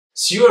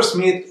Stuart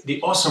Smith, the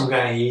awesome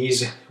guy he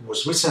is,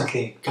 was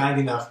recently kind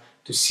enough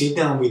to sit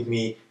down with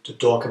me to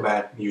talk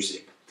about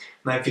music.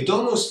 Now, if you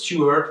don't know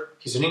Stuart,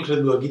 he's an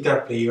incredible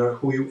guitar player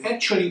who you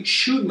actually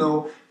should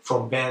know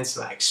from bands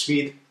like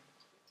Sweet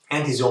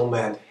and his own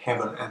band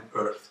Heaven and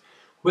Earth,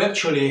 who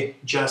actually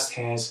just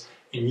has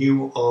a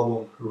new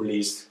album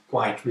released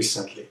quite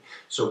recently.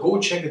 So go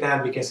check it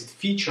out because it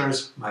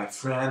features my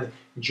friend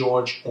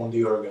George on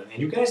the organ.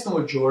 And you guys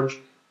know George,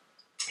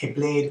 he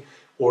played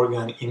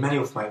organ in many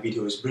of my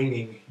videos,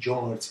 bringing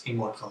John Lord's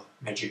Immortal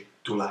Magic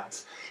to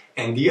life.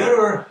 And the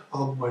other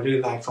album I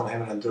really like from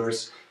Heaven and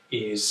Earth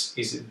is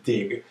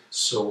Dig,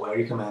 so I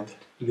recommend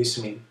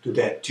listening to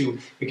that too,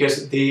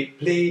 because they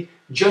play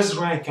just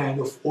right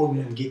kind of organ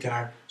and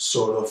guitar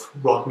sort of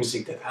rock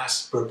music that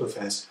us Purple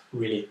fans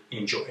really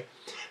enjoy.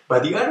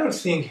 But the other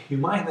thing you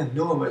might not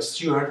know about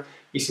Stuart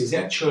is he's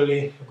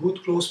actually a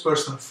good close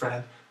personal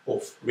friend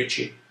of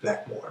Richie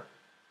Blackmore.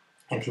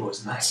 And he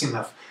was nice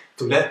enough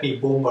to let me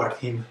bombard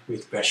him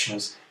with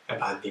questions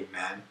about the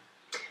man.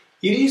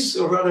 It is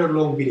a rather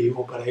long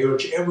video, but I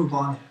urge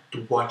everyone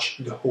to watch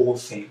the whole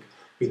thing.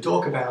 We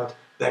talk about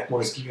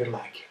Blackmore's gear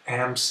like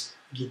amps,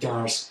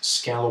 guitars,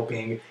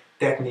 scalloping,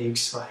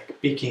 techniques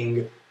like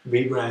picking,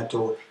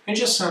 vibrato, and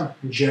just some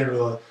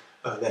general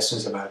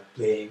lessons about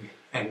playing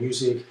and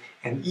music,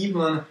 and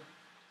even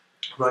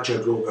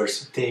Roger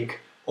Glover's take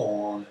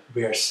on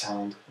where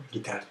sound or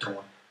guitar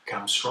tone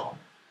comes from.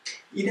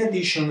 In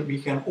addition,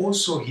 we can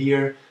also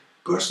hear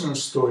personal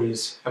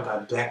stories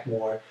about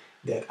Blackmore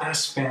that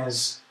us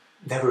fans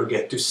never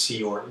get to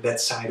see, or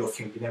that side of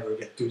him we never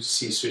get to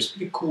see. So it's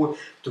pretty cool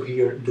to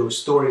hear those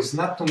stories,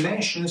 not to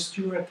mention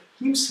Stuart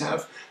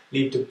himself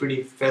lived a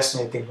pretty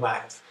fascinating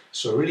life.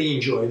 So I really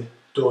enjoyed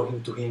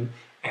talking to him,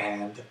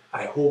 and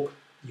I hope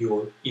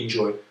you'll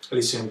enjoy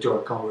listening to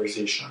our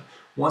conversation.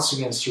 Once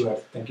again,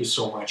 Stuart, thank you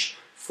so much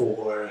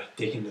for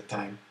taking the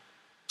time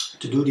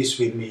to do this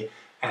with me,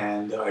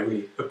 and I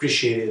really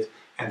appreciate it,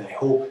 and I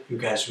hope you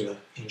guys will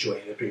enjoy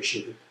and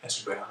appreciate it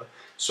as well.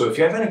 So if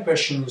you have any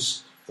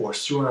questions for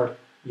Stuart,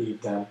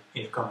 leave them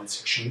in the comment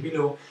section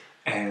below,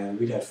 and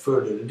without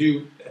further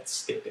ado,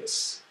 let's take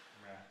this.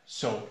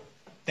 So,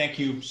 thank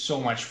you so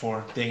much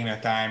for taking the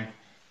time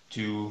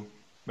to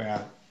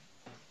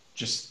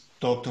just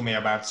talk to me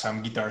about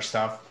some guitar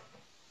stuff.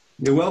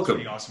 You're welcome.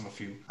 It's really awesome of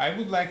you. I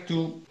would like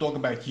to talk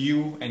about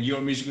you and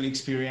your musical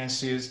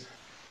experiences,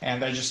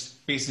 and I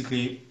just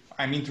basically,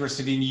 I'm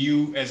interested in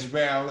you as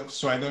well,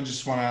 so I don't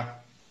just want to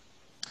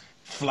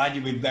flood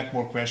you with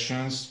Blackmore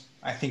questions.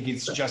 I think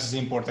it's just as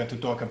important to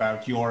talk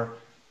about your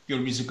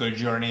musical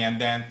journey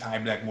and then tie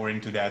Blackmore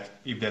into that,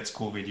 if that's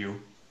cool with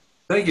you.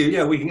 Thank you.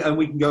 Yeah, we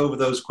can go over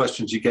those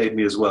questions you gave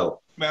me as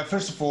well. Well,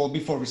 first of all,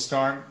 before we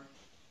start,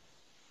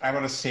 I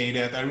want to say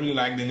that I really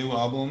like the new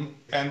album,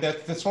 and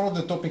that's one of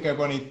the topic I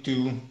wanted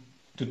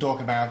to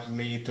talk about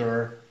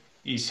later,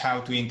 is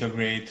how to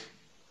integrate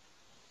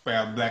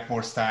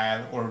Blackmore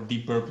style or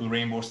Deep Purple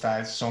Rainbow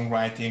style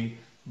songwriting,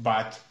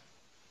 but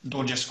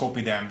don't just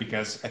copy them,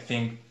 because I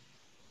think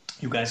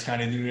you guys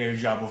kind of do a great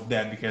job of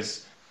that,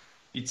 because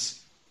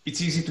it's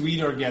easy to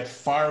either get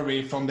far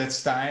away from that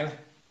style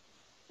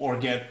or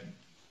get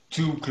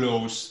too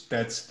close.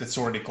 That's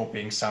already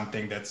copying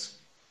something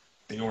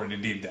they already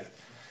did that.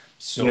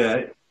 So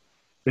yeah,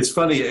 it's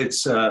funny.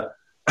 It's I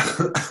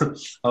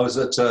was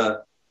at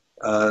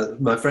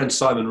my friend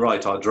Simon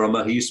Wright, our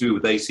drummer. He used to be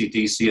with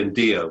AC/DC and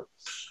Dio,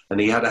 and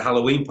he had a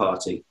Halloween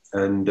party,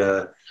 and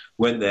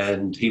went there,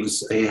 and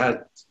he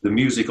had the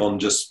music on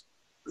just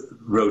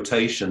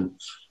rotation,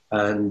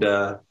 and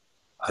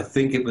I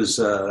think it was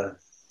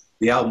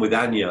the album with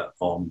Anya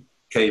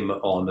came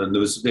on, and it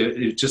was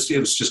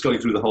just going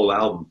through the whole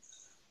album,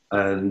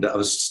 and I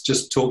was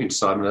just talking to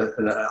Simon,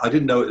 and I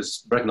didn't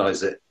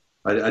recognize it.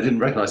 I didn't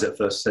recognize it at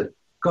first. I said,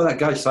 "God, that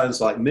guy sounds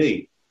like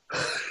me."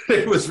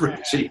 It was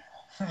Richie.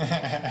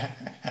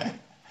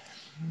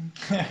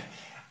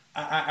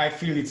 I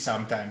feel it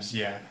sometimes,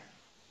 yeah.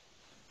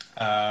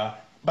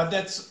 But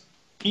that's,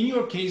 in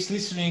your case,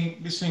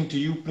 listening to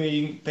you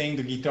playing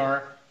the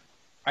guitar,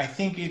 I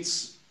think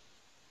it's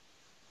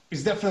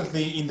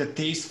definitely in the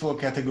tasteful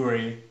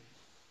category,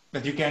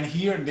 that you can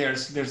hear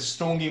there's a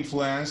strong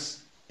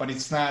influence, but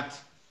it's not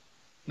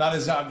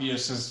as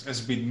obvious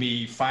as with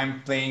me. If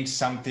I'm playing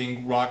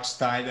something rock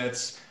style,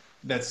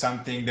 that's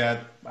something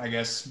that I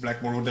guess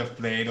Blackmore would have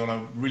played on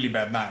a really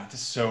bad night.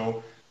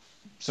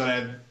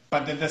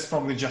 But that's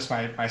probably just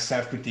my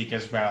self-critique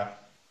as well.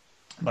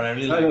 But I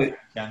really like it.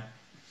 Yeah.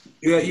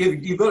 Yeah,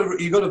 you've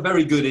got a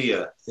very good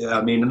ear. Yeah,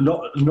 I mean,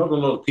 not a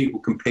lot of people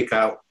can pick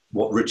out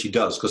what Richie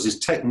does, because his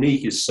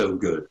technique is so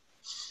good,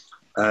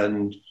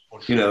 and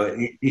you know,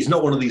 he's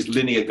not one of these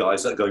linear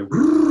guys that go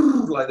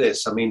like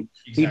this. I mean,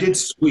 exactly. He did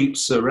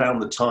sweeps around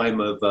the time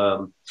of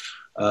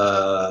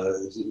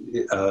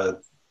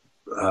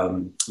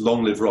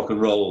Long Live Rock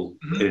and Roll.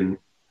 Mm-hmm.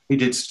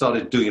 He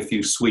started doing a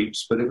few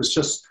sweeps, but it was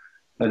just,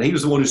 and he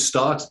was the one who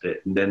started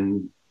it, and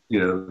then, you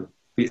know,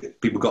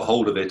 people got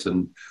hold of it,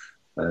 and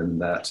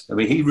that. I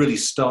mean, he really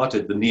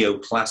started the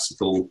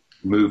neoclassical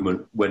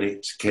movement when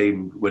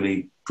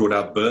he brought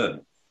out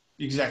Burn.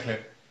 Exactly.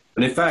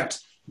 And in fact,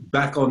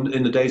 back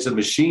in the days of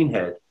Machine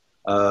Head,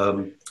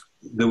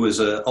 there was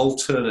an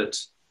alternate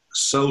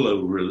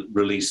solo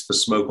release for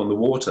Smoke on the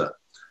Water.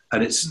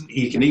 And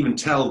you can even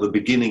tell the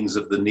beginnings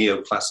of the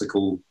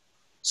neoclassical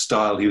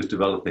style he was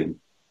developing.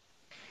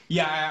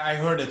 Yeah, I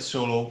heard that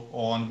solo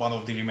on one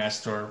of the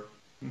remaster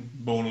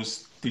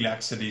bonus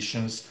deluxe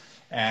editions,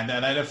 and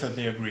I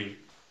definitely agree.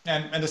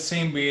 And the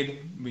same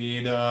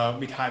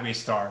with Highway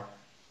Star,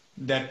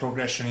 that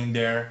progression in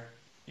there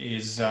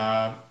is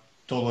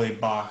totally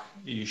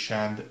Bach-ish,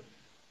 and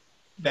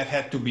that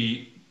had to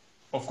be.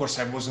 Of course,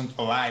 I wasn't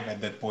alive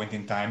at that point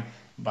in time,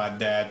 but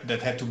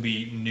that had to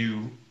be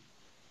new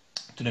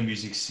to the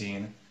music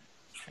scene.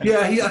 And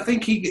Yeah, I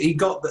think he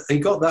got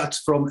that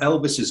from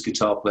Elvis's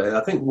guitar player.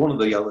 I think one of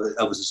the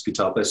Elvis's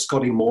guitar players,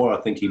 Scotty Moore,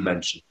 I think he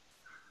mentioned,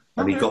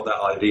 and he got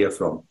that idea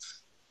from.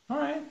 All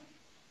right,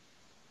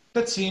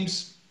 that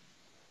seems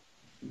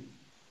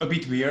a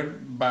bit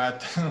weird,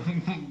 but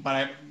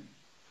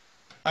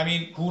I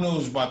mean, who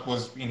knows what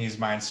was in his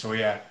mind? So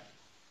yeah,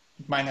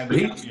 it might not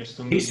be obvious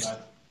to me,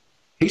 but.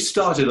 He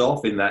started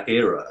off in that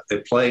era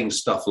playing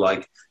stuff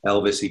like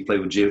Elvis. He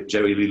played with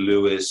Jerry Lee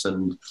Lewis,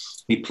 and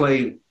he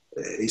played.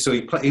 So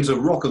he was a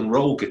rock and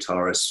roll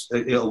guitarist.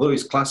 Although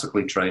he's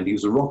classically trained, he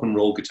was a rock and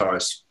roll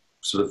guitarist,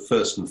 sort of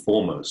first and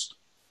foremost.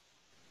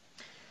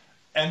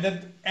 And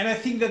I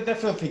think that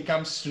definitely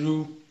comes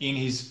through in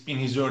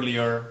his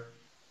earlier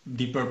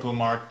Deep Purple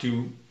Mark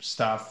II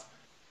stuff,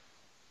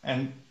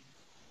 and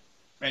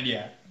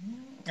yeah.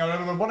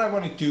 What I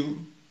wanted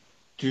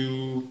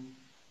to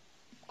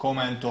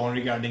comment on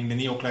regarding the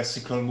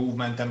neoclassical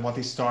movement and what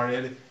he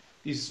started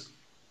is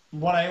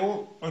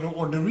or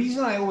the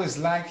reason I always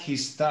like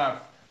his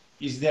stuff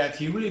is that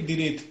he really did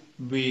it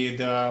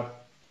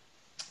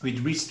with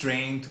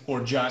restraint,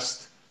 or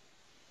just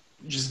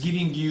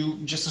giving you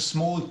just a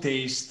small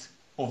taste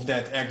of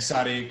that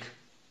exotic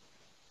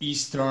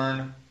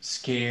Eastern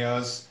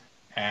scales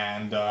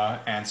and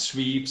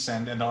sweeps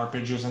and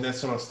arpeggios and that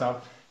sort of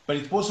stuff, but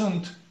it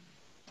wasn't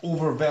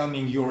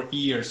overwhelming your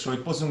ears, so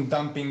it wasn't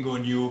dumping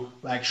on you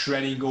like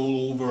shredding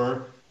all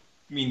over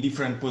in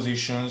different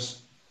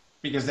positions,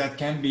 because that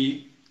can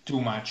be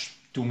too much,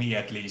 to me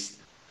at least.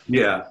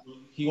 Yeah,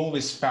 he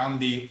always found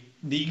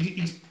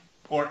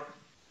or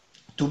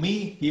to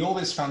me he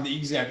always found the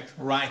exact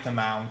right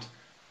amount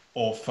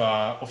of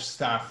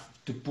stuff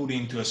to put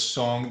into a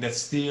song that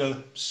still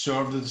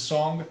served the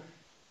song,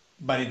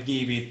 but it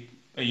gave it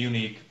a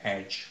unique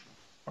edge.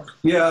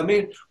 Yeah, I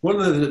mean, one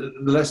of the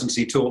lessons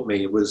he taught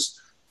me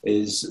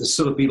is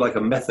sort of be like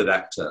a method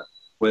actor,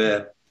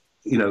 where,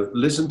 you know,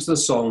 listen to the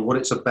song, what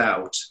it's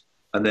about,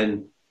 and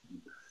then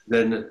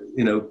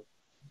you know,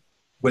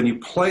 when you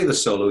play the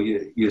solo,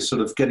 you're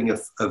sort of getting a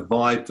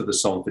vibe for the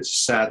song. If it's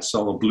a sad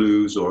song, a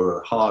blues,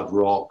 or a hard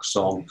rock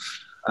song,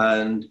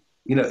 and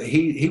you know,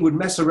 he would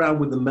mess around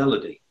with the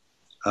melody,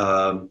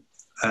 and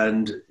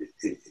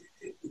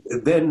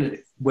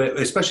then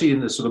especially in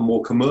the sort of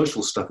more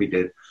commercial stuff he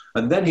did,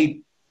 and then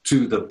he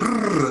to the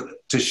brrr,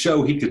 to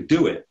show he could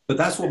do it. But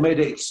that's what made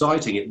it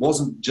exciting. It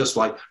wasn't just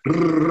like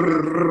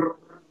brrr.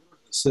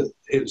 So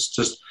it was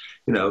just,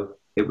 you know,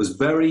 it was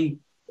very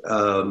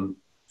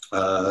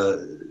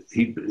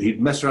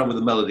he'd mess around with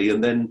the melody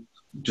and then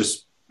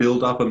just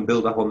build up on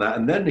that,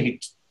 and then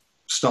he'd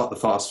start the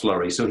fast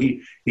flurry. So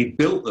he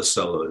built the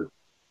solo.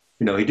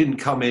 You know, he didn't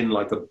come in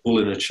like a bull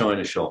in a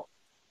china shop.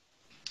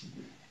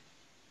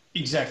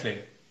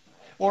 Exactly.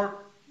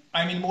 Or,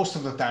 I mean, most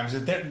of the times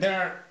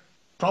there are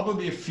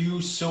probably a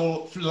few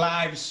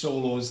live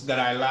solos that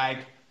I like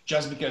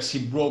just because he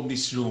broke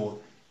this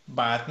rule.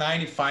 But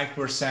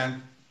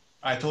 95%,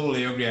 I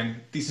totally agree, and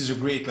this is a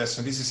great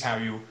lesson. This is how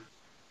you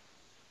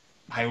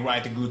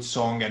write a good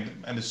song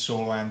and a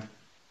solo. And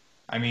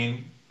I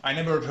mean, I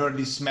never heard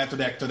this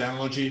method actor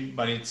analogy,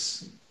 but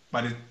it's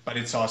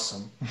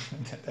awesome.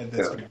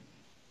 That's good.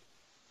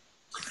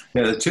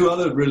 Yeah, the two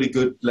other really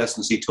good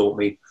lessons he taught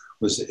me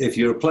was, if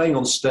you're playing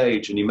on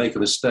stage and you make a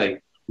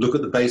mistake, look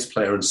at the bass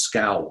player and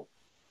scowl.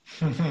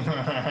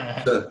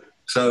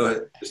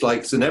 So it's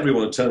like, so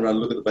everyone would turn around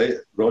and look at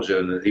the Roger,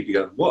 and he'd be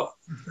going, "What?"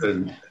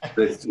 And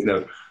you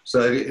know,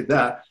 so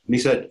that. And he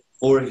said,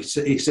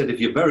 if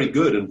you're very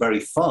good and very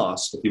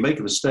fast, if you make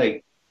a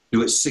mistake,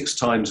 do it 6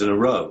 times in a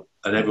row,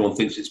 and everyone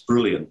thinks it's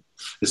brilliant.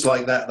 It's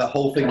like that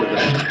whole thing with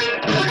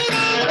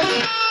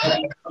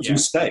you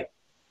stay.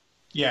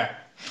 Yeah.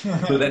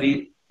 So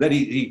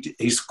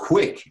he's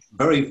quick,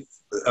 very.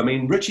 I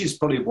mean, Richie's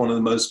probably one of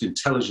the most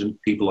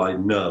intelligent people I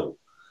know.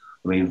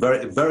 I mean,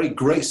 very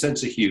great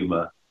sense of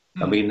humor.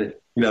 I mean,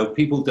 you know,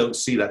 people don't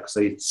see that because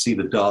they see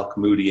the dark,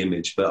 moody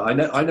image, but I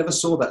never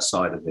saw that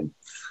side of him.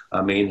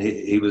 I mean,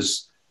 he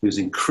was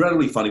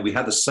incredibly funny. We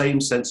had the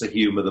same sense of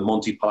humor, the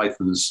Monty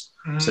Python's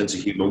sense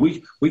of humor.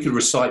 We could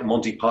recite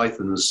Monty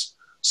Python's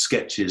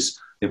sketches.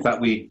 In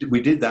fact, we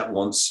did that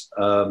once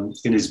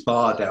in his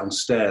bar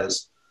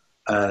downstairs,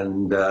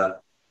 and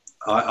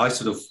I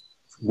sort of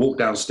walked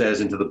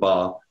downstairs into the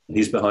bar, and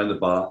he's behind the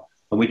bar,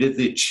 and we did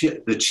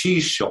the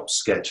cheese shop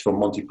sketch from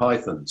Monty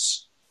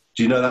Python's.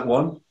 Do you know that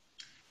one?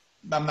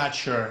 I'm not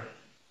sure.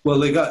 Well,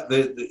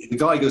 the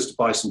guy goes to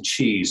buy some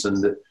cheese,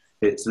 and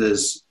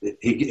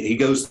he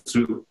goes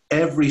through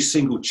every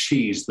single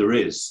cheese there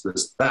is.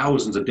 There's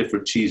thousands of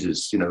different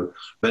cheeses, you know,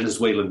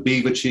 Venezuelan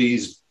beaver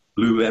cheese,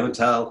 blue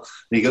Emmental,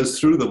 and he goes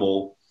through them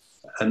all.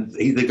 And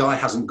the guy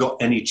hasn't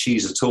got any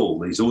cheese at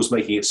all. He's always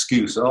making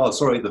excuse. Oh,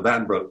 sorry, the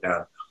van broke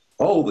down.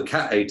 Oh, the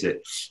cat ate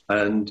it.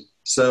 And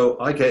so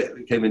I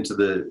came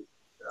into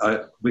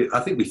I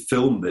think we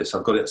filmed this.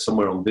 I've got it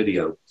somewhere on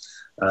video.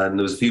 And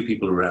there was a few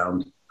people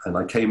around. And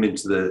I came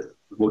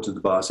walked into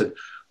the bar. I said,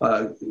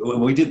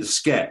 we did the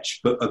sketch,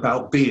 but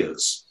about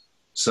beers.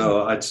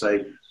 So I'd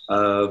say,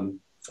 good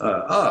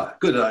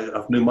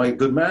afternoon, my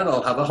good man.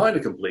 I'll have a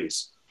Heineken,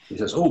 please. He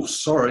says, oh,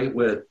 sorry,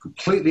 we're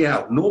completely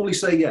out. Normally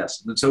say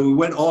yes. And so we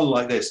went on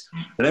like this,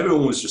 and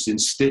everyone was just in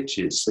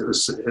stitches. It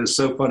was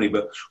so funny,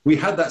 but we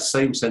had that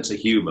same sense of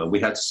humor. We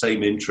had the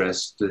same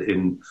interest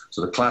in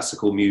sort of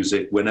classical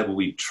music whenever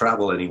we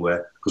travel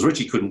anywhere, because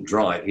Richie couldn't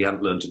drive. He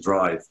hadn't learned to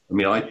drive. I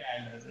mean, I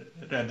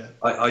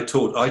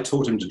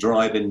taught him to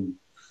drive in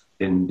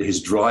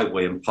his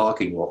driveway and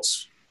parking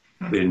lots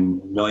in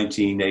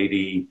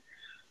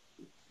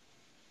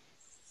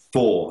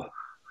 1984.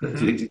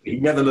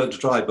 He never learned to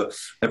drive, but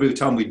every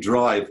time we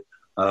drive,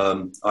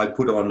 I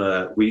put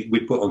on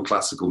we'd put on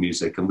classical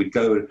music, and we'd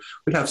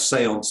have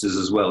seances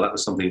as well. That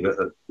was something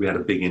that we had a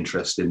big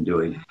interest in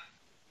doing.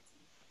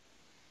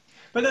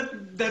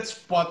 But that's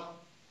what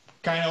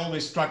kind of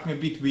always struck me a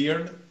bit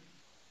weird.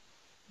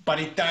 But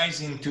it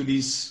ties into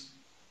this,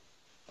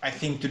 I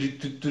think, to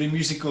the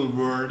musical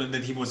world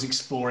that he was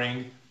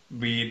exploring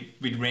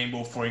with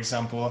Rainbow, for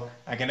example.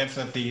 I can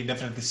definitely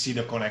see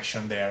the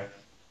connection there.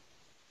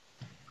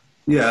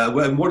 Yeah,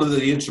 well, one of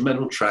the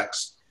instrumental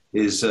tracks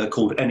is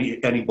called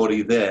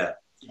Anybody There?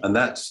 And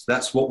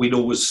that's what we'd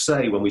always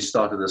say when we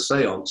started a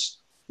seance.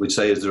 We'd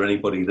say, is there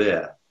anybody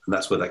there? And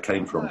that's where that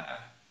came from.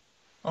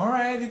 All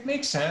right, it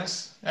makes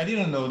sense. I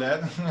didn't know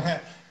that.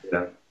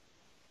 Yeah.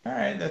 All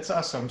right, that's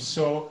awesome.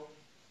 So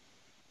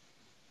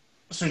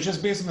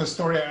just based on the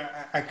story,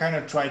 I kind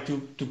of tried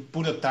to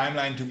put a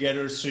timeline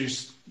together. So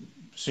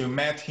you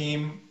met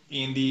him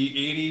in the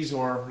 80s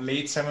or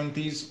late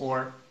 70s,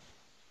 or...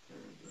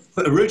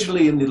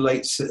 Originally in the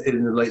late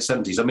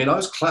 70s. I mean, I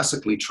was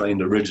classically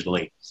trained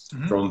originally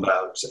from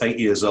about 8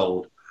 years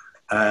old,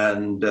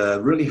 and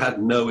really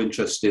had no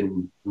interest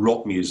in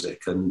rock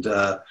music. And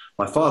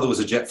my father was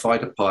a jet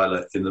fighter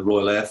pilot in the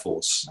Royal Air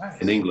Force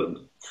in England.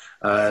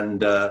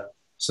 And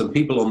some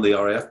people on the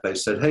RAF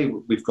base said, hey,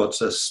 we've got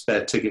a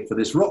spare ticket for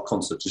this rock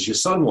concert. Does your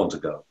son want to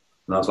go?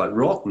 And I was like,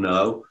 rock?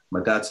 No.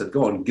 My dad said,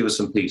 go on, give us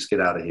some peace,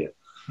 get out of here.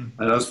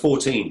 And I was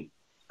 14.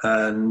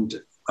 And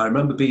I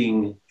remember I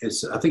think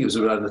it was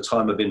around the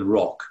time of In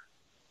Rock,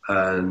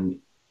 and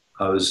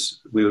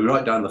we were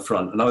right down the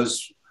front, and I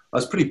was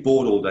pretty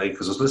bored all day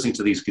because I was listening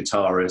to these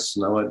guitarists,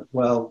 and I went,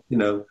 well, you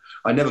know,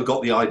 I never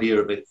got the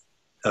idea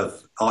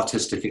of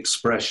artistic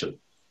expression.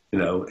 You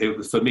know,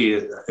 for me,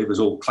 it was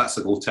all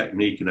classical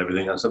technique and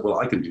everything. I said, well,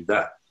 I can do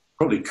that.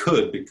 Probably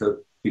could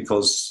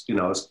because you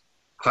know, I was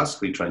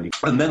classically trained.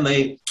 And then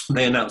they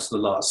announced the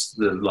last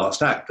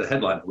act, the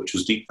headliner, which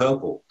was Deep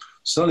Purple.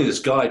 Suddenly this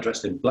guy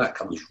dressed in black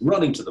comes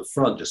running to the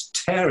front,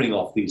 just tearing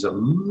off these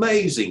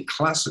amazing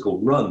classical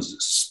runs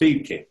that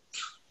Speed King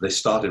they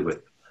started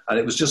with. And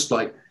it was just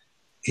like,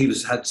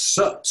 had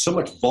so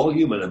much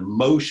volume and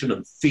emotion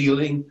and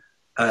feeling,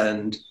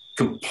 and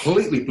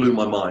completely blew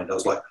my mind. I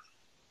was like,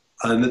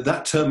 and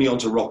that turned me on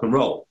to rock and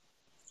roll.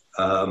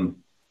 And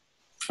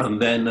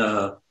then,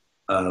 you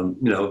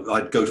know,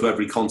 I'd go to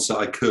every concert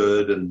I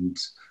could, and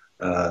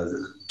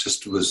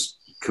just was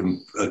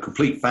a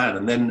complete fan.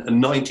 And then at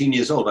 19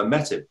 years old, I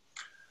met him,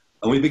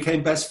 and we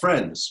became best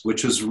friends,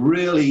 which was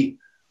really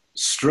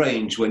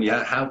strange when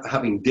you're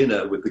having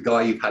dinner with the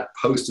guy you've had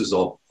posters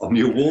of on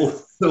your wall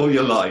all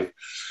your life.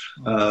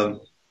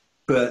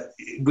 But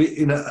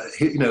he,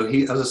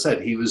 as I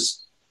said,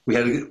 we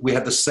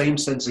had the same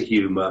sense of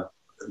humor,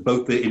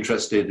 both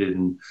interested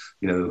in,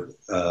 you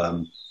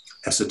know,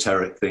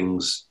 esoteric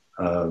things,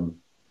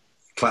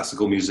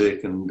 classical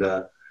music, and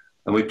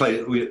we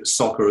played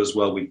soccer as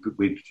well. We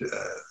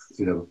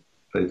you know,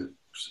 played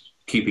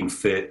keeping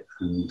fit,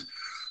 and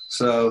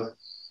so,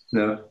 you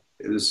know,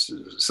 it was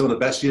some of the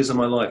best years of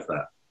my life.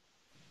 That.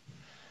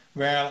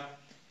 Well,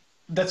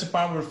 that's a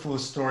powerful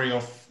story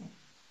of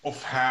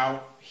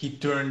how he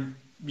turned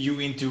you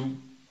into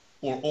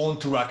or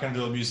onto rock and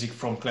roll music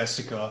from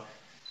classical.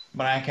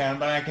 But I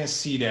can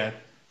see that.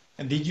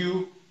 And did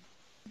you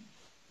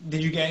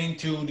get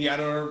into the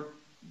other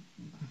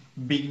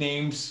big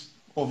names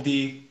of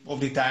the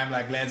time,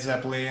 like Led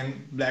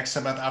Zeppelin, Black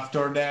Sabbath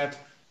after that,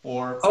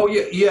 or? Oh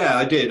yeah,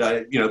 I did.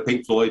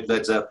 Pink Floyd,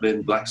 Led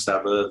Zeppelin, Black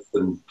Sabbath,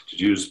 and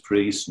Judas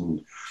Priest,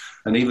 and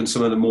even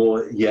some of the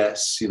more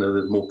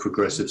the more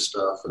progressive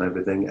stuff and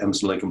everything.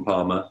 Emerson, Lake and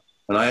Palmer,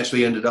 and I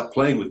actually ended up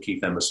playing with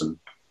Keith Emerson.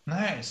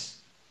 Nice.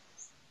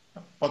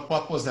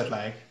 What was that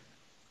like?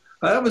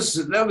 That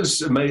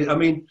was amazing. I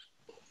mean,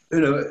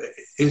 you know,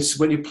 it's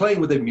when you're playing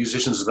with the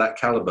musicians of that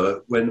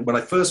caliber. When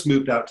I first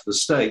moved out to the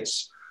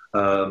States,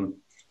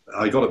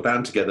 I got a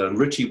band together, and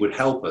Richie would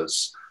help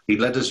us. he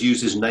let us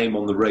use his name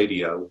on the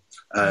radio.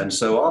 And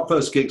so our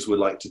first gigs were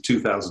like to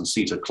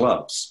 2,000-seater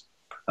clubs.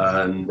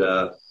 And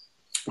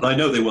I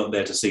know they weren't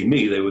there to see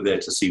me, they were there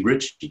to see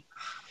Richie.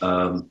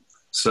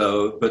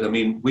 But I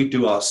mean, we'd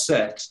do our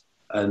set,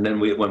 and then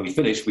when we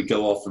finished, we'd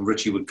go off and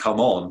Richie would come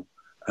on,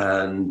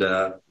 and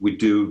we'd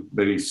do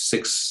maybe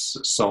 6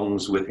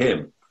 songs with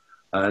him.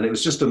 And it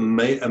was just an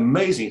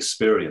amazing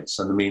experience.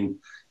 And I mean,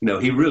 you know,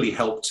 he really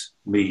helped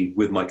me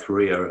with my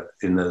career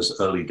in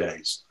those early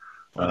days.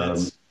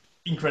 That's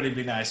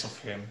incredibly nice of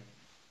him.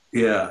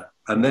 Yeah.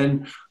 And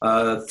then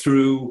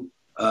through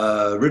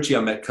Richie,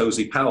 I met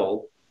Cozy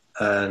Powell,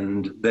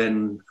 and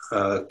then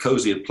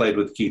Cozy had played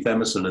with Keith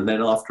Emerson. And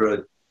then after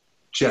a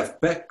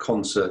Jeff Beck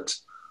concert,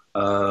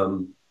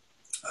 Cozy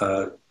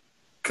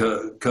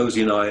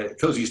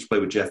used to play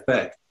with Jeff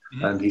Beck.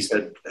 Mm-hmm. And he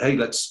said, "Hey,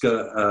 let's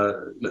go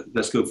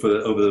for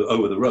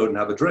over the road and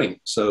have a drink."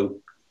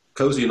 So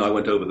Cozy and I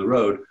went over the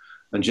road,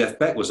 and Jeff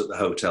Beck was at the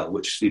hotel,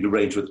 which he'd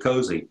arranged with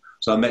Cozy.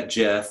 So I met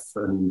Jeff,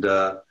 and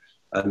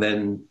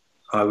then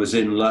I was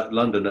in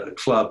London at a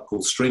club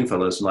called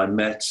Stringfellows,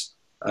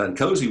 and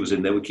Cozy was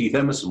in there with Keith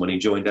Emerson when he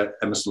joined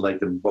Emerson,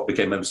 Lake and what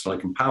became Emerson,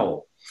 Lake and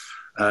Powell.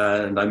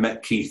 And I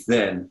met Keith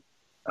then,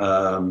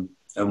 and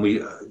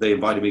they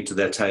invited me to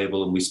their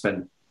table, and we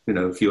spent, you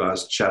know, a few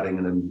hours chatting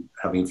and then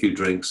having a few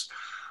drinks.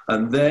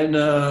 And then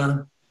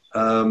when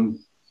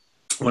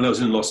I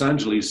was in Los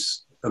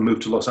Angeles, I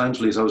moved to Los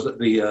Angeles, I was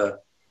at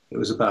it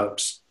was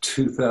about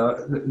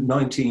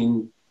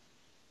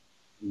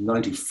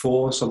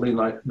 1994, something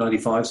like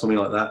 95, something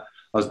like that.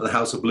 I was at the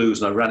House of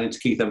Blues, and I ran into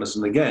Keith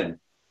Emerson again.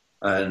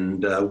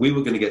 And we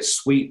were going to get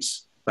Sweet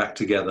back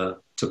together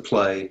to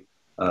play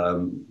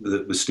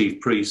with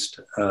Steve Priest.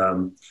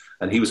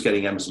 And he was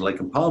getting Emerson, Lake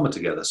and Palmer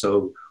together.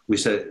 So we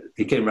said,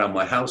 he came around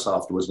my house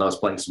afterwards, and I was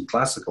playing some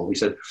classical. He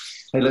said,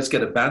 "Hey, let's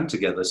get a band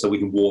together so we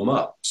can warm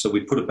up." So we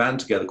put a band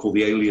together called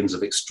the Aliens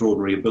of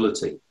Extraordinary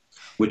Ability,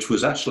 which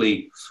was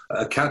actually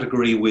a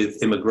category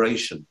with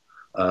immigration.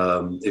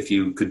 If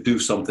you could do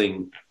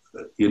something,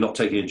 you're not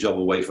taking a job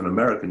away from an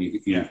American,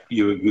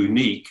 you're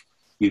unique,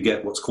 you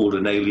get what's called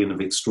an alien of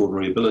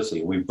extraordinary ability.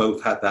 And we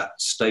both had that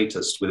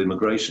status with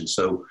immigration.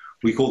 So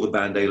we call the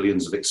band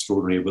Aliens of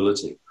Extraordinary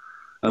Ability.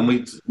 And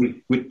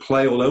we'd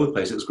play all over the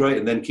place. It was great.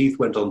 And then Keith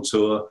went on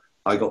tour.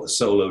 I got the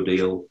solo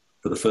deal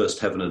for the first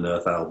Heaven and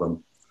Earth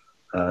album.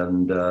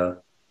 And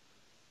that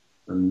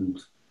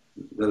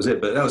was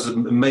it. But that was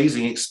an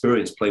amazing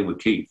experience playing with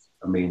Keith.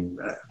 I mean,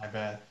 I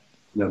bet.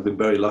 You know, I've been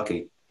very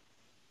lucky.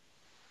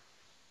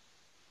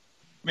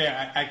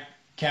 Yeah, I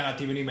cannot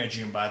even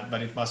imagine,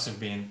 but it must have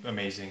been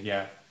amazing.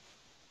 Yeah.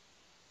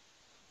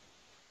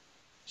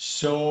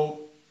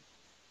 So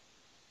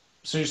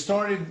you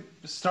started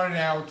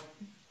out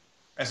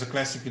as a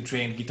classically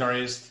trained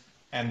guitarist,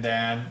 and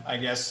then I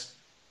guess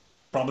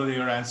probably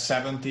around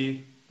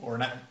 70 or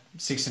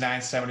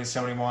 69, 70,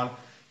 71,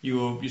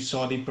 you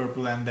saw Deep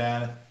Purple, and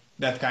then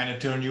that kind of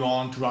turned you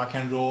on to rock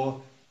and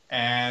roll.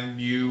 And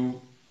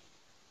you,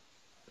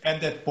 at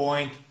that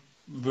point,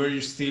 were you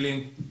still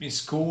in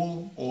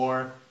school,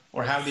 or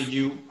how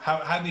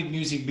did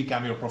music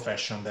become your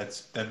profession?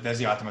 That's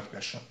the ultimate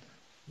question.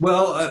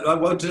 Well, I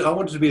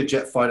wanted to be a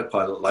jet fighter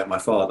pilot like my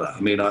father. I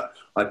mean, I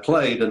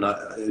played, and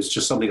it's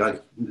just something I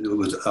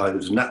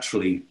was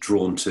naturally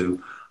drawn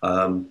to.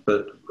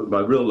 But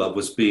my real love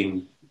was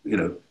being, you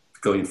know,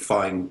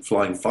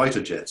 flying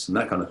fighter jets and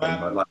that kind of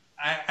thing. Well,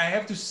 I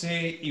have to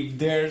say, if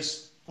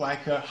there's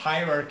like a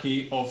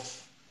hierarchy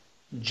of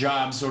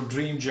jobs or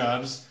dream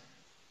jobs,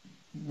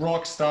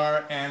 rock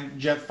star and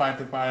jet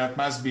fighter pilot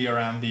must be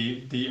around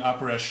the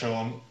upper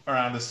echelon,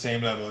 around the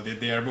same level.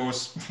 They are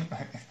both.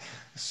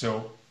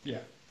 So,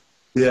 yeah.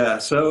 Yeah,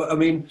 so, I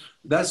mean,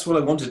 that's what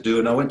I wanted to do.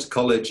 And I went to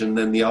college, and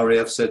then the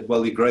RAF said,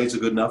 well, your grades are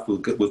good enough,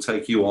 we'll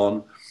take you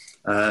on.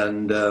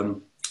 And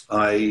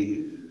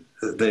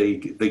they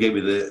gave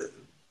me the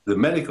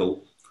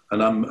medical,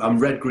 and I'm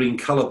red-green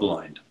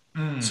colorblind,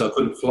 so I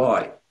couldn't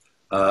fly.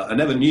 I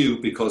never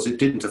knew because it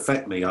didn't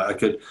affect me.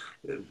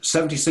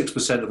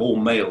 76% of all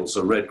males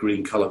are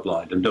red-green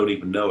colorblind and don't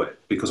even know it,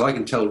 because I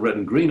can tell red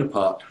and green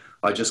apart.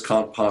 I just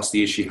can't pass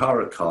the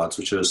Ishihara cards,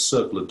 which are a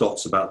circle of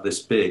dots about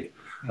this big,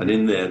 and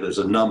in there's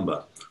a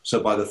number. So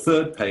by the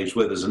third page,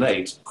 where there's an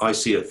 8, I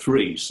see a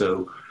 3,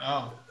 so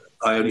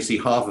I only see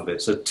half of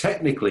it. So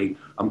technically,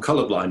 I'm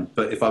colorblind,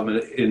 but if I'm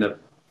in a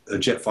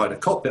jet fighter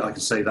cockpit, I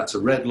can say that's a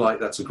red light,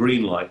 that's a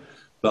green light,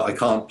 but I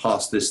can't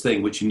pass this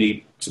thing, which you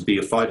need to be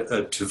a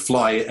fighter, to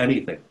fly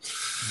anything.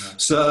 Yeah.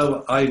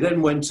 So I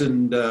then went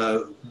and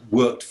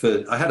worked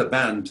for, I had a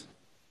band,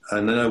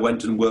 and then I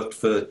went and worked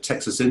for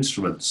Texas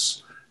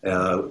Instruments,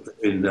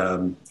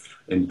 in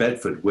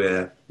Bedford,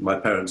 where my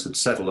parents had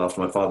settled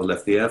after my father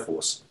left the Air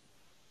Force.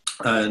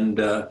 And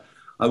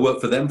I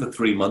worked for them for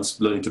 3 months,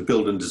 learning to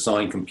build and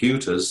design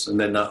computers. And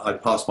then I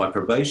passed my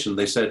probation.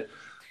 They said,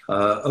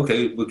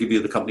 okay, we'll give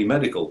you the company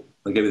medical.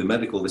 They gave me the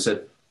medical. They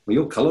said, well,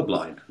 you're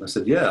colorblind. I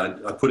said, yeah,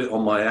 I put it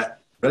on my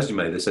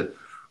resume. They said,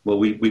 well,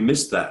 we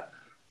missed that.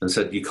 And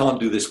said, you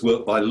can't do this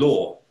work by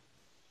law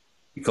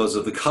because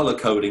of the color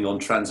coding on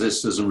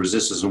transistors and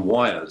resistors and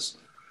wires.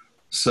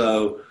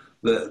 So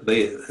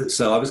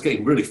So I was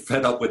getting really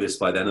fed up with this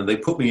by then, and they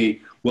put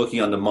me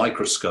working under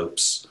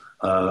microscopes,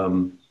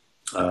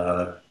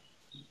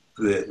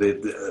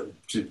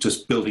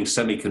 just building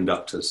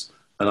semiconductors.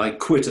 And I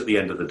quit at the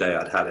end of the day.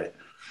 I'd had it.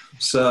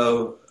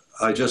 So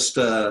I just,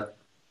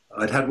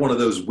 I'd had one of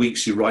those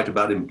weeks you write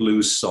about in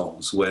blues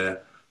songs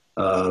where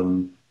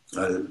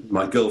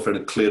my girlfriend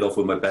had cleared off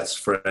with my best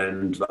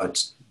friend. I'd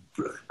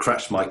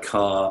crashed my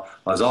car.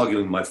 I was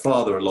arguing with my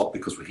father a lot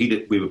because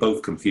we were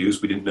both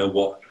confused. We didn't know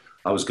what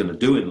I was going to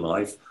do in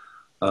life.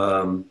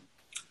 And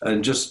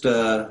just,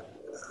 I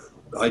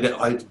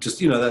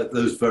just, you know,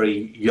 those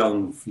very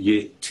young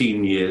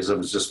teen years, I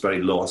was just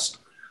very lost.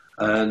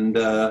 And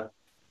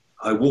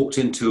I walked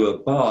into a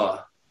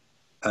bar,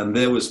 and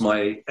there was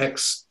my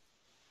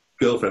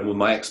ex-girlfriend with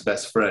my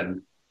ex-best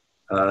friend,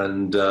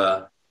 and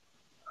a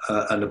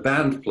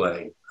band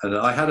playing. And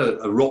I had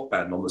a rock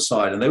band on the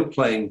side, and they were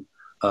playing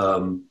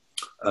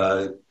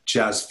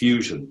jazz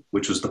fusion,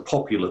 which was the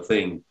popular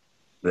thing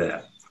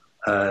there.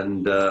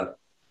 And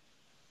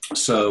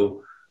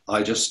so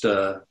I just,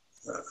 I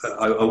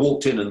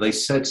walked in, and they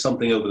said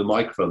something over the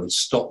microphone. They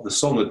stopped, the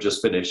song had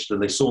just finished,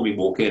 and they saw me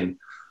walk in,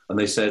 and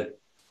they said,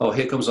 "Oh,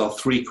 here comes our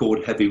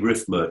 3-chord heavy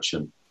riff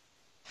merchant."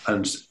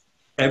 And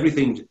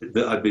everything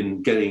that I'd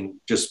been getting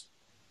just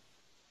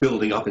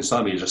building up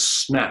inside me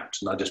just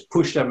snapped, and I just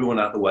pushed everyone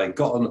out of the way,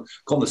 got on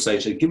the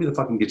stage, said, "Give me the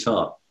fucking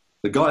guitar."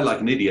 The guy, like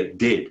an idiot,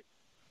 did.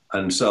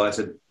 And so I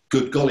said,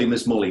 "Good golly,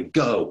 Miss Molly,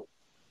 go."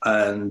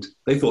 And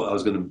they thought I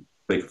was going to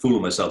make a fool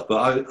of myself,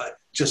 but I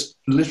just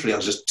literally, I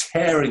was just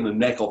tearing the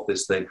neck off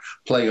this thing,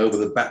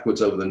 playing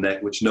backwards over the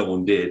neck, which no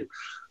one did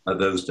at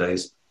those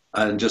days.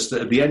 And just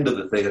at the end of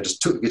the thing, I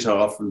just took the guitar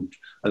off and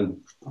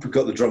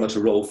got the drummer to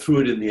roll,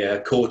 threw it in the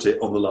air, caught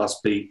it on the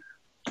last beat,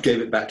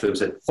 gave it back to him,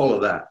 said, "Follow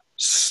that."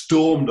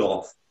 Stormed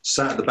off,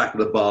 sat at the back of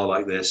the bar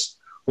like this.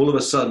 All of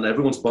a sudden,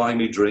 everyone's buying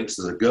me drinks.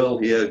 There's a girl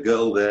here,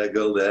 girl there,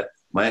 girl there.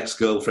 My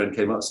ex-girlfriend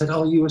came up and said,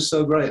 "Oh, you were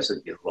so great." I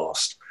said, "You're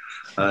lost."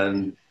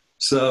 And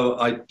so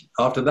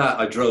after that,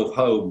 I drove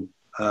home,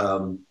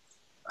 and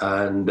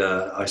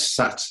I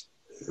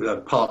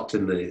parked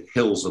in the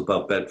hills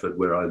above Bedford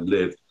where I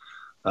lived.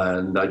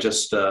 And I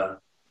just thought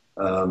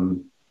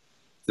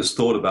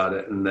about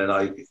it. And then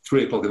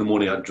 3 o'clock in the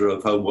morning, I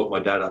drove home, woke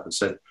my dad up and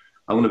said,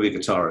 "I'm going to be a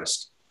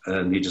guitarist."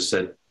 And he just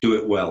said, "Do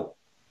it well."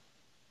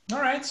 All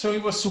right. So he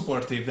was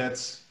supportive.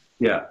 That's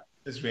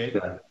great.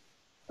 Yeah.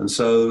 And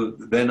so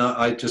then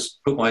I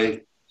just put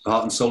my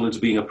heart and soul into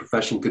being a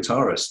professional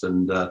guitarist,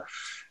 and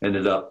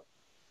ended up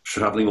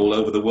traveling all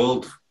over the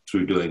world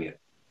through doing it.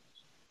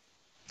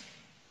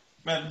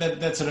 Man,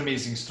 that's an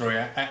amazing story.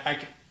 I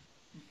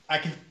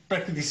can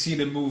practically see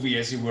the movie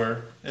as you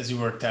were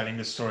telling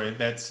the story.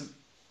 That's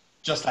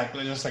just like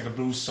a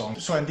blues song.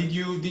 So, and did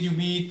you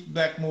meet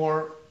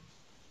Blackmore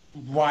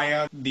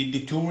via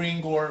the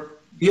touring, or?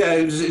 Yeah,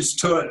 it's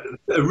tour.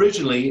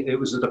 Originally, it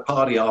was at a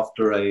party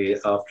after a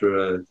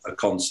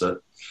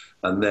concert,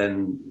 and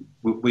then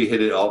we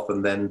hit it off,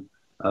 and then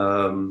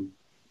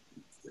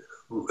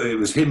it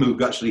was him who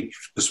actually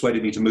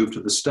persuaded me to move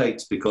to the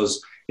States, because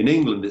in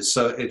England it's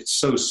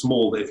so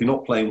small that if you're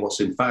not playing what's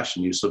in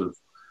fashion, you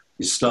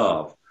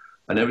starve.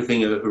 And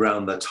everything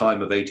around that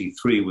time of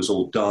 '83 was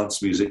all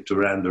dance music,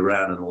 Duran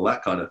Duran and all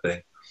that kind of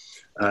thing.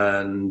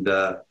 And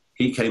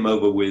he came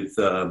over with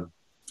Joe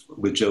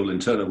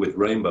Turner with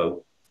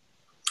Rainbow.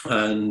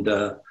 And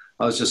I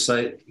was just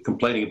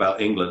complaining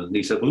about England. And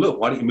he said, "Well, look,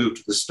 why don't you move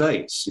to the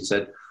States?" He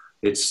said,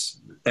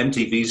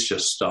 MTV's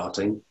just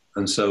starting.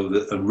 And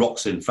and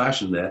rock's in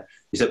fashion there.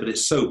 He said, "But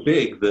it's so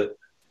big that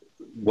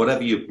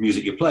whatever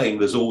music you're playing,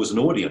 there's always an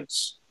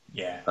audience."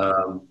 Yeah.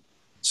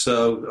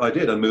 So I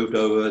did. I moved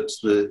over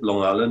to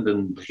Long Island,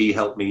 and he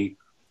helped me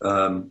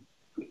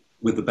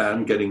with the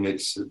band, getting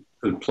it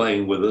and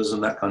playing with us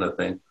and that kind of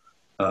thing.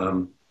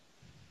 I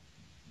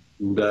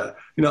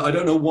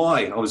don't know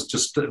why. I was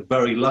just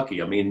very lucky.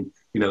 I mean,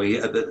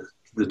 at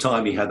the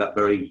time he had that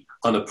very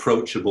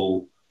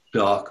unapproachable,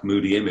 dark,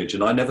 moody image,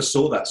 and I never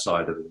saw that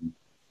side of him.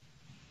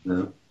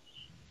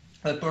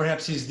 But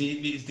perhaps it's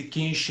the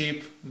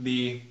kinship,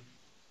 the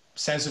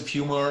sense of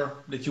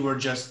humor that you were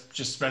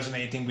just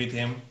resonating with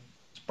him.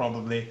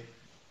 Probably.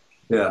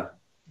 Yeah.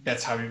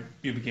 That's how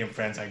you became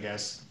friends, I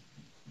guess.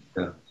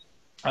 Yeah.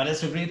 And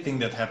that's a great thing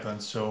that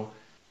happened. So.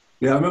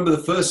 Yeah, I remember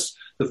the first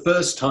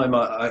time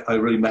I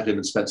really met him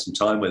and spent some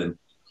time with him.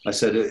 I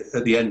said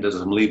at the end, as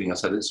I'm leaving, I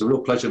said, "It's a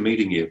real pleasure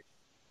meeting you."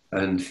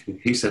 And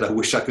he said, "I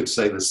wish I could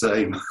say the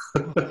same,"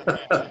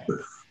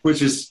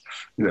 which is,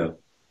 Yeah,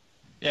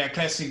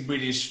 classic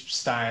British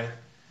style.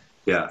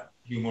 Yeah.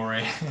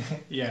 Humor.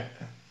 Yeah.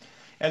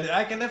 And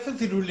I can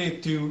definitely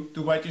relate to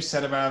what you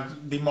said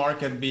about the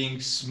market being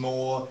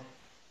small,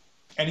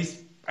 and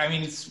it's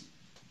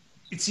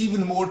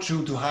even more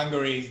true to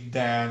Hungary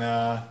than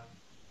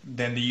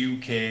the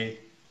UK,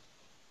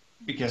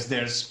 because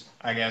there's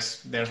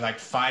like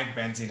 5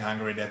 bands in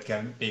Hungary that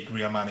can make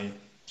real money.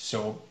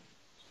 So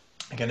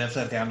I can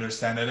definitely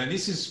understand that, and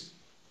this is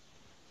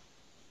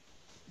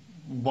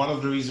one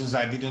of the reasons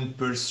I didn't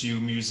pursue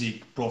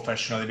music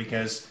professionally,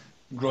 because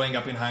growing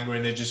up in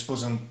Hungary there just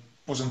wasn't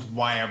wasn't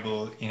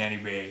viable in any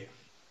way.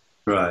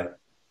 Right.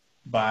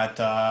 But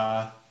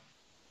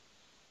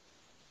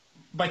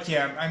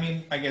yeah, I mean,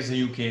 I guess the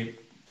UK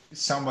is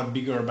somewhat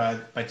bigger,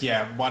 but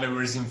yeah, whatever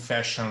is in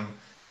fashion,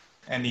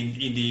 and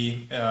in the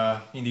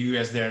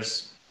US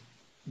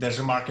there's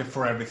a market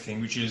for everything,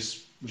 which is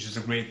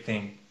a great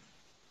thing.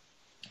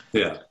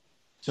 Yeah.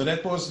 So that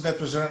was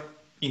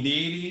in the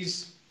 80s,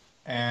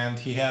 and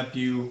he helped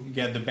you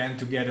get the band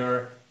together,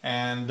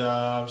 and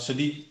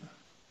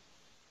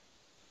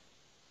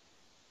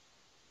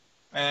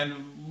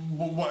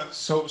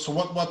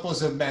what was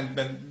the band?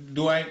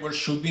 Or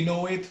should we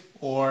know it,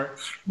 or?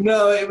 No,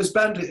 it was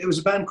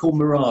a band called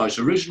Mirage.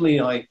 Originally,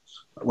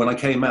 when I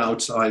came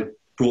out, I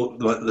brought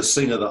the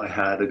singer that I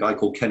had, a guy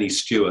called Kenny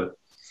Stewart,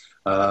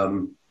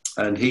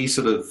 and he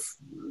sort of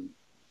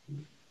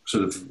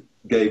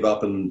gave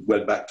up and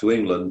went back to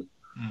England.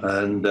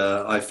 And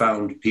I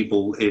found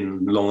people in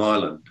Long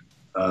Island.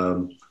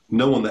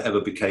 No one that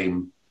ever became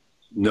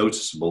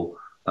noticeable.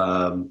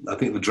 I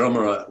think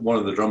one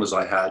of the drummers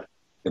I had,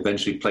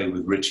 eventually played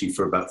with Richie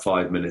for about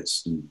 5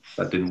 minutes, and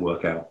that didn't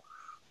work out.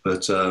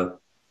 But that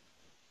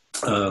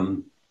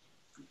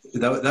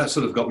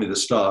sort of got me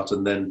the start,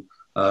 and then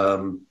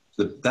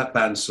that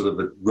band sort of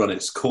had run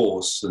its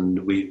course,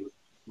 and we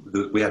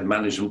had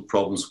management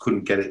problems,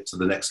 couldn't get it to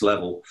the next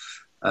level,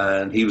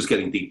 and he was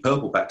getting Deep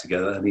Purple back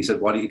together, and he said,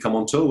 "Why don't you come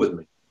on tour with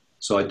me?"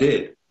 So I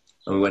did,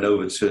 and we went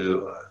over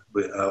to.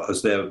 I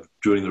was there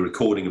during the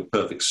recording of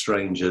Perfect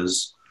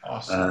Strangers.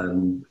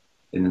 Awesome.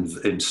 And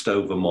in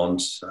Stowe,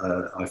 Vermont,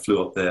 I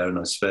flew up there and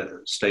I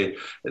stayed.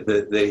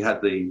 They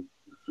had the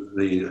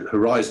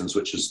Horizons,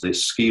 which is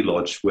this ski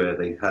lodge where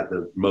they had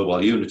the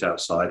mobile unit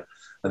outside,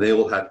 and they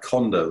all had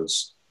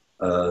condos.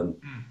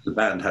 The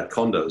band had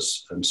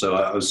condos, and so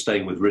I was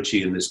staying with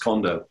Richie in this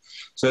condo.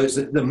 So it's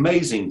an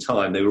amazing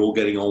time. They were all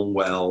getting on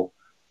well,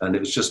 and it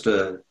was just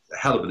a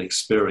hell of an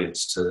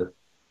experience to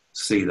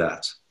see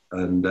that.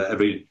 And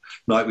every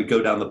night we'd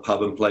go down the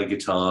pub and play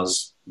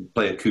guitars,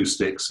 play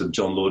acoustics, and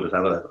John Lord would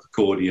have an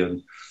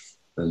accordion,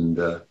 and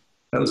that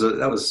was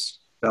a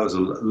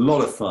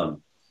lot of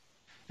fun.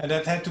 And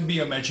that had to be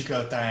a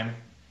magical time.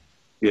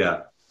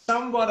 Yeah.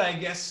 Somewhat, I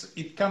guess,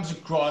 it comes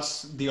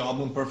across the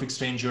album Perfect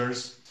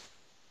Strangers.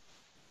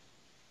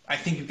 I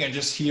think you can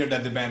just hear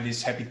that the band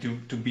is happy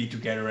to be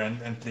together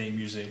and play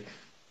music.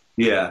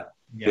 Yeah.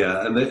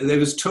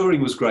 And touring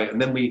was great, and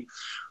then we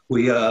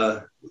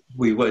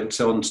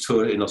went on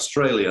tour in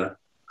Australia,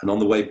 and on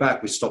the way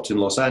back we stopped in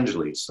Los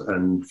Angeles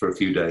and for a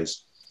few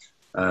days,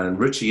 and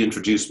Richie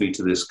introduced me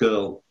to this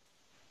girl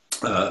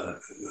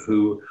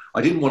who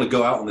I didn't want to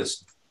go out on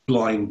this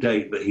blind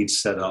date that he'd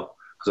set up,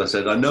 because I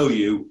said, "I know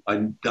you, I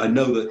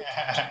know that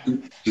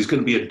she's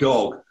going to be a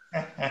dog,"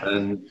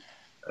 and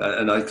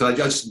I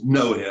just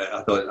know her.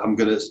 I thought I'm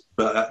going to,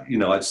 but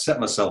I'd set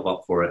myself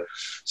up for it.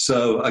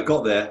 So I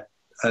got there,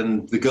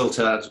 and the girl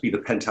turned out to be the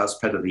Penthouse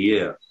Pet of the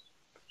Year.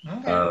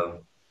 Okay.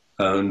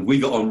 And we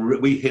got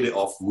on. We hit it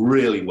off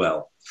really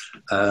well,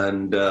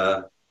 and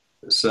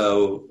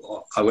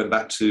so I went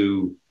back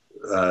to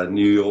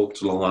New York,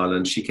 to Long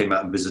Island. She came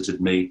out and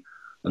visited me,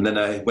 and then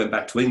I went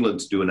back to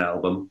England to do an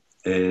album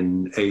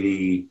in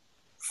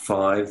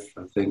 '85,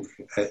 I think,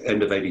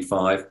 end of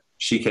 '85.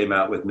 She came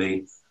out with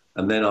me,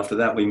 and then after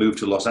that we moved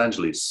to Los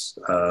Angeles,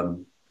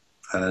 and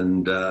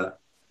that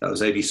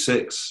was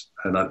 '86,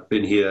 and I've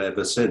been here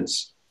ever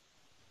since.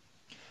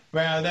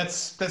 Well,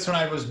 that's when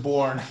I was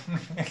born.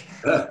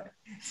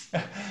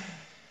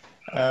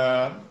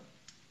 Well,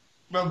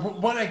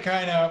 what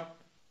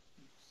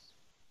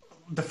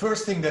the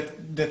first thing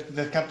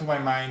that came to my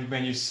mind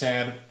when you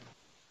said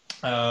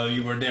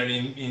you were there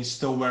in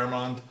Stowe,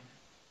 Vermont,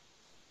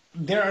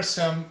 there are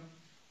some,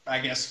 I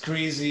guess,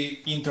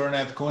 crazy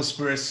internet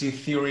conspiracy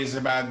theories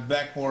about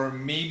Blackmore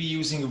maybe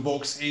using a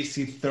Vox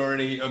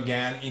AC30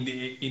 again in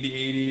the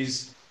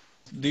 80s.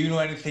 Do you know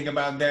anything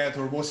about that,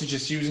 or was he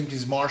just using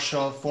his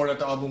Marshall for that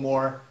album?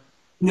 Or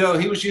no,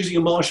 he was using a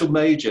Marshall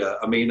Major.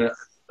 I mean,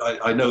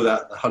 I know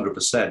that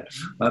 100%.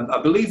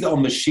 I believe that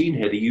on Machine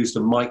Head he used a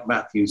Mike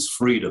Matthews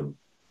Freedom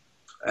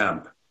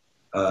amp.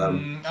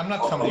 I'm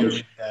not familiar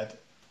with that.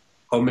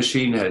 On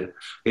Machine Head,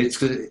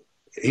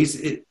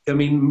 I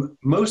mean,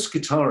 most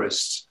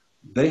guitarists,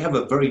 they have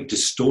a very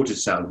distorted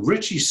sound.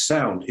 Richie's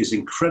sound is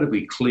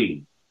incredibly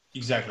clean.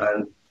 Exactly.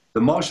 And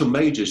the Marshall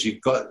Majors,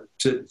 you've got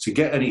to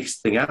get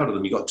anything out of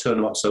them, you've got to turn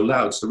them up so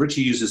loud. So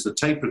Richie uses the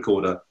tape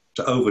recorder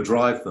to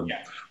overdrive them.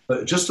 Yeah.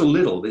 But just a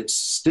little, he's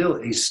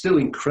still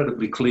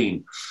incredibly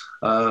clean.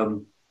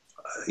 And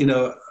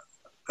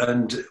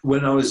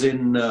when I was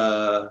in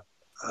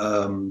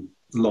Long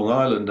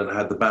Island and I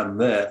had the band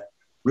there,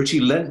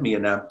 Richie lent me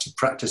an amp to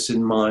practice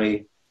in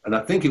and I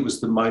think it was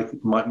the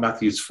Mike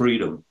Matthews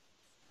Freedom,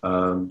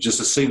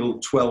 just a single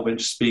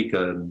 12-inch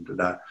speaker and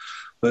that.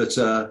 But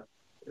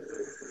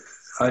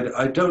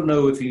I don't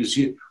know if he was.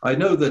 I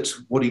know that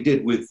what he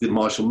did with the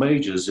Marshall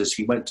Majors is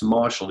he went to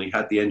Marshall and he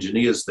had the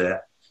engineers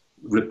there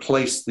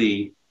replace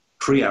the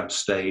preamp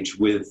stage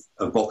with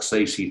a Vox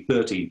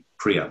AC30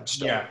 preamp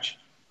stage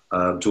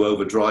to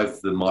overdrive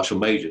the Marshall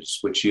Majors,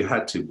 which you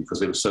had to because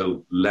they were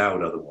so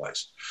loud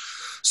otherwise.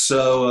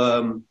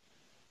 So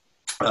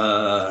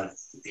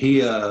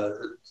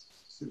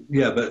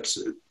but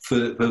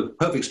for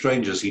Perfect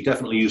Strangers, he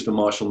definitely used a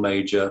Marshall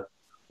Major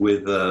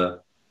with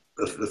a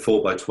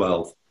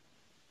 4x12.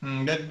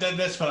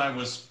 That's what I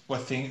was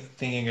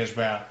thinking as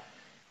well.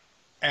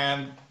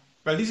 And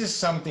well, this is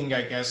something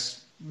I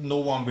guess no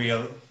one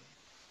will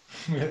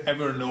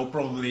ever know.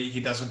 Probably he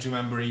doesn't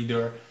remember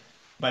either.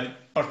 But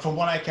from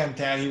what I can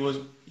tell,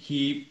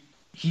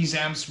 his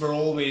amps were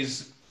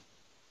always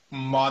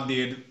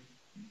modded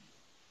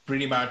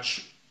pretty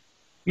much.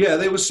 Yeah,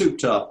 they were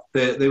souped up.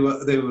 They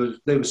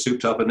were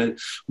souped up, and then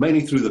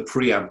mainly through the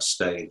preamp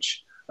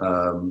stage,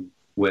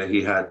 where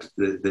he had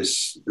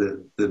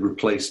the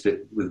replaced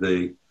it with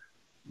the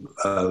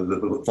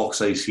Vox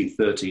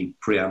AC30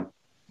 preamp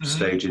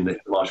stage in the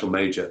Marshall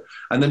Major,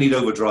 and then he'd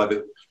overdrive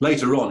it.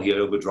 Later on, he'd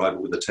overdrive it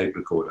with a tape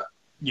recorder.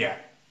 Yeah,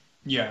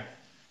 yeah.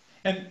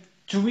 And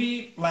to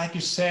me, like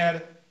you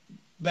said,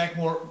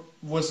 Blackmore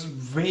was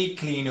way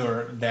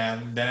cleaner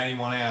than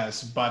anyone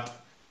else, but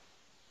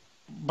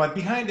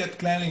behind that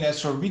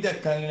cleanliness, or with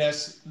that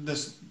cleanliness, the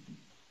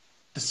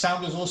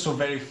sound was also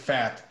very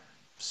fat.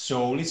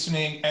 So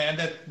listening, and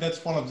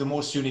that's one of the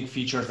most unique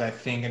features, I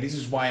think, and this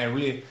is why I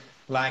really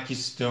like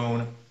his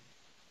tone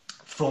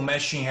from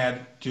Machine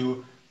Head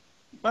to,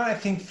 well, I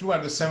think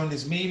throughout the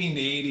 70s, maybe in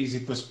the 80s,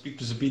 it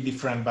was a bit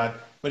different, but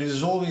it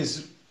was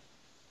always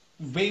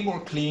way more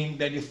clean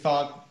than you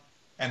thought,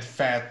 and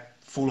fat,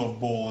 full of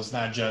balls,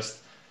 not just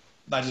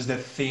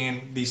that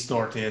thin,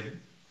 distorted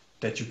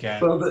that you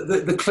can. Well,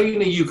 the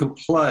cleaner you can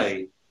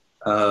play,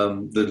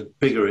 the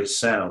bigger it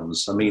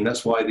sounds. I mean,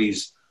 that's why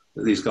these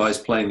guys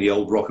playing the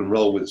old rock and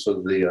roll with sort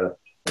of the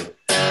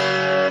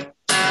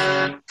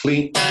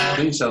clean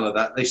sound like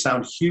that, they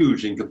sound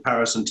huge in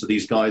comparison to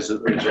these guys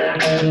that that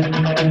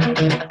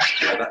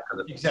kind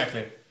of thing.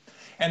 Exactly.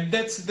 And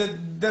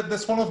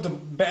that's one of the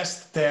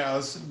best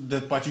tells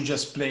that what you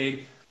just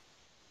played.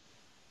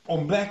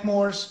 On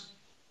Blackmore's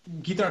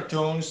guitar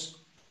tones,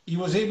 he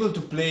was able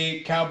to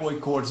play cowboy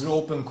chords,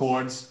 open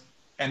chords,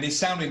 and they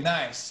sounded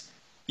nice.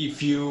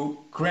 If you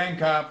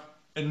crank up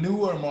a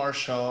newer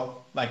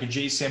Marshall, like a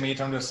JCM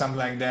 800 or something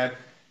like that,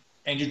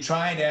 and you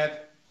try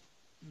that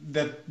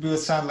will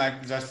sound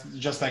like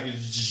just like a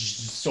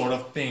sort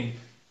of thing.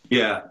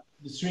 Yeah.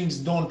 The strings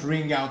don't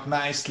ring out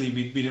nicely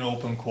with an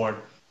open chord.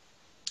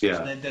 Yeah.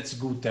 So that's a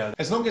good tell.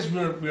 As long as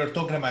we're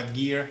talking about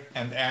gear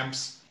and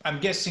amps, I'm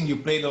guessing you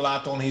played a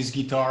lot on his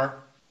guitar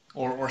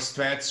or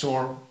Strats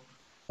or...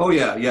 Oh,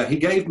 yeah. He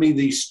gave me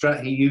the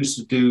Strat he used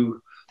to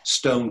do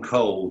Stone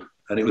Cold,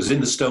 and it was in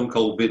the Stone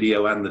Cold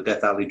video and the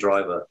Death Alley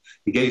Driver.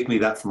 He gave me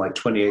that for my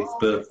 28th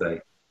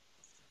birthday.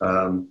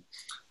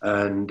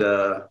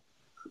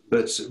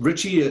 But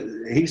Richie,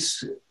 he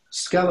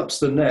scallops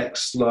the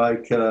necks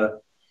like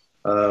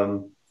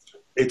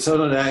it's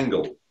on an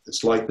angle.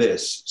 It's like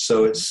this.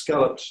 So it's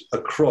scalloped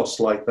across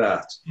like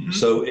that. Mm-hmm.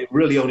 So it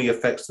really only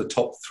affects the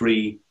top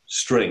three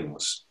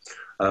strings.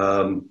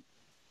 Because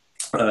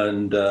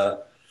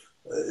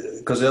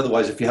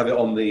otherwise, if you have it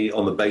on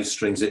the bass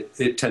strings,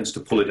 it tends to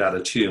pull it out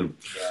of tune.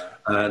 Yeah.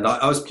 And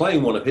I was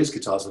playing one of his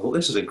guitars, and I thought,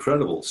 this is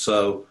incredible.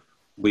 So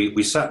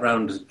we sat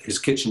around his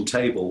kitchen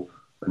table,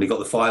 and he got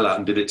the file out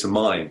and did it to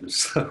mine.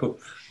 So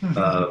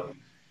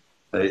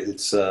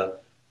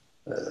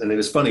and it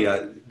was funny.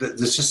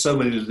 There's just so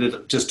many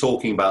just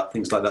talking about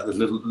things like that. There's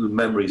little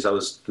memories. I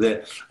was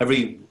there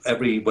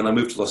when I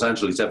moved to Los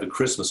Angeles. Every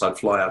Christmas, I'd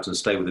fly out and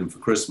stay with him for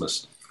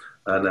Christmas,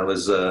 and I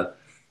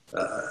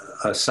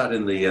sat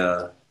in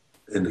the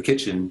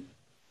kitchen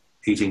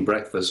eating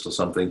breakfast or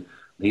something,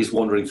 and he's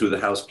wandering through the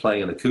house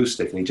playing an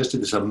acoustic, and he just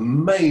did this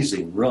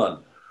amazing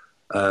run,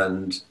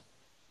 and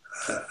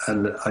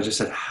I just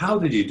said, "How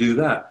did you do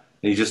that?"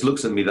 And he just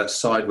looks at me, that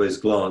sideways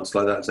glance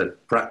like that, and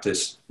said,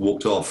 "Practice,"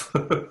 walked off.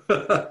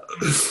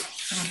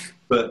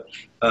 But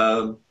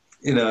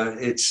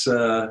it's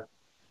where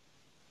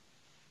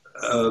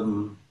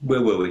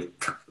were we?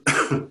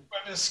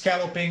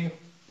 Scalloping.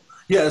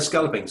 Yeah,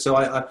 scalloping. So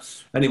I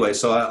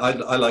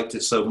liked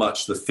it so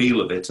much, the feel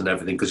of it and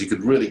everything, because you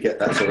could really get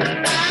that sort of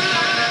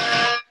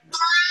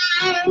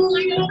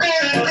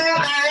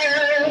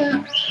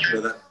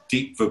that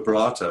deep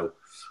vibrato.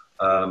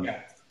 Yeah.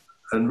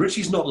 And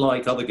Richie's not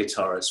like other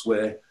guitarists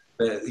where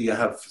you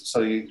have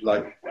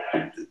like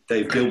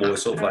Dave Gilmour,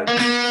 sort of like.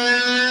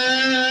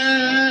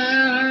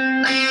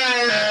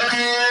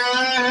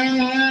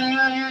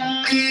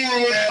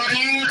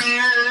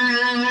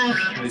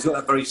 He's got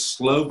that very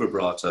slow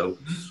vibrato,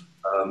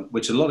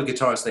 which a lot of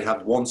guitarists, they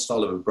have one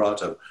style of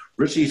vibrato.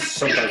 Richie's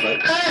sometimes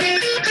like,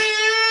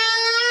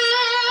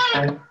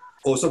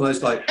 or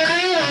sometimes like,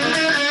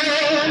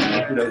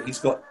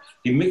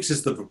 he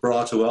mixes the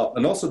vibrato up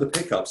and also the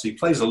pickups. He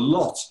plays a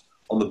lot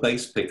on the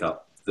bass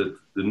pickup, the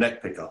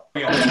neck pickup,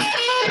 and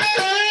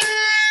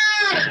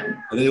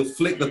then he'll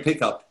flick the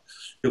pickup.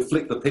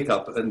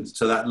 And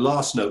so that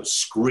last note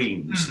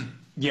screams.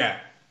 Yeah.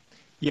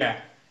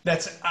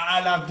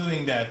 I love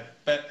doing that.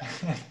 But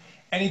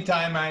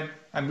anytime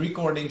I'm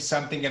recording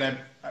something, and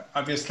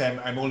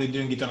I'm only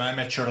doing it on an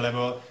amateur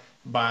level,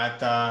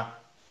 but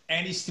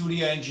any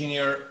studio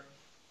engineer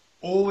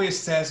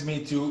always tells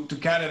me to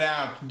cut it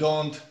out.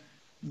 Don't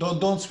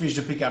switch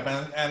the pickup.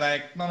 And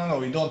like,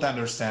 no, you don't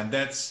understand.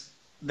 That's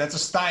a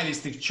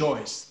stylistic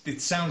choice. It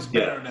sounds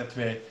better that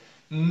way.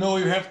 No,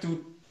 you have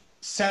to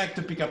select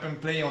the pickup and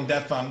play on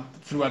that one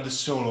throughout the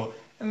solo.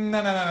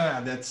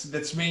 No.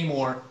 That's way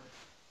more.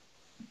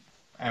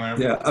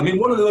 Yeah, I mean,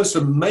 one of the most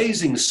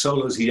amazing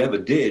solos he ever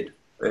did,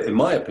 in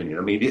my opinion.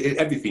 I mean,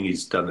 everything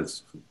he's done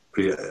is,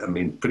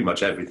 pretty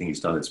much everything he's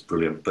done is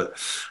brilliant. But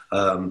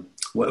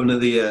one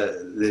of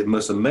the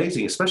most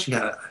amazing, especially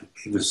how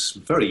he was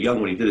very young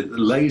when he did it,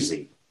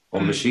 Lazy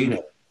on Machine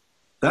Head.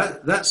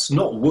 That's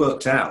not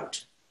worked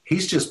out.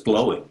 He's just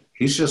blowing.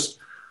 He's just,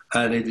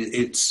 and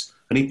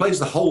and he plays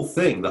the whole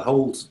thing, the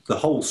whole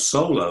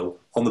solo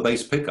on the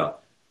bass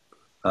pickup.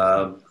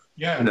 Yeah,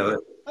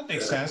 that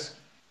makes sense.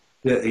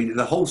 Yeah,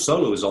 the whole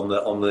solo is on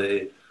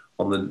the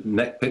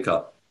neck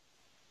pickup,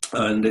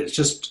 and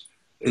it's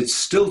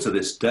still to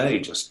this day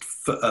just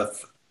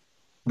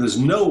there's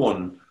no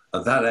one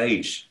at that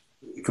age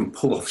who can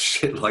pull off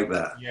shit like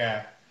that.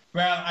 Yeah,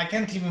 well, I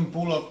can't even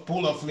pull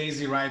off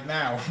Lazy right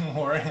now,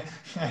 or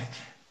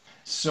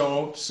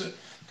so.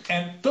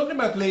 And talking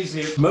about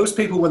Lazy, most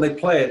people when they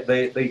play it,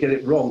 they get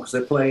it wrong because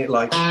they're playing it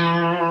like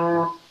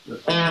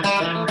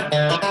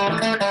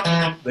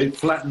they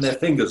flatten their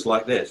fingers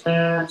like this.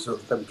 So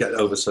let me get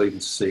over so you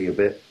can see a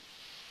bit.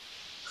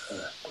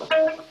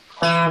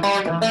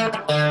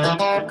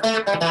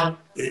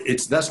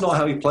 That's not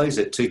how he plays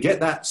it. To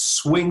get that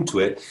swing to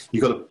it,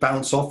 you've got to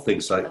bounce off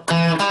things like.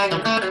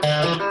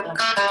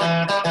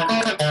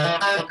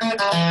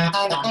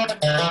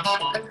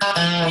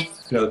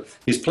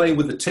 He's playing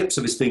with the tips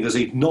of his fingers.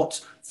 He's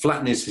not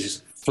flattening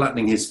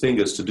his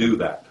fingers to do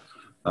that,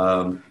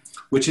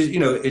 which is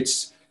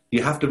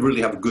you have to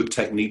really have a good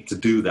technique to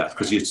do that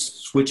because you're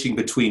switching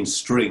between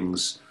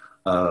strings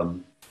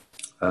and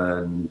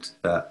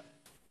that.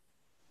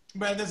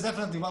 Well, that's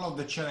definitely one of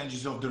the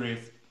challenges of the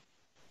riff.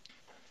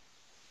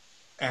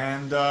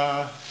 And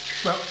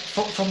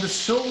from the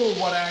solo,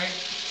 what I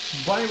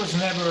was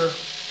never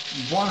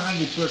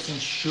 100%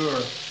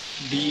 sure.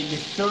 The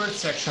third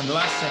section, the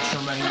last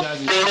section, when he does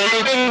it,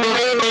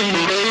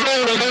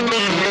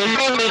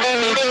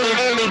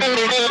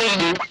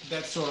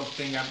 that sort of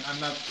thing, I'm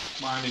not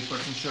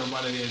 100% sure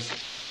what it is.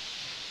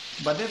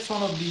 But that's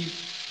one of the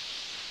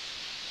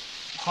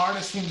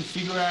hardest thing to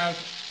figure out.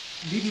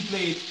 Did he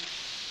play it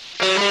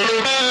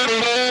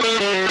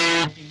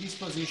in this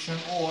position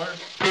or...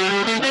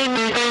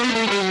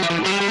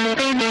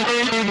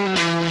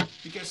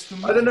 Because to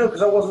me, I don't know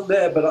because I wasn't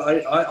there, but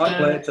I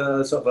play it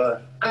sort of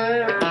a.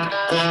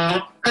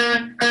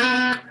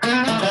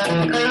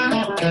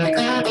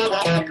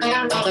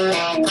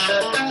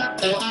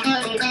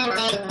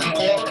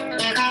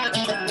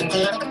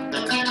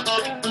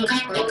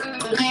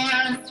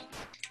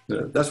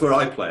 That's where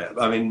I play it.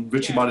 I mean,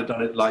 Richie might have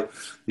done it like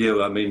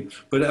you. I mean,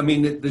 but I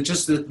mean,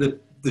 the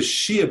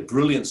sheer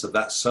brilliance of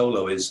that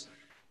solo is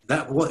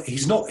that what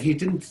he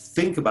didn't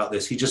think about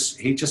this. He just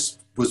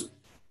was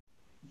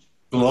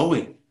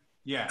blowing.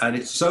 Yeah. And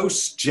it's so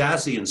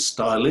jazzy and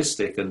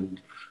stylistic and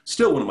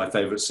still one of my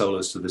favorite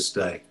solos to this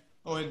day.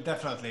 Oh, it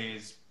definitely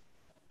is.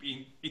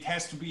 It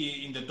has to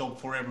be in the top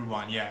for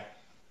everyone, yeah.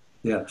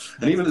 Yeah.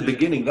 And even the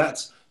beginning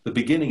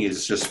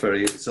is just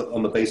it's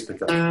on the bass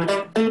pickup.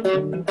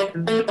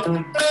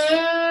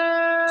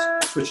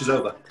 Switches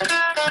over.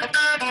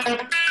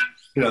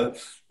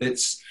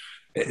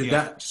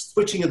 That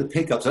switching of the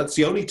pickups, that's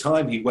the only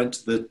time he went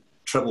to the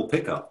treble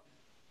pickup.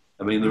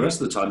 I mean, the rest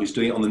of the time he's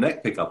doing it on the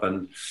neck pickup,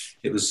 and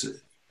it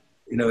was,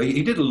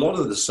 he did a lot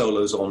of the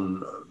solos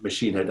on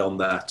Machine Head on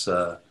that.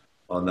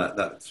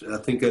 I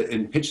think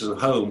in Pictures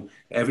of Home,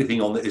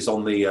 everything is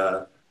on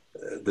the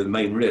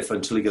main riff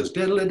until he goes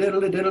diddle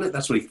diddle diddle.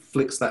 That's when he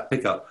flicks that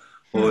pickup,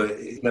 or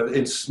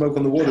in Smoke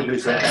on the Water,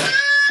 goes that.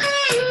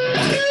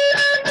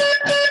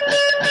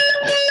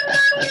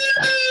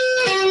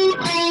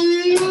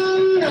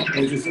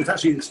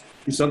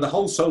 It's done the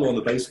whole solo on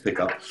the bass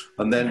pickup,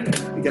 and then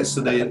it gets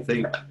to the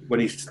thing when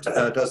he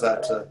does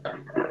that.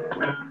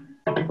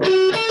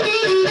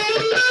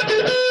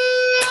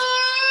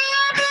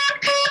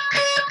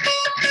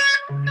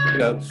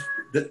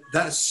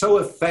 That's so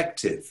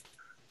effective.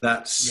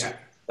 That's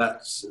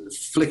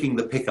flicking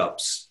the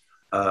pickups.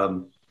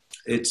 And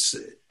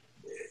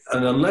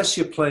unless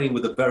you're playing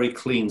with a very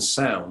clean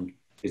sound,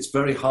 it's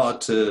very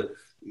hard to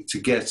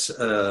get.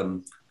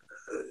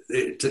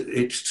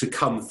 It to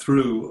come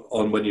through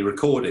on when you're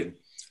recording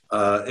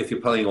if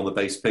you're playing on the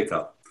bass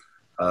pickup,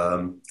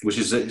 which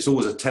is it's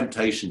always a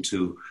temptation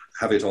to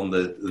have it on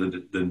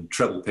the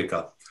treble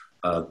pickup,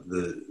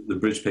 the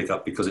bridge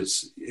pickup, because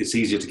it's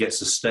easier to get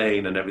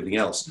sustain and everything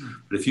else.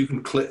 But if you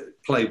can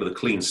play with a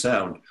clean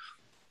sound,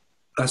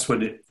 that's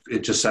when it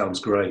just sounds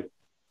great.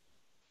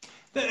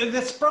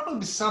 That's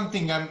probably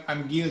something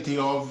I'm guilty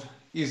of.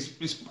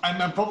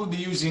 I'm probably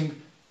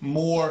using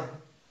more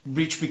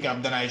bridge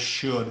pickup than I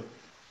should.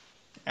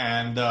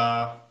 And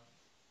so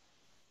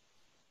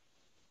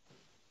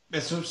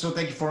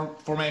thank you for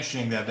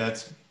mentioning that.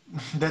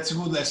 That's a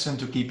good lesson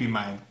to keep in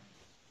mind.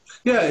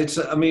 Yeah,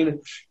 I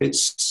mean,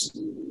 it's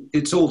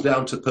all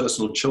down to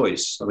personal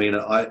choice. I mean,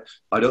 I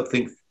don't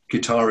think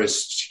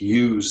guitarists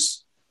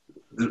use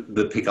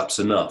the pickups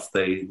enough.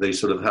 They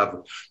sort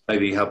of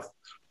maybe have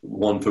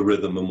one for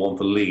rhythm and one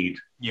for lead.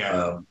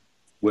 Yeah.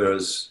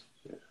 Whereas,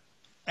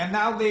 and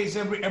nowadays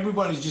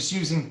everybody's just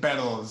using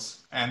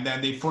pedals, and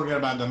then they forget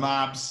about the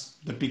knobs,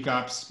 the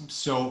pickups.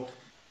 So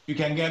you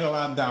can get a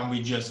lot done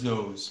with just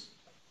those.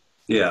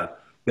 yeah,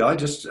 yeah. I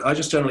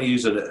just generally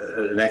use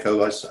an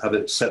echo. I have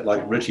it set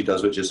like Richie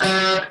does, which is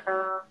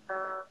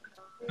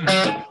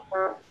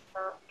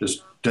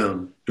just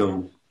dum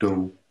dum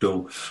dum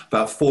dum,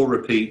 about 4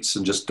 repeats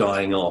and just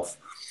dying off.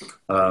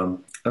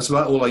 That's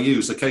about all I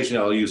use.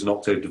 Occasionally, I'll use an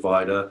octave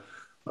divider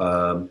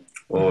or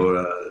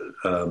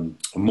a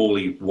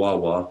Morley wah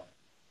wah,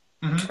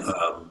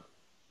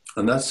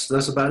 and that's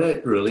about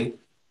it, really.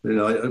 You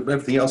know,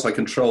 everything else I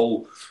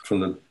control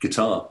from the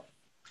guitar.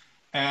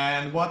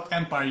 And what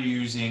amp are you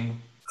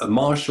using? A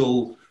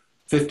Marshall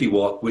 50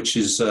 watt, which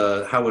is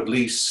Howard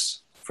Leese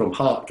from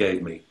Hart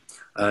gave me,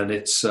 and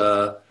it's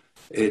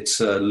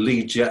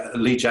Lee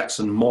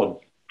Jackson mod,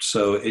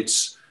 so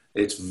it's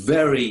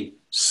very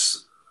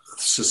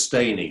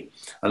sustaining.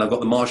 And I've got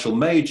the Marshall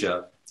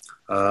Major,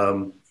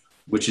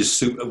 which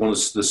is one of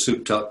the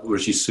souped up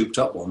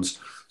ones.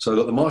 So I've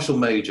got the Marshall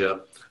Major,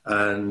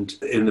 and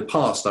in the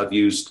past I've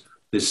used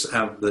this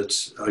amp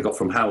that I got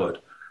from Howard,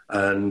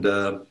 and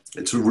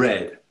it's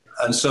red.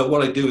 And so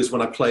what I do is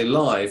when I play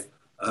live,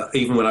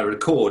 even when I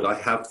record, I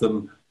have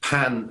them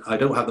pan. I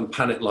don't have them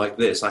pan it like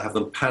this. I have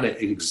them pan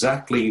it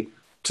exactly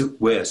to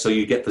where, so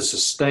you get the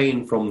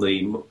sustain from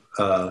the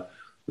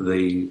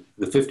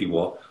 50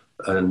 watt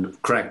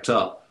and cranked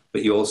up,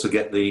 but you also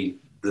get the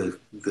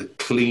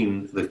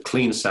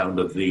clean sound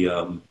of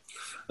the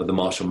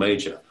Marshall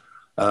Major.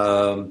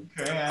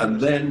 And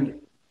then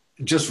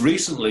just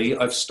recently,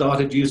 I've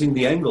started using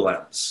the Engel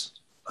amps.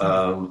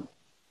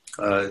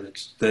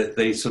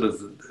 They sort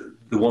of,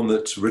 the one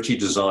that Richie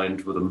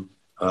designed with them.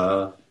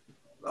 That's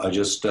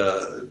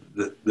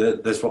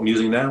what I'm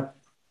using now.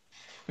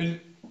 Well,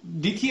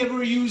 did he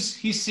ever use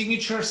his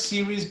signature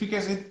series?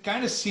 Because it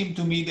kind of seemed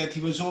to me that he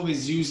was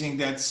always using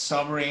that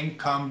Sovereign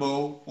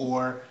combo,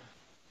 or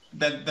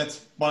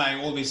that's what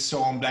I always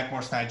saw on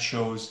Blackmore's night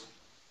shows.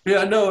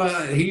 Yeah, no,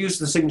 he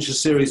used the signature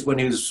series when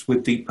he was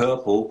with Deep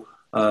Purple,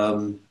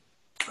 and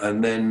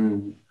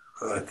then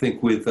I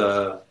think with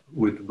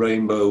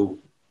Rainbow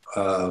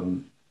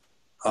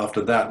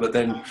after that. But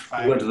then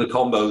we went to the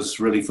combos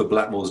really for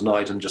Blackmore's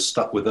night and just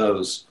stuck with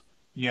those.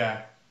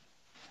 Yeah.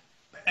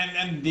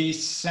 And they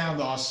sound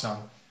awesome.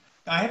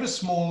 I have a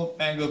small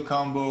Engel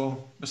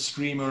combo, a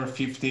Screamer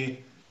 50,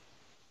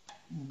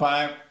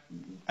 and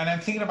I'm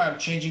thinking about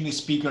changing the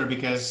speaker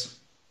because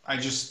I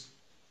just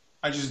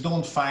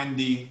don't find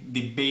the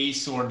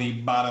bass or the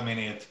bottom in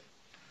it.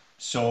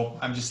 So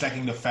I'm just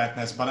lacking the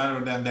fatness. But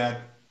other than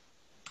that,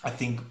 I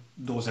think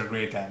those are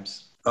great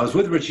amps. I was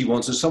with Richie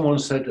once, and someone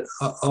said,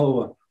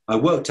 "Oh, I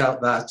worked out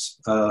that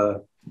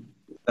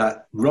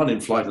run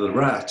in Flight of the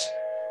Rat,"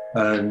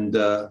 and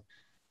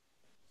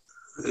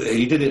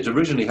he did it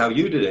originally how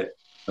you did it.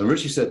 And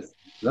Richie said,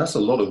 "That's a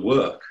lot of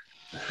work."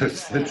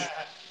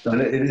 And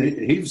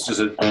he was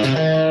just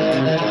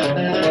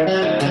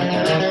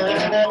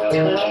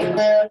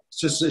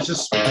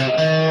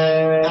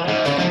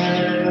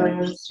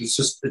it's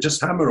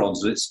just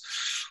hammer-ons.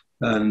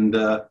 And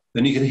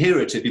then you can hear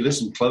it if you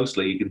listen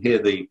closely. You can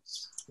hear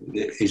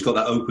he's got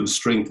that open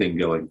string thing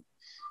going.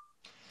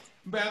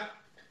 But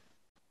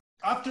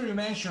after you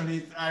mentioned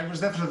it, I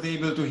was definitely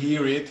able to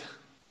hear it.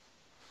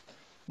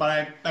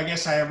 But I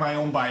guess I have my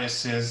own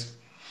biases.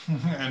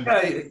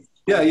 Every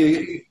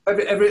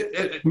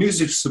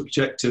music's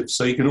subjective,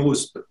 so you can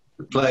always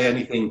play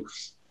anything,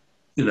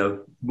 you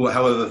know,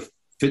 however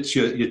fits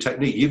your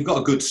technique. You've got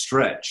a good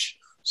stretch,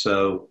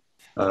 so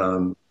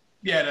I'm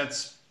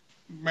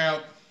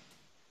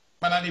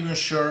not even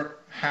sure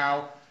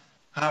how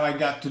I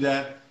got to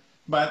that.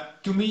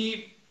 But to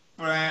me,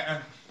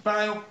 I've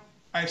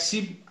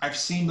seen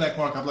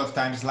Blackmore a couple of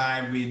times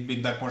live with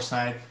Blackmore's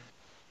night,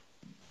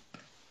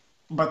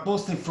 but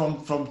mostly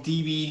from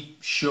TV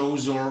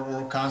shows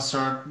or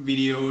concert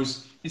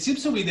videos. It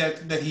seems to me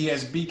that he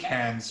has big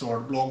hands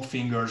or long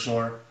fingers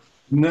or...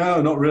 No,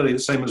 not really. The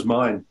same as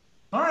mine.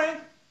 All right.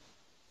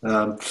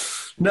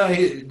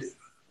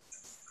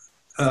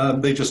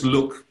 They just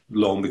look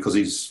long because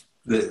he's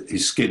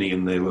skinny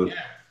and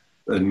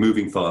and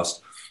moving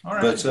fast. All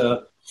right. But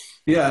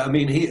I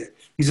mean,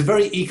 he's a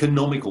very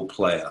economical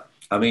player.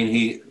 I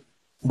mean,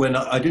 when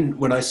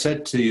I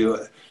said to you,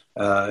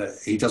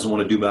 he doesn't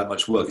want to do that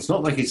much work. It's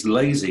not like he's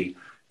lazy.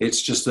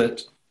 It's just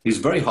that he's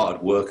a very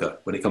hard worker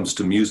when it comes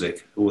to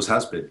music. Always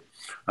has been.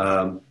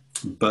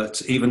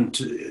 But even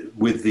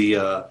with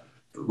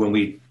when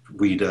we'd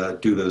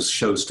do those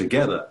shows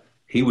together,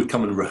 he would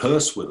come and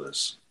rehearse with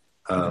us,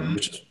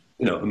 which is,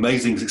 you know,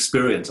 amazing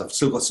experience. I've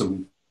still got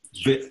some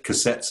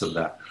cassettes of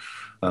that.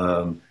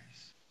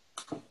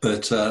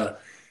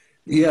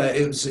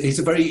 He's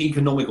a very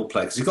economical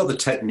player because he's got the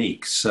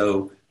technique,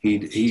 so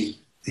he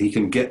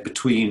can get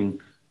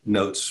between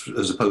notes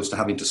as opposed to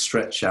having to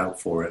stretch out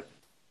for it.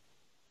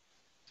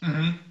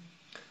 Mm-hmm.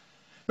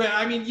 Well,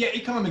 I mean, yeah,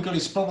 economical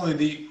is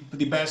probably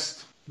the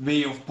best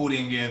way of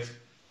putting it.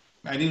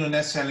 I didn't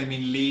necessarily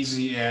mean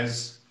lazy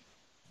as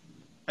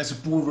a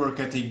poor work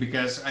ethic,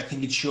 because I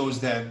think it shows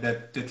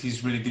that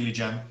he's really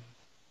diligent.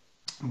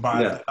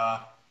 Yeah.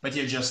 But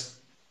yeah, just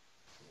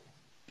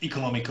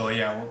economical,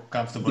 yeah, or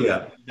comfortable.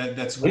 Yeah.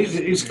 That's good.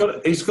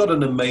 He's got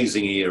an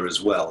amazing ear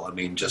as well. I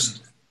mean,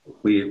 just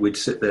we'd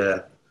sit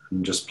there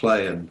and just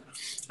play, and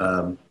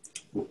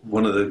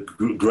one of the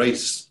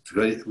greatest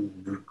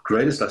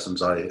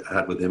lessons I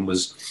had with him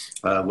was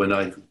when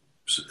I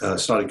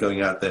started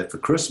going out there for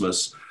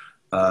Christmas.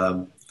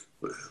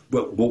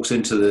 Walks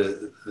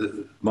into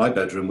my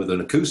bedroom with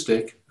an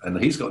acoustic,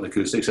 and he's got an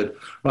acoustic. Said,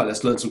 "Right,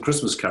 let's learn some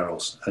Christmas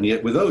carols." And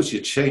yet, with those,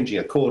 you're changing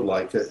a chord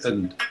like,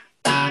 and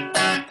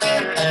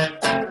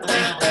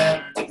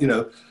you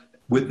know,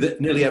 with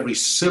nearly every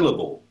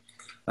syllable,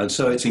 and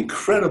so it's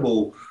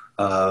incredible.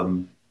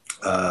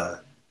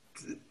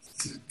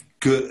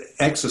 Good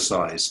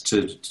exercise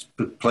to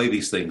play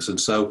these things, and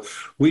so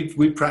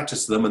we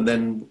practiced them, and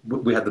then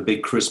we had the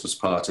big Christmas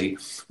party,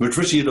 which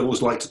Richie had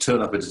always liked to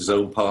turn up at his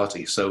own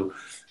party. So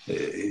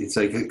he'd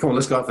say, "Come on,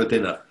 let's go out for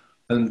dinner,"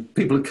 and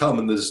people would come,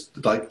 and there's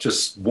like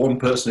just one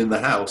person in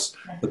the house.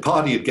 The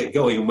party would get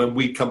going, and when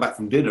we'd come back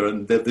from dinner,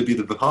 and there'd be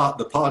the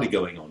party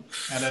going on.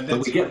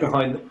 But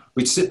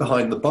we'd sit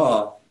behind the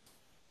bar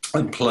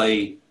and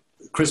play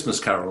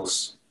Christmas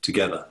carols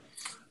together,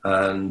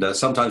 and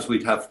sometimes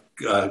we'd have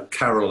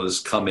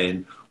carolers come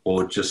in,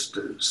 or just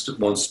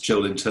once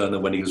Jolin Turner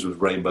when he was with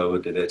Rainbow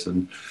did it,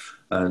 and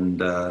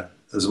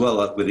as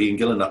well with Ian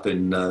Gillan up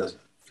in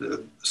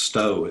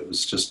Stowe. It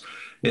was just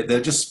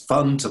they're just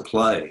fun to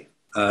play.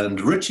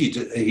 And Richie,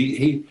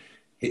 he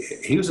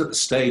was at the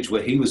stage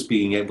where he was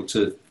being able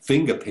to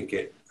finger pick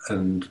it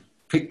and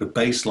pick the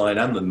bass line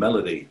and the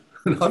melody.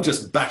 And I'm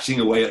just bashing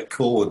away at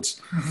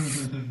chords.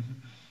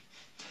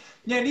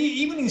 Yeah, and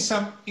even in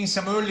some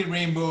early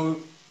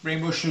Rainbow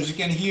shows, you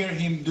can hear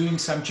him doing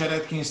some Chet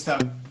Atkins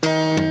stuff.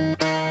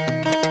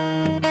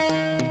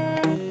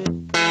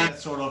 That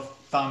sort of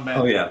thumb bend.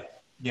 Oh yeah,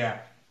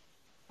 yeah.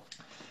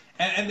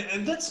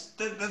 And that's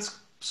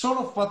sort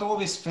of what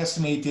always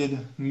fascinated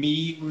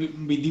me with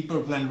Deep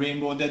Purple and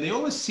Rainbow. That they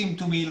always seem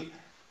to me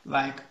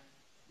like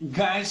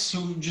guys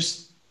who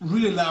just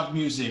really love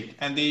music,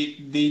 and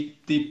they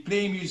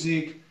play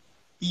music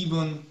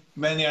even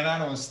when they are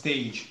not on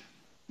stage.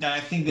 And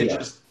I think they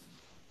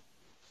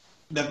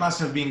that must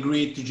have been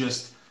great to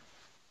just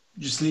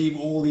leave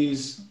all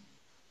these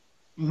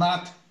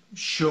not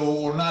show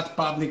or not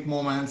public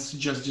moments,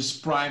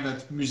 just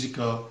private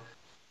musical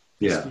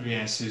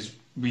experiences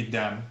with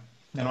them.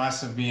 That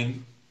must have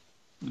been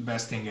the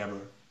best thing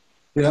ever.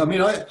 Yeah, I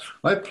mean, I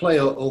play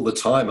all the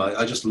time.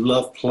 I just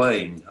love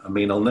playing. I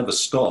mean, I'll never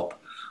stop.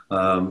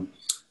 I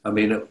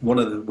mean, one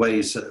of the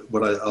ways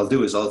what I'll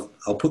do is I'll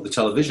put the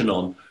television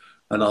on,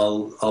 and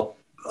I'll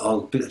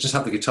just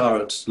have the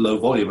guitar at low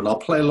volume, and I'll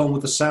play along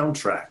with the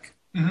soundtrack.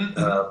 Mm-hmm.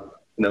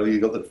 You know, you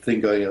got the thing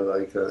going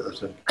like.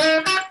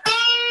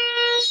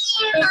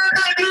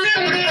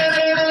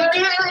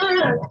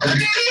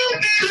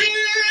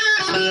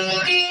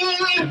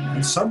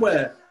 And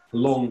somewhere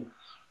along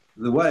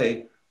the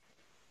way,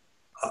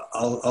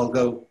 I'll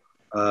go.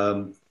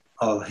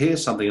 I'll hear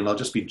something, and I'll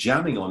just be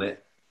jamming on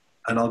it,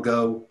 and I'll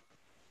go,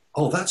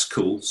 "Oh, that's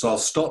cool." So I'll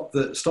stop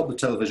the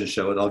television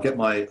show, and I'll get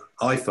my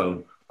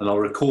iPhone, and I'll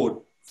record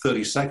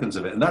 30 seconds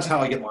of it, and that's how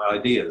I get my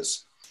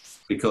ideas,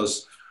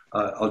 because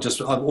I'll just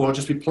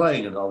be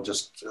playing, and I'll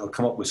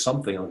come up with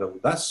something. I'll go,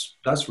 that's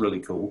really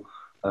cool,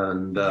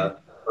 and I'll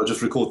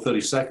just record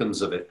 30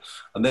 seconds of it.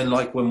 And then,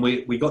 like when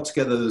we got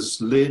together, there's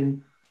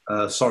Lynn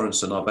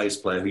Sorensen, our bass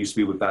player, who used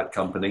to be with Bad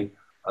Company,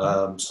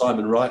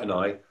 Simon Wright, and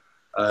I.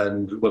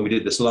 And when we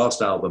did this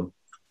last album,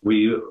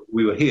 we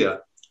were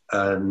here,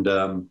 and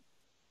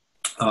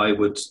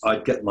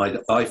I'd get my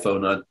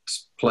iPhone, I'd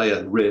play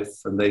a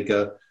riff, and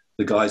the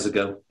guys would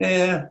go,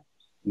 "Yeah,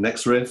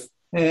 next riff,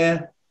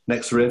 yeah,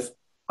 next riff,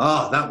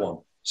 that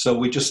one." So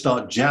we just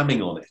start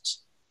jamming on it,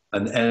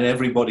 and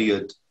everybody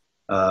would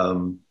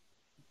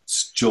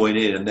join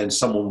in, and then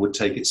someone would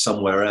take it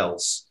somewhere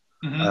else,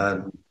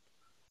 and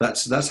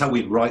that's how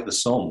we write the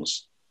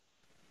songs.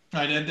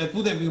 Right, that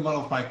would have been one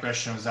of my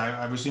questions.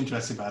 I was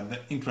interested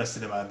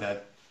about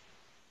that.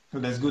 So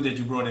that's good that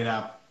you brought it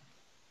up.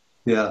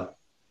 Yeah.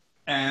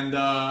 And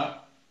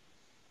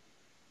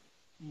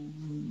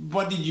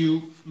what did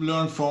you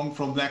learn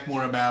from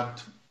Blackmore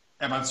about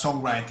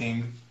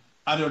songwriting,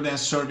 other than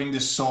serving the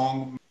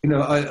song? You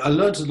know, I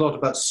learned a lot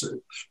about,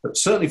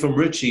 certainly from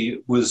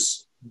Richie,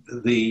 was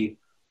the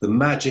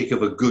magic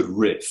of a good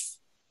riff.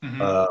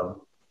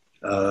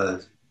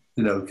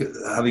 You know,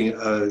 having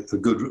a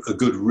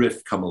good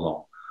riff come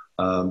along.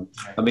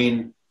 I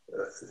mean,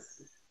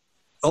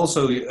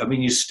 also, I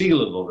mean, you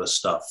steal a lot of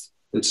stuff.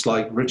 It's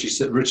like Richie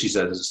said,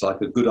 it's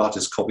like a good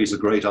artist copies, a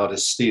great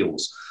artist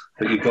steals.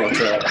 But you've got...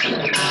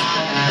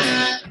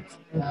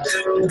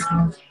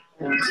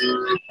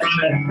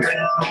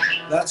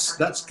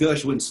 that's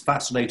Gershwin's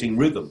fascinating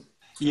rhythm.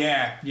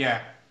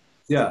 Yeah.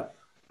 Yeah.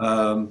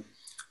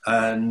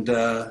 And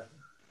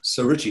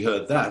so Richie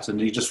heard that and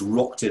he just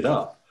rocked it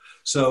up.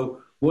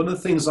 So one of the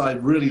things I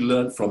really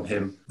learned from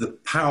him, the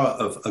power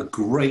of a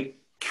great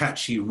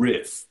catchy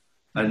riff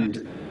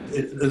and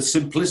the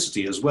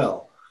simplicity as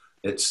well.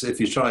 It's if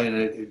you try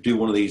and do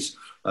one of these,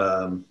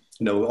 you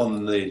know,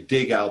 on the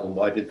Dig album,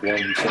 I did one.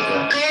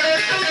 I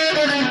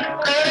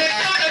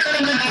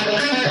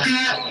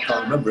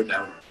can't remember it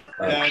now.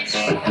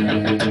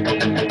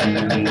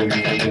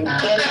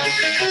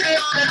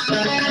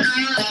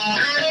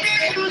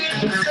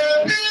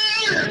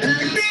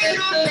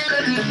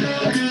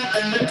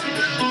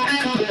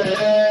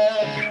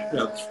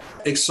 Yeah,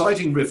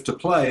 exciting riff to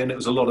play, and it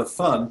was a lot of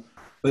fun,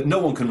 but no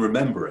one can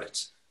remember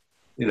it.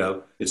 You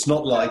know, it's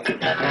not like you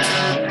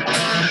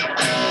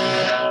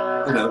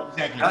know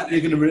Exactly.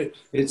 you're going to.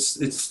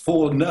 It's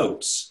 4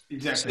 notes.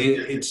 Exactly.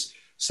 It's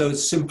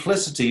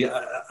simplicity.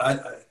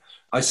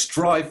 I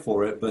strive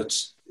for it, but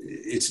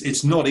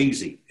it's not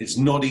easy. It's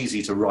not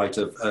easy to write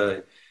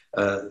a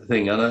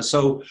thing, and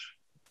so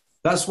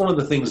that's one of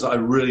the things that I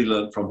really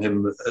learned from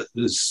him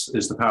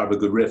is the power of a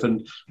good riff.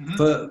 And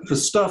for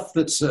stuff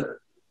that's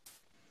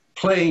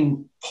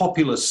playing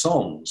popular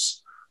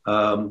songs,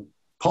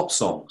 pop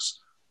songs,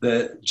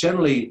 that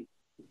generally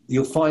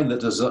you'll find that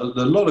there's a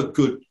lot of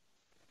good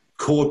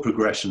chord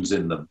progressions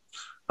in them.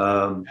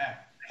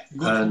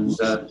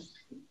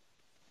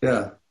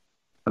 Yeah,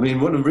 I mean,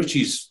 one of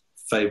Richie's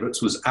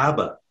favorites was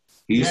ABBA.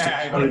 He used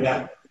to play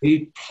that.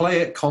 He'd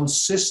play it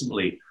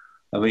consistently.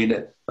 I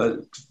mean,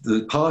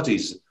 the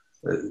parties,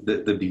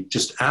 there'd be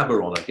just ABBA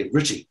on. I get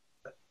Richie,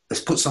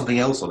 let's put something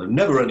else on. And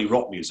never only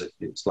rock music.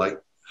 It's like.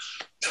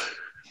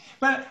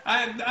 But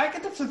I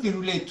can definitely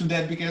relate to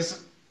that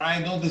because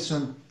I don't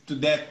listen to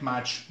that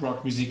much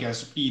rock music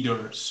as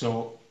either.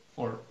 So,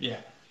 or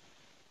yeah.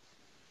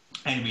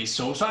 Anyway,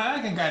 so I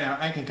can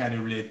kind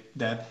of relate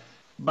that.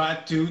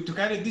 But to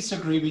kind of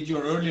disagree with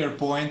your earlier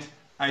point,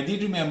 I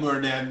did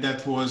remember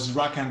that was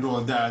Rock and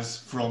Roll Does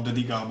from the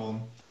Dig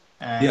album.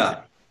 And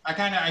yeah. I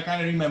kind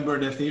of remember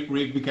that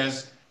riff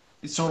because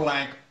it's sort of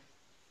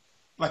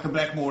like a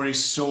Blackmore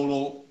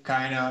solo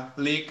kind of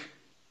lick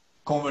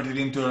converted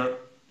into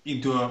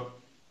a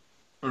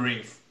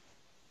riff.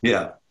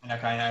 Yeah. And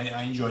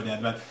I enjoy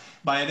that, but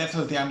I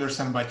definitely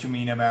understand what you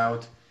mean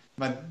about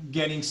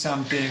getting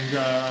something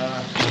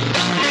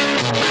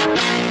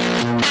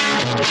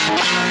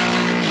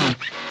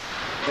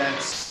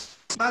that's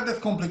not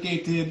that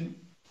complicated,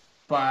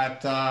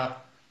 but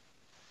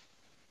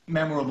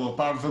memorable,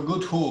 part of a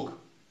good hook.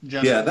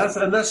 Yeah, that's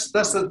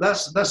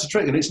the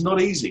trick, and it's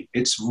not easy.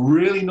 It's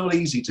really not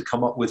easy to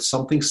come up with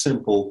something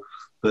simple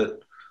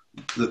that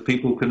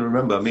people can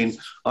remember. I mean,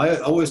 I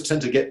always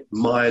tend to get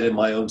mired in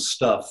my own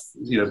stuff,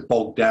 you know,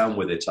 bogged down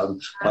with it. I'm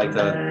like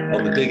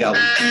on the Dig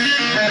album.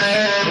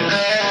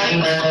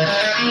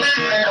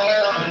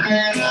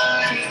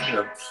 You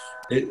know,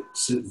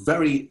 it's a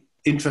very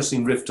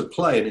interesting riff to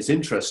play, and it's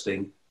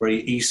interesting,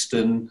 very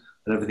Eastern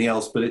and everything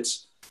else, but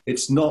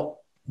it's not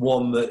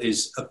one that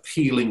is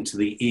appealing to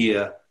the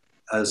ear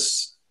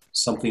as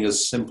something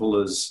as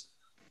simple as,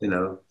 you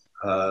know,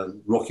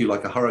 Rock You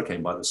Like a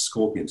Hurricane by the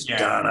Scorpions. Yeah.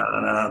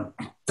 Da-na-na,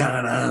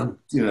 da-na,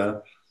 you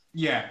know.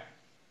 Yeah.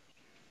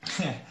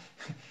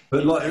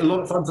 But like, a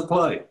lot of fun to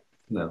play,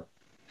 you know.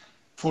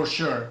 For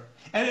sure.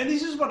 And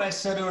this is what I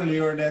said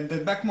earlier,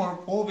 that Blackmore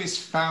always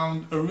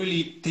found a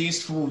really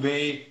tasteful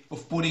way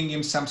of putting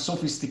in some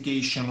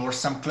sophistication or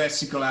some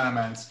classical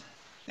elements.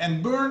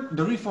 And Burn,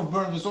 the riff of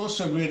Burn was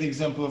also a great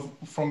example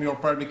from your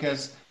part,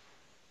 because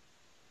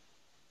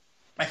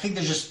I think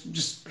there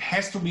just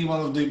has to be one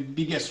of the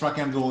biggest rock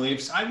and roll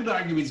riffs. I would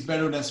argue it's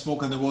better than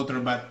Smoke on the Water,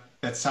 but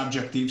that's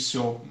subjective,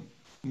 so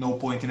no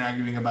point in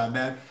arguing about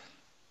that.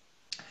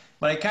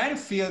 But I kind of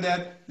feel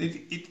that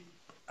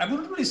I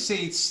wouldn't really say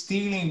it's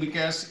stealing,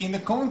 because in the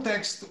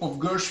context of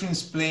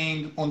Gershwin's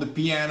playing on the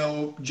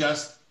piano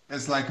just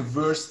as like a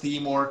verse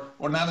theme or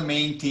not a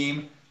main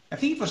theme, I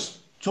think it was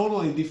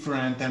totally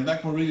different, and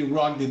Blackmore really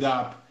rocked it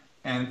up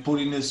and put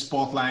in the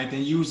spotlight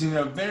and used it in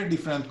a very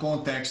different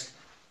context,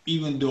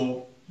 even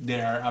though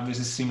there are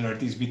obviously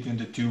similarities between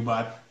the two,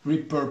 but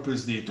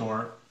repurposed it,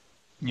 or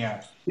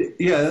yeah.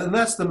 Yeah, and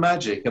that's the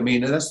magic. I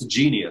mean, that's the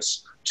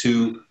genius,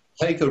 to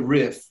take a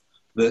riff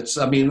that's,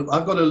 I mean,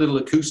 I've got a little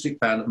acoustic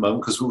band at the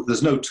moment because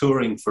there's no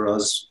touring for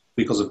us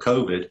because of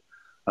COVID.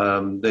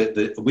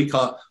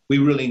 We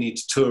really need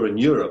to tour in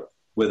Europe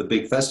where the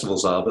big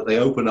festivals are, but they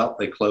open up,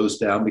 they close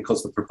down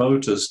because the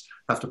promoters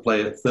have to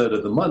pay a third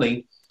of the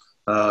money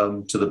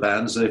to the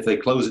bands, and if they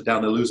close it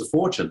down, they lose a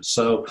fortune.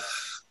 So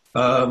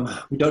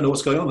we don't know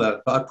what's going on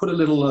there. But I put a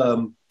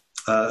little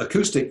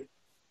acoustic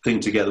thing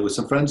together with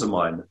some friends of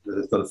mine.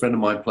 I've got a friend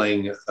of mine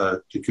playing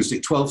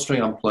acoustic 12-string.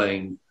 I'm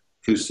playing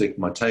acoustic,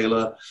 my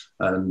Taylor,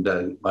 and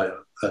my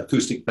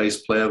acoustic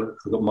bass player.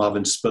 I've got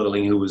Marvin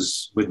Sperling, who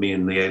was with me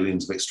in the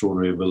Aliens of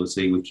Extraordinary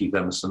Ability with Keith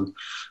Emerson.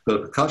 I've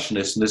got a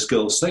percussionist and this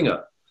girl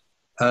singer.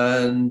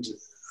 And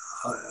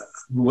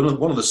one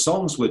of the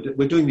songs,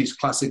 we're doing these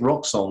classic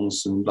rock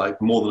songs, and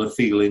like More Than a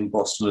Feeling,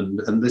 Boston,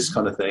 and this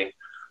kind of thing.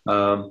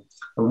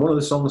 And one of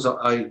the songs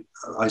I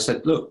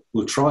said, look,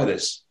 we'll try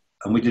this.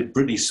 And we did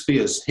Britney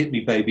Spears' Hit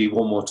Me Baby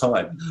One More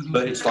Time.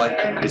 But it's like,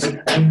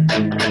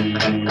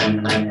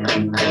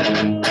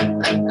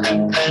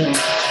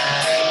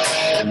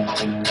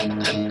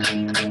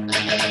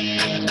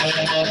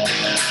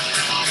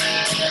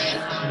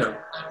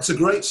 it's a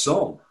great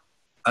song.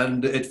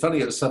 And it's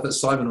funny, at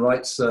Simon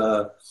Wright's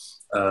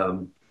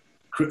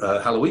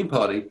Halloween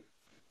party,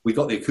 we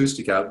got the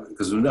acoustic out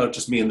because we know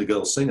just me and the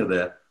girl singer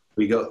there.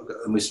 We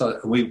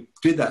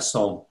did that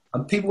song,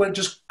 and people went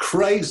just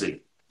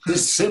crazy.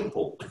 It's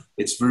simple.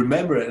 It's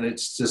remember it, and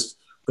it's just.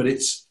 But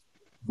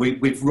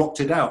we've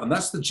rocked it out, and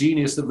that's the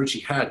genius that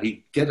Richie had.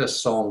 He'd get a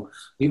song,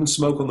 even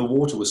 "Smoke on the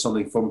Water" was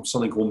something from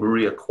something called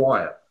Maria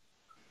Quiet.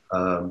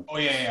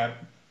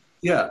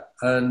 Yeah.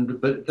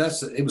 But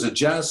it was a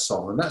jazz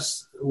song, and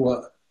that's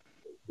what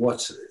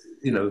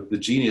the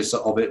genius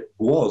of it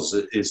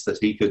is that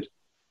he could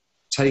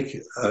take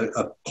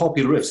a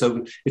popular riff.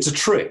 So it's a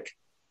trick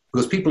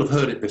because people have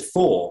heard it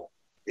before.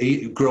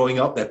 Growing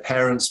up, their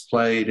parents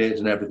played it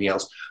and everything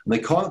else, and they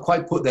can't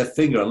quite put their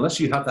finger unless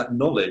you have that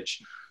knowledge.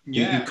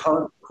 Yeah. You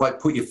can't quite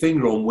put your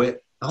finger on where.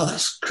 Oh,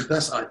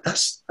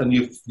 that's, and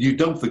you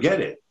don't forget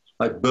it.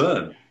 Like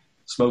Burn,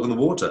 Smoke on the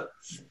Water.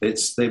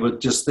 They were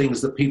just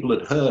things that people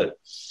had heard,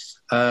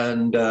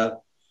 and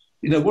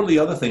one of the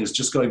other things,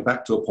 just going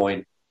back to a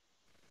point,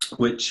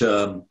 which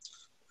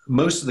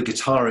most of the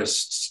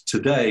guitarists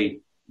today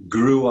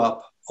grew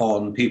up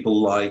on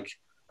people like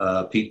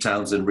Pete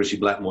Townsend, Richie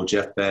Blackmore,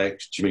 Jeff Beck,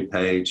 Jimmy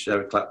Page,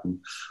 Eric Clapton.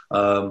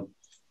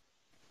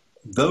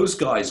 Those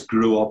guys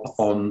grew up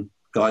on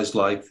guys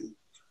like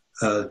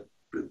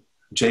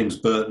James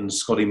Burton,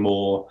 Scotty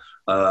Moore,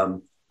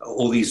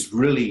 all these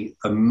really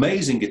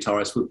amazing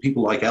guitarists with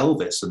people like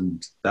Elvis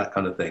and that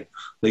kind of thing.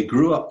 They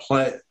grew up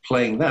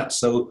playing that.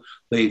 So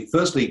they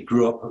firstly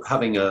grew up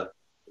having a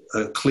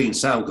clean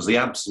sound because the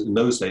amps in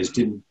those days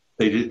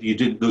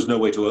there was no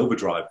way to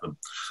overdrive them.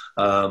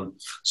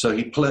 So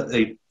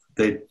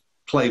they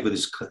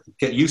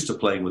get used to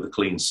playing with a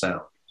clean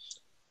sound.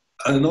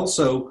 And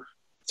also,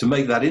 to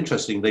make that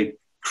interesting, they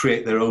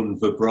create their own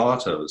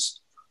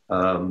vibratos.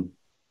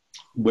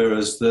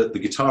 Whereas the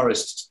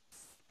guitarists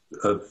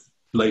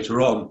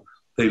later on,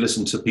 they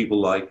listened to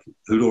people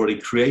who'd already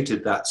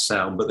created that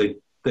sound, but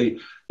they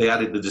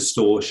added the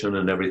distortion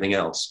and everything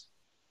else.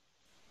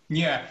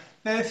 Yeah,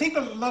 and I think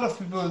a lot of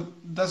people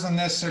doesn't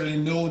necessarily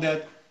know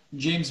that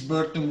James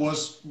Burton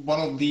was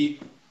one of the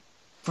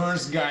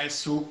first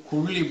guys who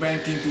really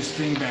went into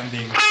string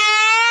bending.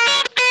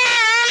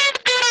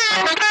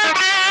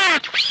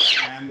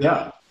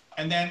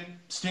 And then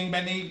string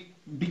bending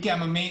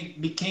became a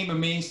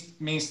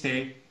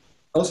mainstay.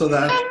 Also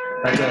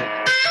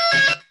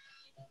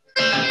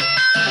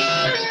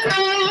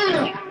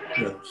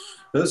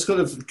those kind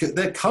of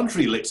they're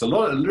country licks a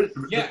lot.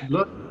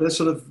 They're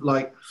sort of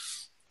like.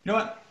 You know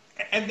what?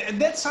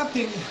 And that's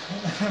something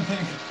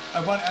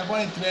I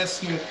wanted to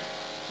ask you,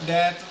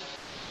 that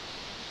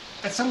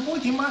at some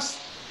point he must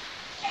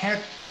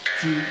have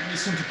to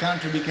listen to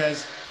country,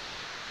 because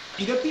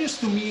it appears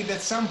to me that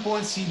at some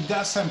points he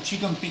does some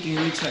chicken picking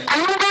licks like.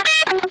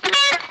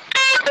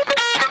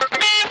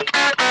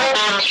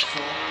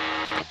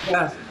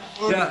 Yeah.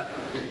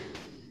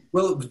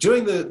 Well,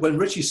 when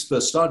Richie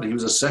first started, he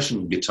was a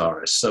session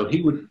guitarist, so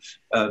he would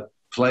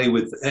play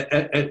with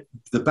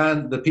the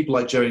band. The people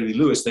like Jerry Lee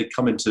Lewis, they'd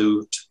come in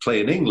to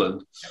play in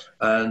England,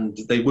 and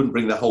they wouldn't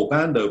bring the whole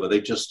band over. They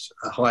just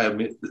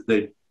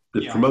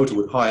the promoter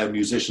would hire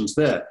musicians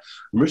there.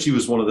 And Richie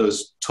was one of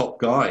those top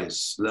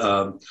guys,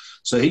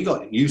 so he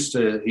got used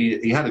to.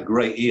 He had a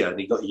great ear, and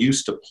he got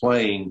used to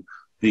playing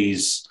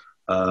these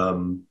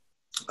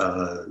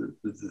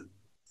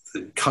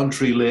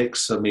country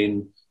licks. I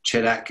mean,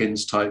 Chet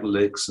Atkins type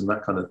licks and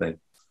that kind of thing.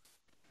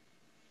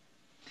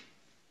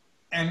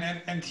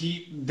 And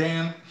he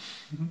then,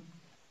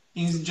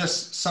 in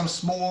just some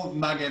small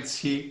nuggets,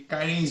 he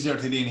kind of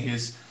inserted in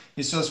his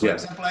songs. For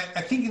example,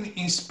 I think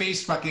in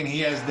Space Trucking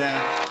he has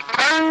that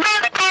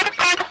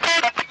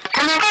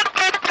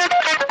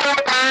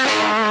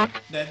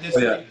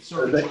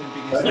sort of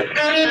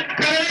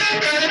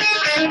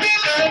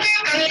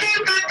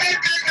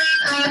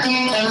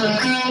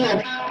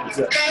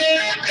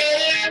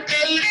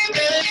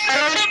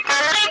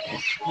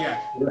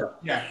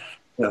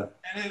Yeah.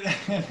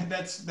 And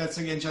that's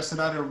again just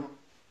another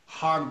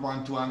hard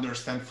one to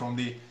understand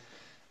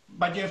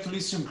but you have to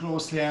listen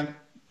closely and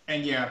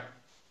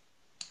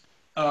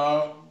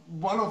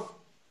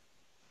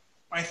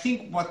I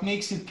think what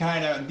makes it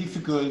kind of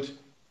difficult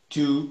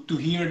to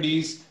hear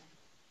these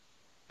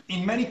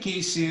in many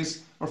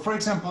cases, or for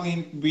example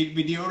with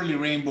the early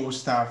Rainbow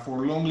stuff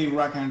or Long Live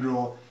Rock and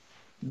Roll,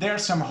 there are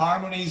some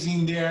harmonies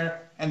in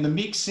there, and the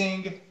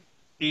mixing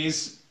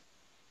is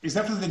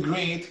definitely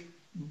great,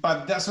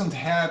 but doesn't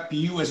help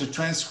you as a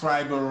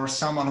transcriber or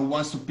someone who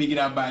wants to pick it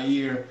up by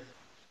ear.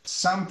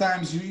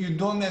 Sometimes you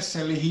don't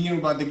necessarily hear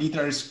what the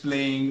guitar is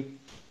playing,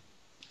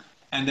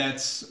 and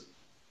that's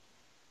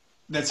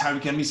how you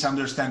can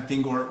misunderstand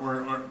things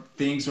or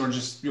things, or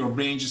just your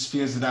brain just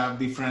fills it out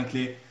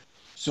differently.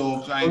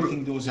 So I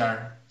think those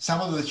are some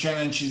of the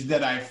challenges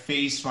that I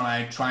face when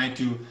I try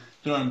to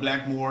learn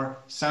Blackmore.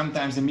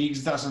 Sometimes the mix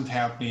doesn't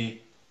help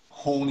me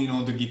hone in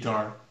on the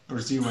guitar or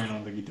zero in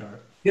on the guitar.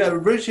 Yeah,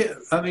 Richie.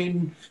 I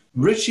mean,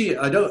 Richie.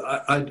 I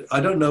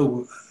don't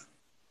know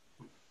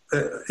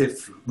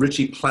if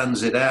Richie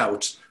plans it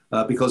out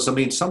because I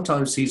mean,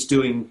 sometimes he's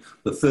doing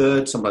the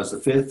third, sometimes the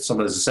fifth,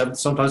 sometimes the seventh,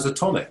 sometimes the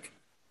tonic,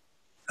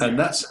 and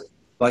that's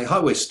like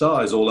Highway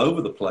Star is all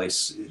over the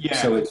place. Yeah.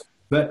 So it's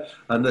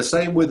and the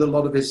same with a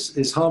lot of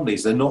his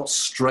harmonies. They're not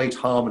straight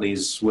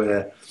harmonies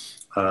where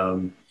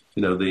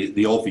you know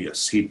the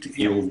obvious.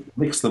 He'll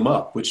mix them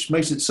up, which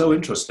makes it so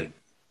interesting.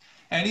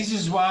 And this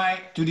is why,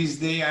 to this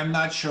day, I'm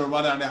not sure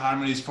what are the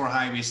harmonies for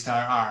Highway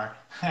Star are.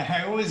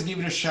 I always give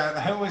it a shot.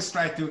 I always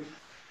try to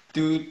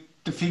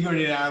figure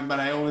it out, but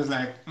I always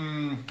like,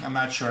 I'm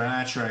not sure. I'm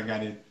not sure I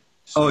got it.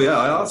 So, oh yeah,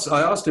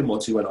 I asked him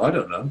once. He went, I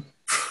don't know.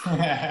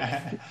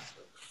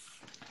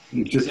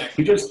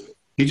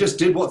 he just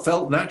did what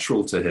felt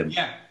natural to him.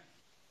 Yeah.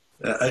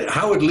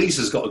 Howard Leese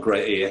has got a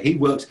great ear. He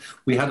worked.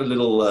 We had a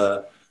little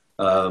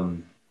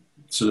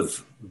sort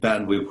of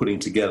band we were putting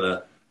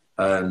together.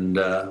 And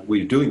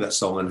we were doing that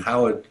song, and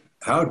Howard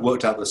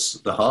worked out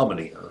the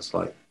harmony. I was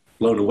like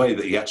blown away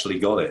that he actually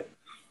got it.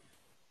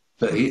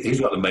 But he's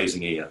got an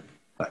amazing ear,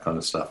 that kind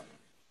of stuff.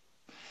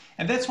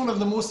 And that's one of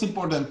the most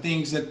important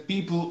things that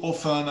people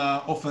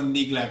often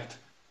neglect.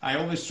 I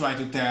always try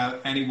to tell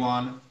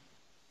anyone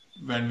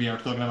when we are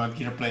talking about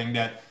guitar playing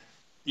that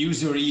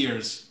use your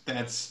ears.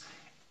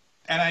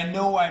 And I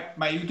know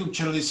my YouTube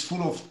channel is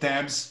full of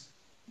tabs.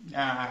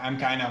 I'm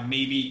kind of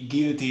maybe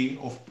guilty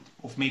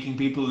of making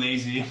people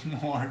lazy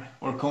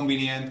or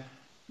convenient,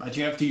 but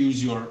you have to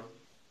use your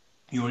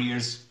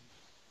ears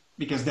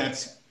because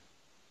that's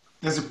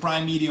a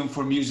prime medium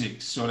for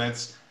music. So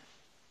that's,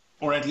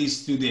 or at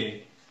least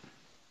today.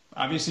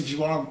 Obviously, if you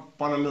want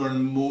to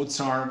learn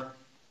Mozart,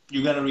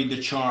 you got to read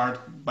the chart.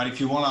 But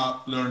if you want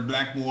to learn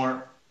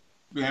Blackmore,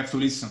 you have to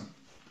listen.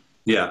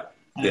 Yeah,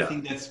 and I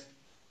think that's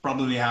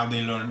probably how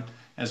they learn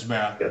as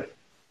well. Yeah.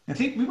 I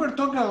think we were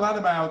talking a lot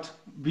about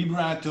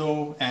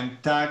vibrato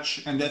and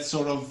touch, and that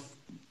sort of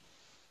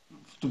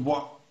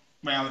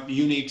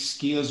unique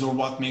skills or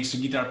what makes a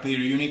guitar player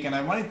unique. And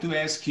I wanted to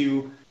ask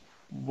you,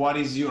 what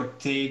is your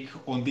take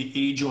on the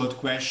age-old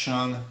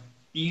question,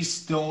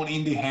 is tone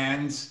in the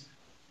hands?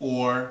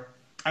 Or,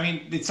 I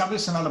mean, it's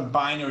obviously not a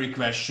binary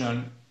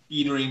question,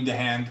 either in the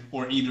hand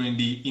or either in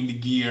the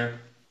gear.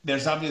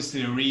 There's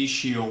obviously a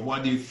ratio.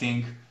 What do you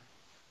think?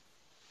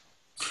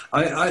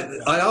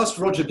 I asked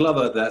Roger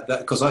Glover that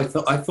because I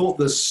thought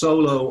the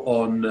solo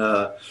on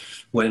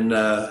when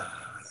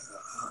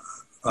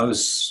I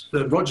was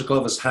at Roger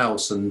Glover's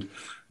house, and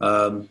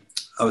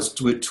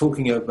we're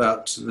talking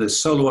about the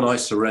solo on I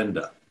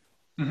Surrender,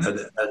 and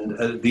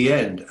at the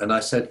end, and I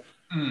said,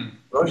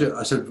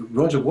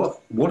 Roger,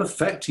 what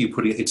effect are you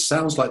putting? It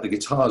sounds like the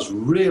guitar's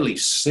really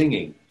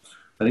singing,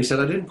 and he said,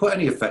 I didn't put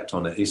any effect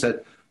on it. He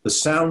said, the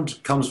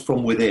sound comes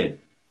from within.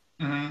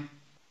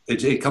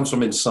 It comes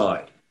from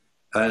inside,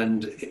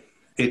 and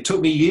it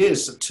took me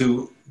years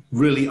to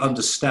really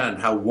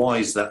understand how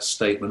wise that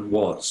statement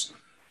was.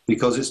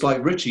 Because it's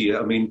like Richie.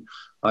 I mean,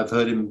 I've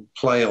heard him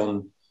play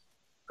on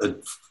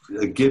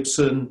a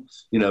Gibson,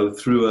 you know,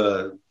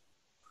 through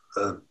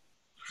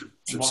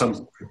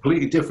some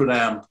completely different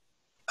amp,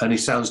 and he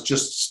sounds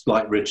just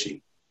like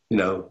Richie. You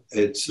know,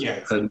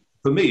 and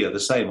for me, are the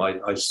same. I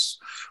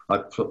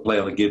play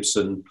on a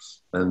Gibson,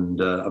 and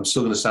I'm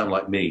still going to sound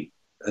like me.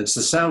 It's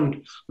the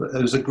sound.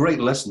 It was a great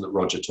lesson that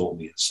Roger taught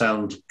me.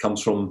 Sound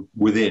comes from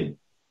within.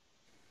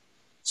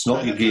 It's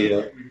not your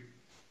gear.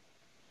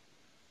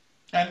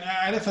 And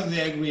I definitely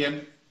agree.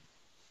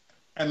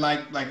 And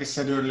like I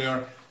said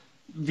earlier,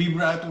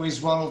 vibrato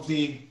is one of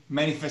the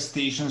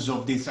manifestations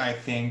of this, I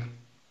think.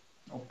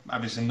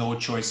 Obviously, no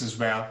choice as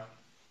well.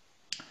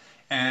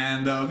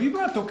 And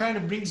vibrato kind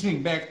of brings me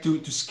back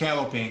to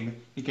scalloping,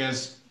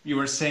 because you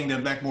were saying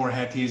that Blackmore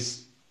had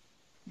his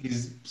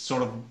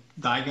sort of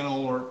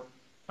diagonal, or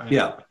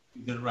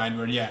the right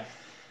word, yeah.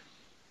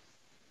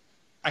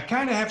 I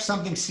kind of have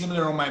something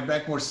similar on my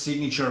Blackmore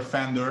signature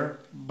Fender,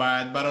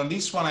 but on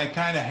this one I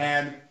kind of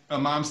had a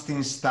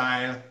Malmsteen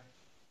style,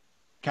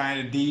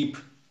 kind of deep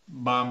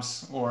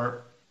bumps,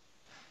 or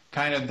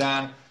kind of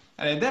down.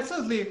 And I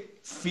definitely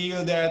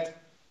feel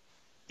that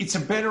it's a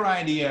better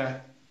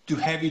idea to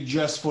have it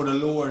just for the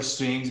lower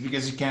strings,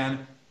 because you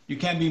can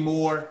be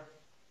more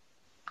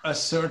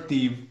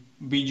assertive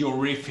with your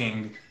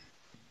riffing.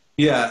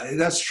 Yeah,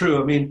 that's true.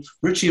 I mean,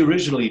 Richie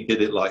originally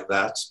did it like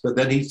that, but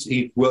then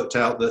he worked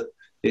out that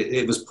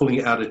it was pulling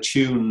it out of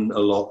tune a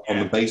lot on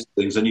the bass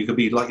things, and you could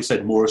be, like you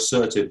said, more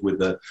assertive with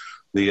the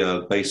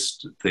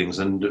bass things.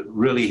 And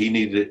really, he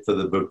needed it for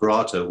the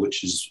vibrato,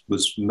 which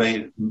was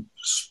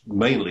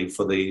mainly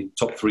for the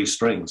top three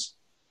strings.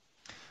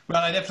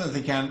 Well, I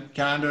definitely can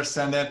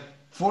understand that.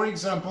 For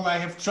example, I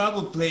have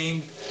trouble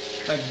playing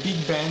like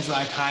big bands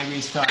like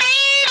Highway Star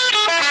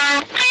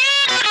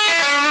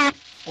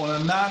on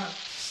a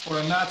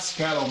not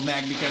scalloped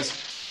neck, because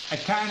I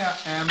kind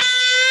of am.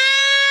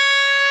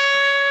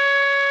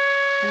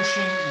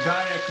 pushing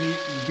directly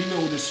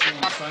below the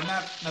string. So I'm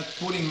not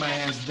putting my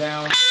hands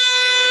down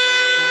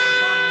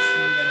above the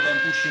string and then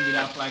pushing it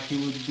up like you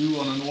would do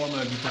on a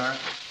normal guitar.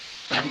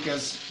 But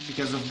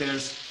because of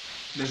there's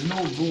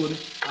no wood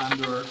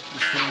under the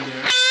string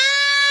there,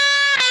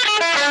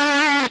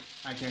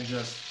 I can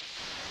just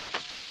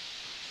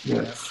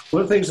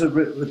One of the things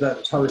with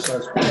that Harry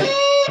Styles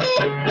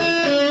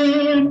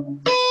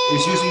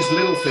is using his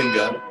little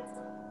finger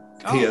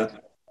here,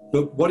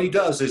 but what he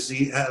does is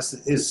he has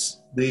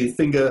the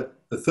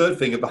third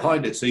finger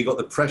behind it, so you got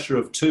the pressure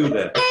of two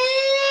there.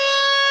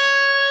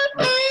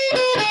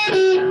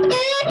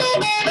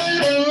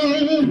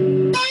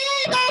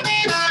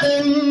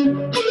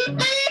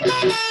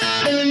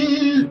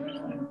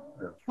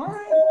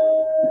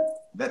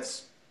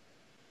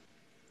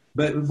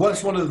 But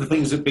that's one of the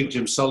things that Big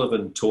Jim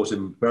Sullivan taught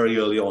him very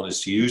early on,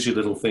 is to use your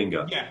little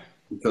finger. Yeah.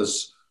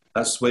 Because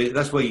that's where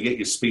you get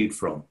your speed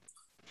from.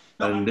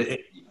 And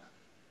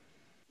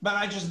but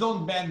I just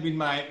don't bend with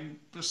my.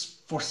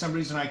 For some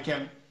reason, I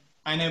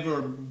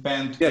never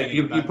bend. Yeah,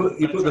 you put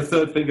the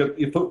third finger.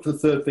 You put the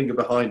third finger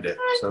behind it.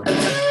 So.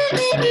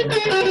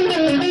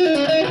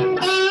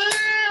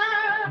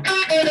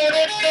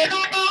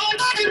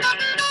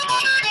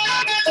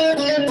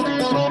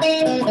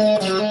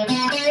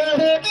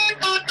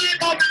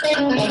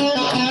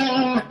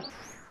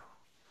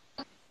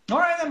 All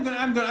right, I'm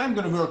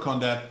gonna work on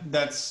that.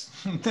 That's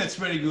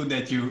very good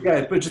that you.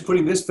 Yeah, but just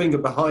putting this finger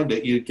behind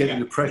it, you're getting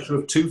the pressure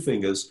of two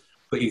fingers,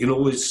 but you can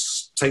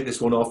always take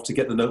this one off to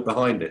get the note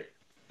behind it.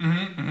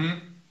 Mm-hmm.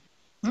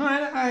 Mm-hmm. All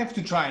right, I have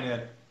to try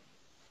that.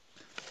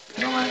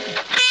 You know what?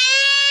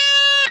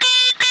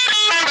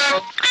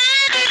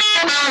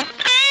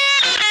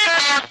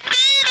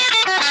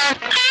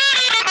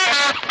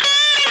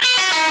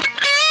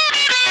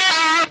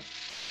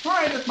 All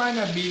right, that might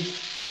not be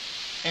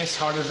as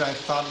hard as I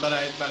thought, but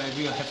I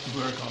will have to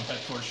work on that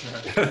for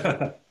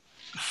sure.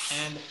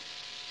 And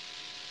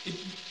it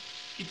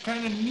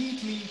kind of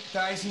neatly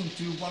ties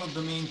into one of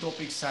the main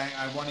topics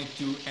I wanted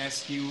to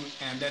ask you,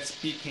 and that's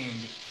picking.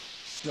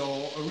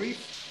 So a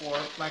riff or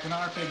like an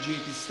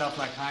arpeggiated stuff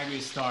like Highway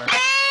Star,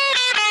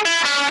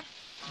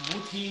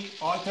 would he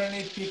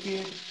alternate pick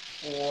it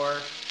or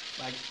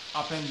like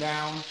up and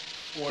down?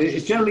 Or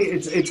Generally,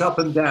 it's up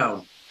and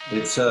down.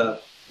 It's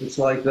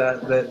like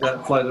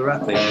that Fly the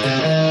Rat thing.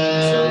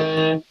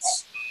 So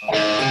it's up,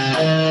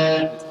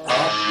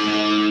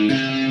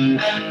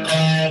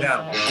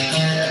 down.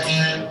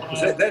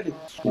 Then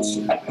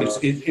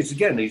it's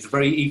again, he's a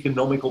very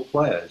economical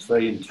player. It's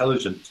very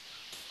intelligent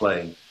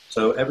playing.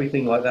 So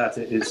everything like that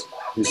is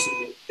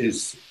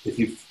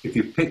if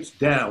you picked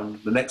down,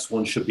 the next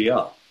one should be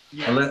up.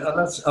 Yeah.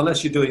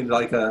 Unless you're doing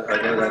like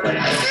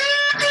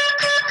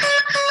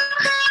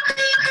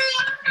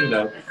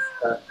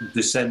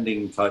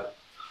descending type.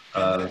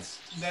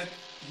 That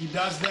he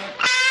does that.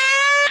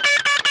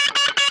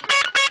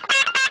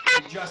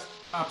 Just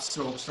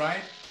upstrokes,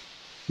 right?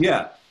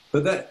 Yeah,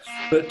 but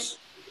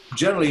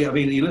generally, I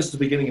mean, you listen to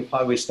the beginning of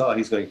Highway Star,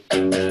 he's going.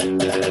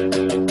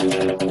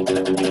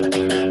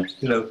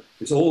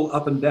 It's all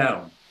up and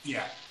down.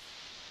 Yeah.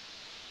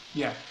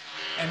 Yeah,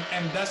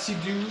 and does he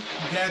do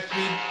that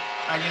with,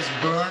 I guess,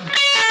 Burn?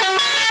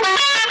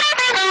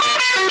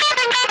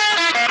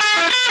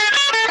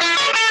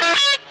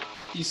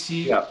 Is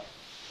he? Yeah.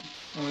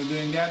 Only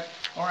doing that?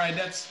 All right,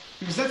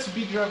 because that's a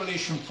big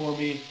revelation for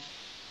me.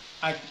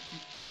 I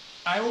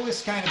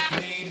always kind of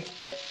played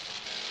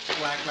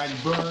like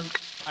Burn.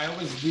 I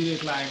always did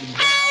it like down.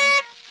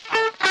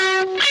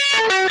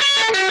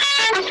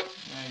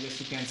 I guess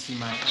you can't see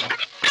my.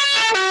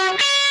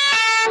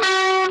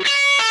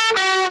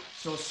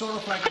 So sort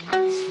of like a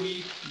mini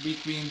sweep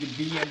between the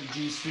B and the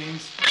G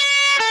strings.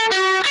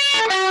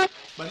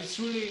 But it's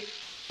really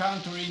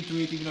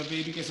counterintuitive in a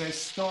way, because I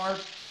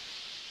start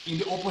in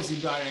the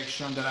opposite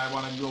direction that I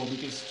want to go,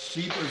 because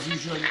sweepers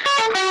usually just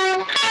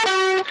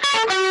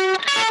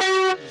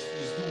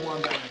do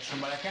one direction,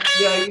 but I can't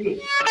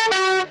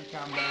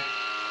come back.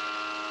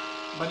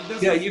 But it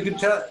doesn't. Yeah, you can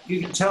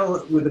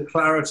tell with the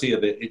clarity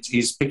of it.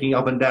 He's picking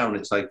up and down.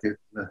 It's like.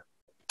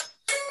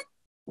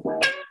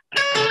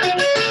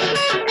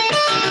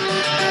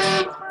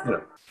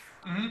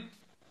 Mm-hmm.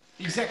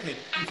 Exactly.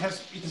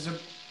 It is a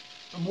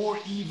more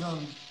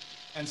even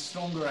and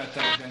stronger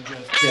attack than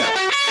just.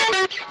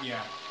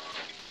 Yeah.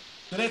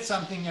 So that's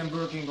something I'm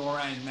working on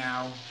right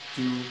now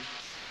to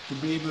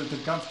be able to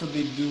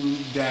comfortably do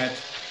that,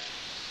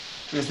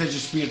 because that's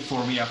just weird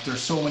for me after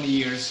so many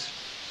years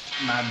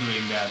not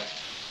doing that.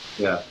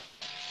 Yeah,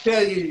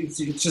 it's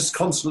just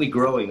constantly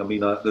growing. I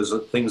mean, there's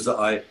things that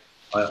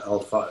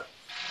I'll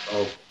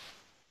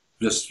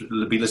just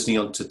be listening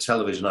on to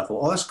television. I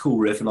thought, oh, that's a cool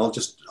riff, and I'll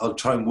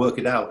try and work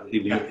it out.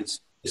 Even if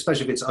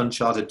especially if it's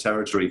uncharted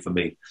territory for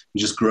me, you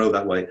just grow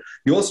that way.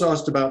 You also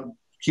asked about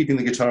keeping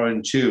the guitar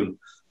in tune.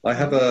 I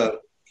have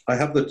the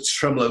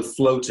tremolo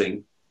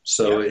floating,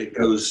 so it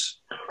goes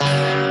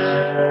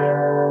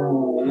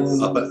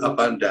up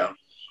and down.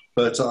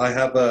 But I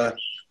have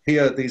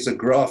here, these are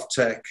Graph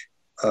Tech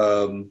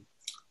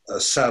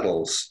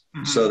saddles.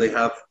 Mm-hmm. So they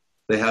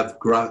they have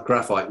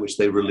graphite, which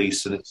they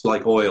release, and it's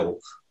like oil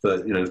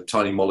for, you know,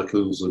 tiny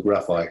molecules of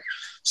graphite.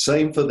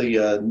 Same for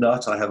the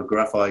nut. I have a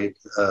graphite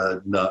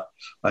nut.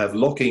 I have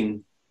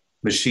locking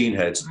machine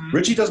heads.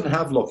 Richie doesn't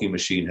have locking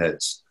machine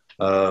heads.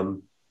 I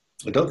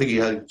don't think he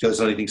does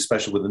anything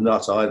special with the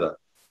nut either,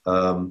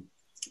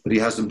 but he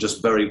has them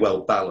just very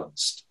well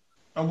balanced.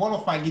 On one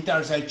of my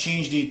guitars, I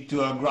changed it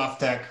to a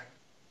Graphtec,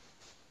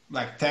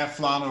 like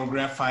Teflon or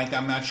graphite.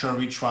 I'm not sure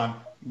which one,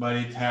 but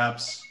it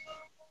helps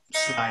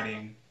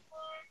sliding.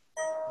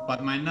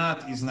 But my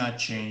nut is not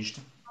changed.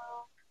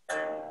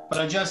 But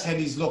I just had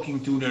these locking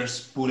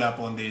tuners put up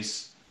on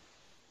this,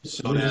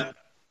 so that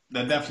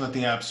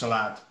definitely helps a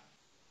lot.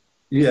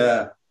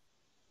 Yeah.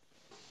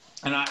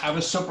 And I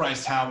was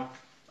surprised how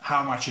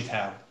much it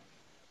helped.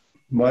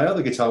 My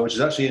other guitar, which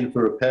is actually in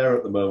for repair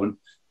at the moment,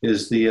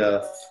 is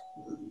the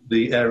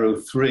Aero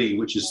 3,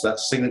 which is that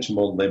signature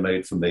model they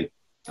made for me.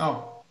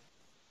 Oh.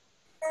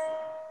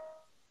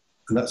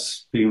 And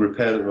that's being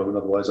repaired at the moment,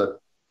 otherwise I'd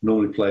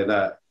normally play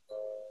that.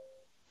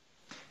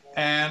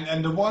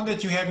 And the one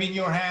that you have in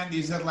your hand,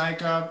 is that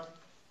like a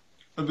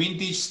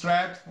vintage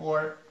Strat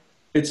or?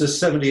 It's a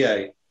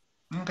 78.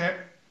 Okay.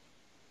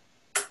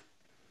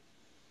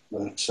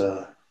 But,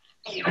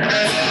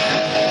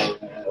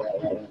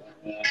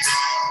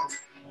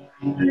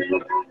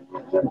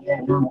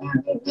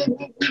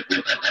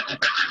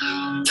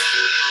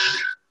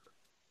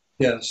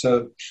 yeah,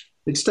 so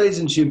it stays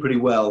in tune pretty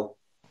well.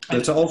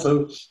 But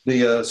also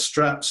the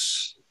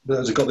straps,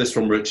 I got this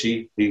from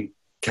Richie, he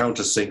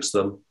countersinks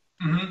them.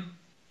 Mm-hmm.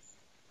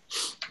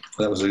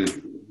 That was a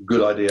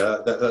good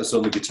idea. That's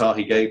on the guitar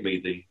he gave me,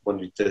 the one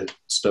he did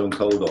Stone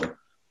Cold on.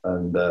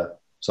 And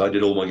so I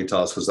did all my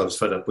guitars because I was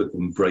fed up with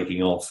them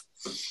breaking off.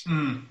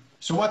 Mm.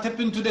 So what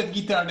happened to that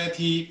guitar that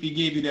he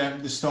gave you,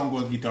 the Stone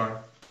Cold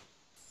guitar?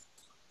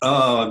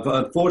 Oh,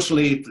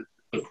 unfortunately,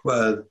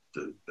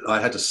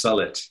 I had to sell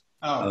it.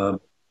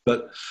 Oh.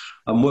 But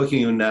I'm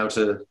working on now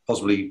to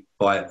possibly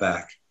buy it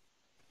back.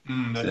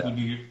 That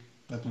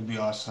would be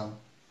awesome.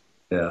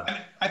 Yeah.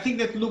 And I think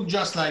that looked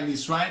just like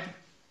this, right?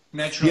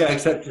 Natural.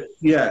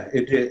 Yeah,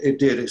 it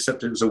did,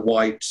 except it was a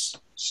white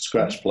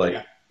scratch plate.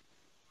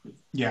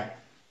 Yeah.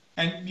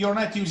 And you're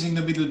not using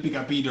the middle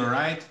pickup either,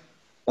 right?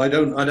 I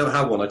don't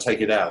have one. I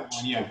take it out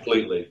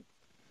completely.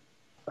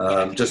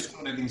 It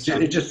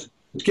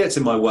gets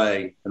in my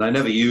way, and I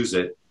never use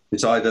it.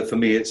 It's either, for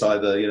me, it's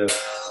either, you know.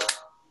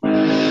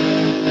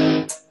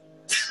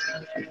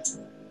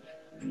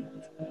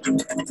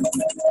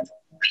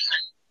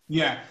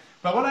 Yeah,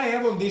 but what I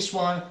have on this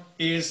one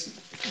is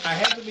I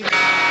have the middle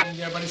in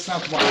there, but it's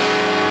not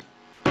wide.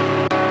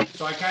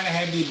 So I kind of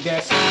have the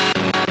desk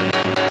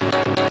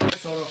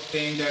sort of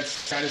thing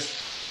that's kind of,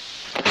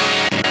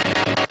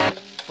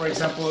 for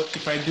example,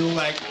 if I do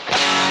like.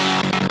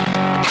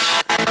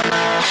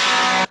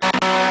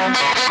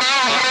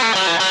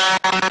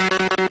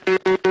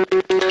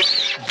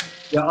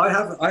 Yeah,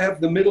 I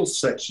have the middle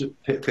section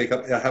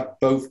pickup. I have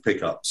both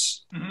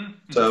pickups.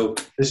 Mm-hmm. So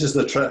this is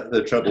the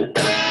treble.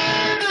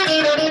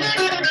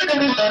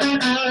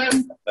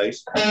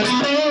 Bass. The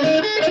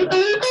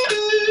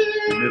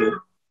middle.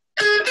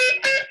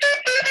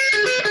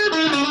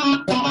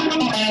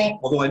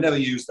 Although I never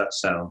use that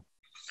sound.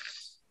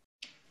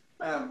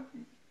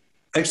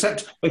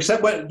 Except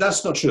when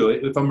that's not true.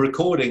 If I'm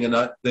recording and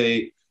like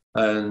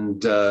Lynn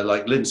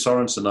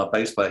Sorensen, our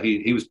bass player,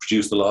 he was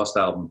produced the last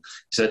album.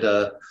 He said,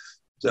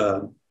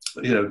 you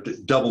know,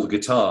 double the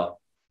guitar.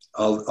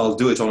 I'll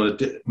do it on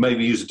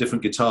maybe use a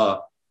different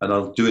guitar, and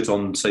I'll do it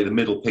on, say, the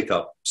middle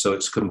pickup, so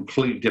it's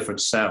completely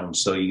different sound.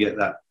 So you get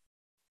that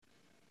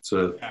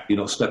sort of, you're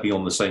not stepping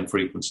on the same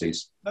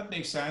frequencies. That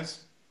makes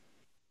sense.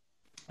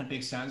 That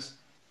makes sense.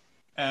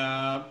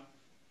 Do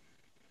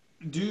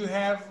you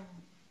have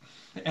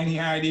any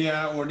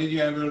idea, or did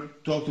you ever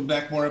talk to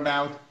Blackmore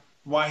about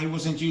why he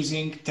wasn't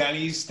using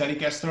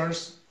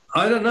Telecasters?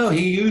 I don't know.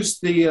 He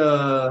used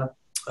the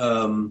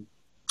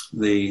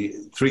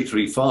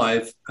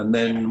 335, and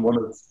then one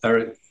of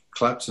Eric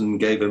Clapton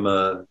gave him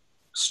a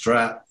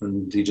Strat,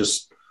 and he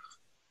just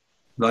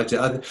liked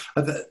it.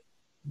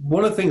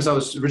 One of the things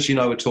Richie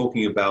and I were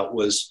talking about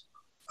was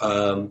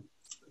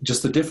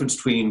just the difference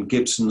between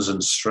Gibsons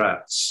and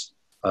Strats.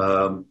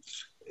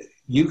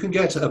 You can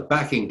get a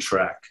backing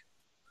track,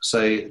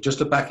 say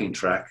just a backing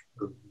track,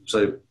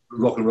 say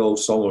rock and roll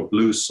song or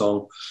blues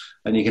song,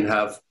 and you can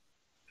have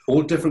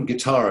all different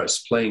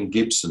guitarists playing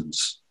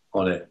Gibsons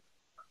on it.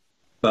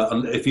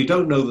 But if you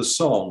don't know the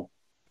song,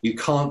 you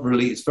can't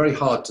really, it's very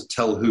hard to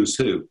tell who's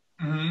who.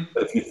 Mm-hmm.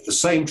 But if it's the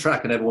same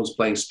track and everyone's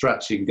playing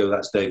Strats, you can go,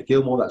 that's Dave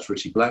Gilmour, that's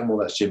Richie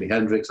Blackmore, that's Jimi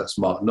Hendrix, that's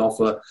Mark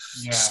Knopfler.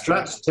 Yeah.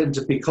 Strats tend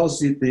to, because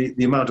the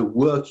amount of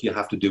work you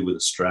have to do with a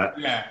Strat,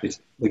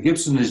 the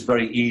Gibson is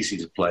very easy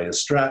to play. A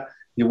Strat,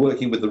 you're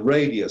working with the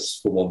radius,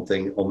 for one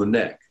thing, on the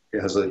neck. It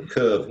has a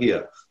curve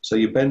here. So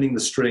you're bending the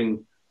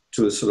string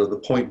to a sort of the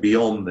point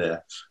beyond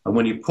there. And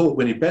when you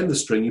bend the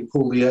string, you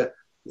pull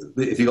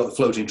if you've got the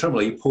floating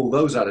tremolo, you pull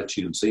those out of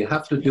tune. So you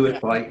have to do it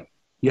by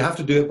ear. You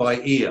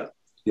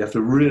have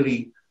to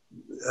really,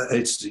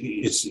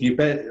 you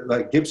bend,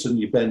 like Gibson,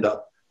 you bend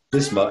up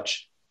this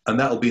much, and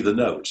that'll be the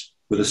note.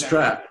 With a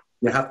strap,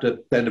 you have to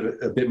bend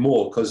a bit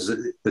more because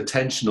the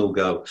tension will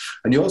go.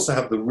 And you also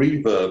have the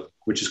reverb,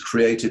 which is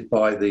created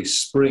by the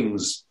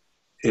springs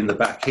in the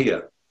back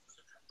here.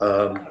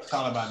 I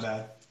thought about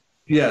that.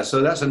 Yeah,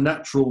 so that's a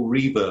natural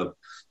reverb.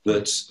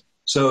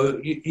 So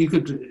you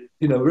could,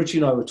 you know, Richie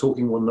and I were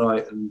talking one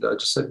night, and I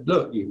just said,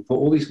 look, you can put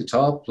all these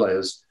guitar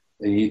players,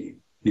 and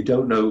you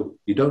don't know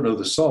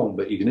the song,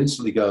 but you can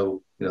instantly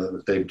go, you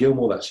know, Dave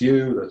Gilmour, that's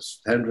you,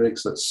 that's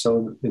Hendrix, that's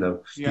so, you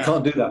know, you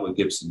can't do that with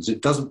Gibsons.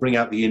 It doesn't bring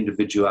out the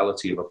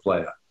individuality of a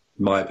player,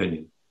 in my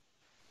opinion.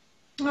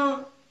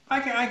 No, I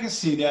can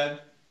see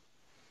that.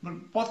 But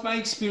what my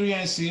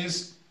experience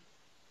is,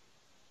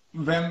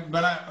 when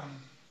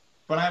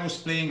I was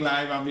playing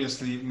live,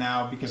 obviously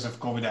now because of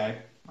COVID,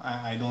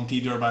 I don't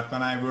either. But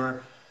when I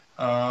were,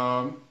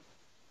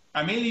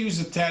 I mainly use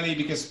the telly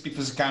because it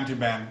was a country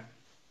band.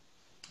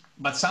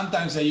 But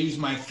sometimes I use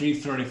my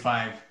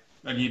 335,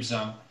 a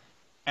Gibson.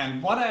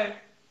 And what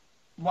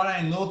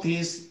I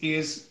notice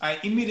is I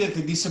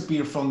immediately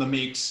disappear from the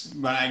mix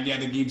when I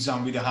get a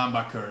Gibson with the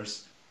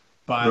humbuckers.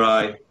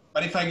 But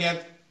if I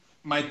get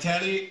my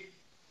telly,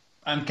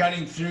 I'm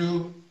cutting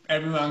through,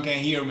 everyone can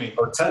hear me.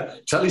 Oh,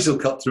 tellies will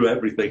cut through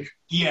everything.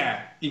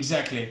 Yeah,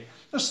 exactly.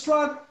 The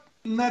Strat,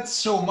 not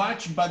so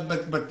much, but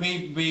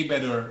way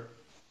better.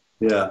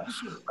 Yeah,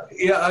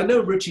 I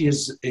know Richie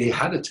he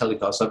had a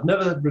Telecaster. I've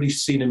never really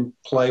seen him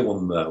play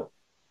one though.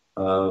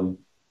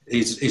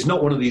 He's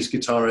not one of these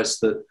guitarists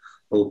that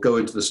will go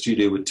into the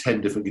studio with 10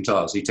 different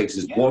guitars. He takes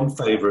his one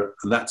favorite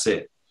and that's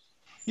it.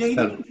 Yeah, he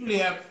didn't really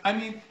have. I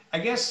mean, I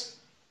guess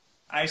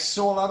I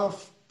saw a lot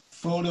of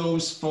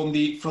photos from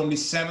the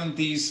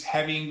 70s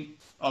having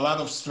a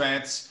lot of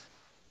Strats,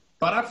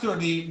 but after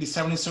the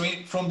 70s, so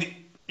from the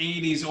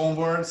 80s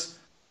onwards,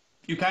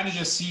 you kind of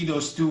just see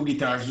those two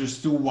guitars,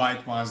 those two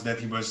white ones that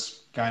he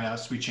was kind of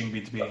switching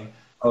between.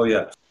 Oh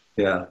yeah.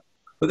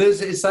 But that's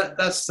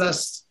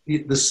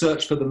the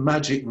search for the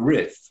magic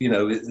riff. You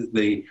know,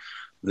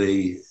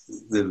 the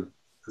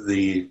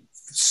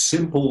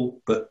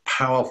simple but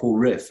powerful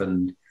riff,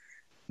 and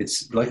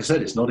it's like I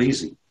said, it's not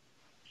easy.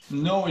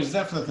 No, it's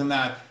definitely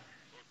not,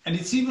 and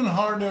it's even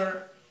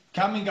harder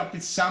coming up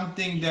with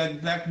something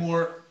that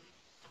Blackmore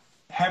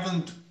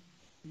haven't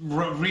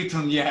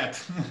written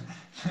yet,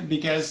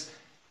 because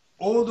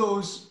all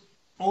those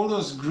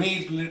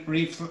great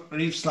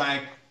riffs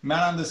like Man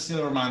on the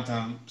Silver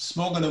Mountain,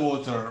 Smoke on the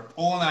Water,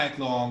 All Night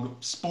Long,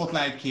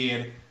 Spotlight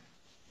Kid,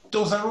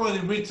 those are already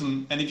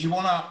written, and if you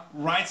want to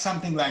write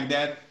something like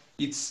that,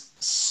 it's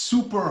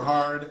super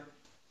hard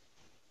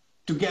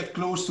to get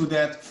close to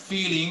that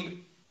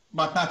feeling,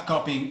 but not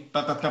copying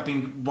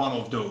one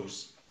of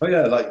those. Oh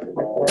yeah, like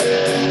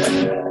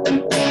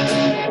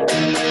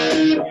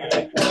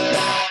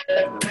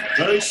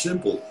very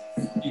simple.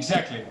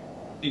 Exactly.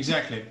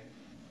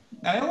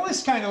 And I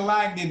always kind of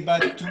liked it,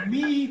 but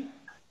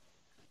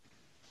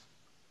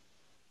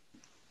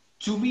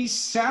to me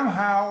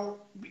somehow,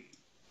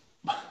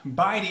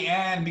 by the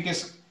end,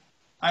 because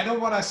I don't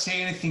want to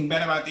say anything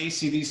bad about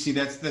AC/DC,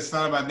 that's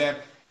not about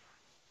that,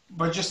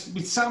 but just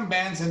with some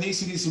bands, and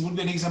AC/DC would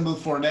be an example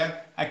for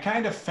that, I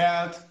kind of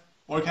felt,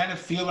 or kind of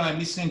feel when I'm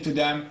listening to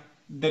them,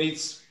 that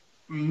it's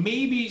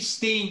maybe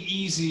staying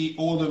easy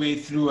all the way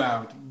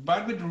throughout.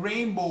 But with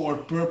Rainbow or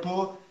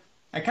Purple,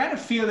 I kind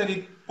of feel that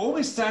it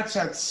always starts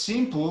out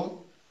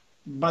simple,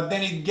 but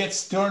then it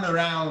gets turned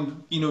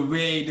around in a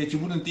way that you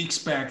wouldn't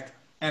expect,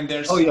 and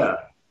there's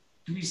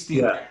twisting.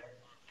 Yeah.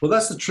 Well,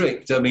 that's the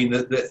trick. I mean,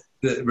 that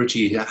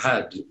Richie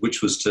had,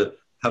 which was to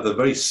have a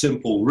very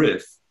simple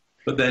riff,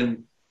 but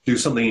then do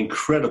something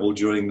incredible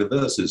during the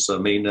verses. I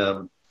mean,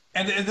 and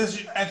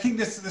I think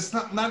that's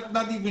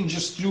not even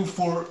just true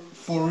for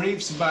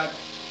riffs, but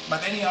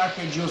any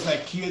arpeggios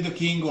like Kill the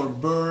King or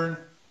Burn.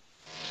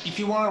 If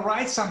you want to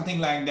write something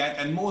like that,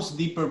 and most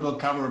Deep Purple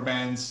cover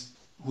bands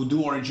who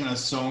do original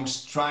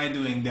songs try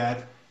doing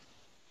that,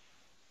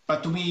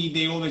 but to me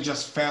they always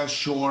just fell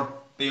short.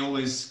 They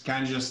always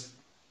kind of just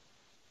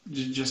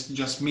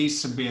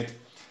miss a bit.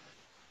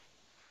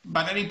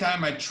 But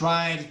anytime I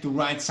tried to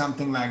write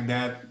something like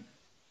that,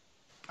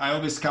 I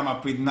always come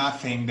up with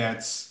nothing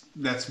that's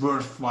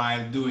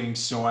worthwhile doing.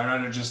 So I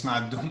rather just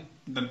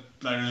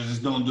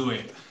just don't do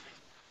it.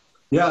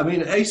 Yeah, I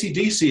mean,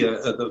 AC/DC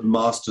are the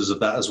masters of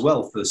that as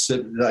well. For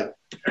like,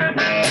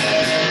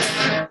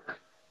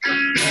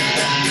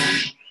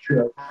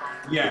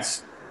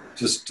 yes,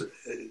 just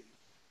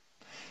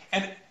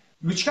and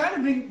which kind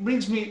of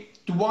brings me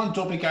to one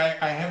topic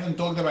I haven't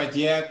talked about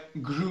yet: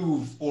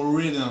 groove or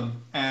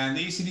rhythm. And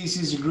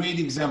AC/DC is a great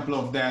example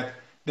of that.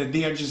 That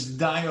they are just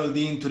dialed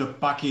into the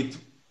pocket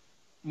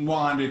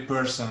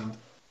 100%,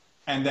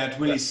 and that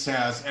really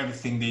sells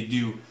everything they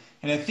do.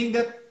 And I think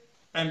that,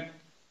 and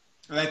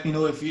let me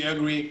know if you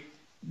agree,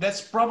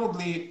 that's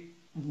probably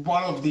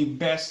one of the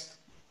best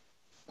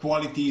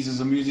qualities as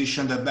a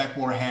musician that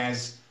Blackmore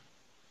has,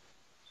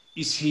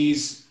 is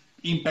his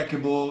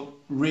impeccable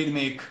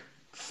rhythmic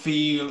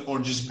feel, or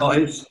just... Oh,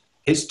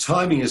 his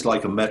timing is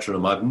like a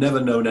metronome. I've never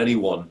known any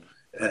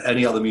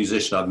other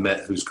musician I've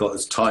met who's got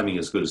his timing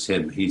as good as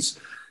him. He's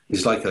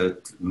He's like a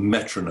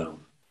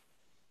metronome.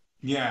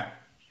 Yeah.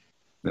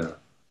 Yeah.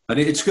 And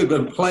it's good.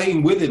 And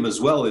playing with him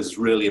as well is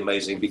really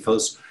amazing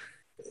because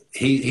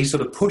he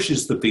sort of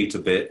pushes the beat a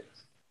bit,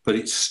 but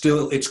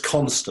it's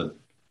constant.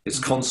 It's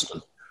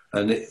constant.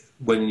 And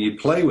when you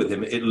play with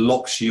him, it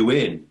locks you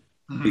in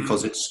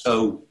because it's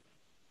so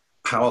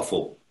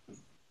powerful.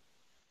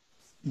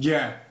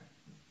 Yeah.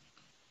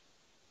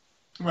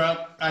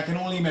 Well, I can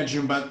only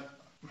imagine, but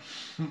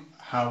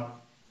how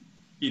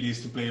it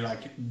is to play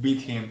like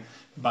beat him.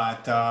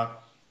 But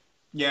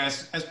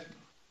yes,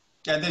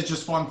 that's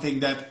just one thing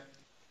that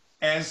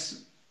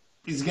as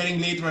it's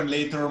getting later and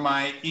later,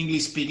 my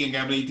English speaking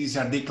abilities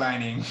are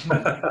declining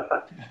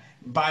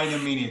by the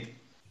minute.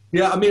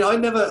 Yeah, I mean, I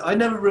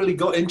never really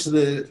got into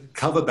the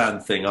cover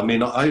band thing. I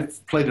mean,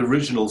 I've played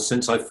originals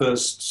since I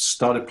first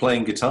started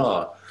playing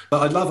guitar.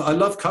 But I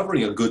love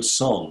covering a good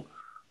song.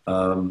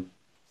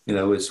 You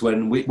know, it's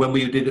when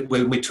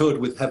we toured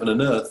with Heaven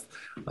and Earth,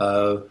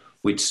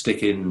 we'd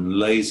stick in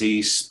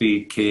Lazy,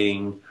 Speed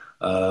King,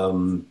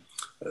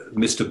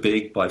 Mr.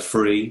 Big by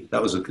Free.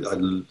 That was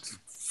a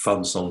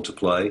fun song to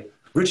play.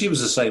 Richie was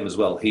the same as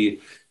well.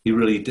 He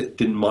really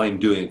didn't mind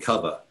doing a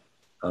cover.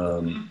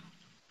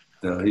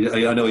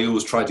 I know he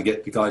always tried to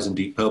get the guys in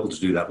Deep Purple to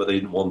do that, but they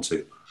didn't want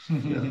to.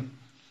 Yeah.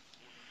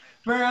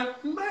 Well,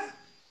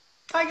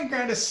 I can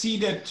kind of see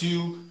that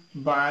too,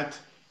 but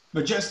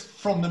just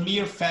from the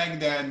mere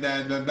fact that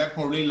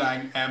Blackmore really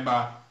liked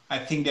ABBA, I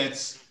think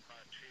that's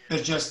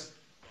just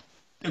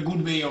a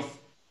good way of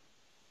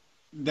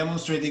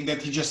demonstrating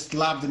that he just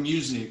loved the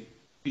music.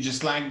 He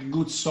just liked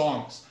good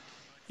songs.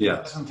 Yeah.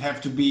 It doesn't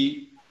have to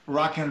be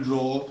rock and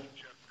roll.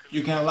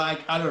 You can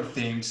like other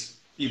things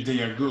if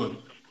they are good.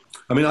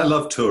 I mean, I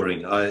love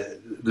touring.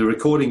 The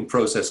recording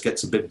process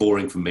gets a bit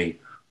boring for me,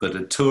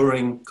 but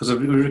touring, because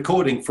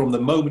recording from the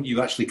moment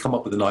you actually come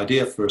up with an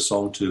idea for a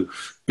song to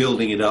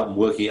building it up and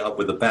working it up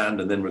with a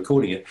band and then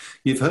recording it,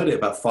 you've heard it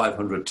about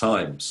 500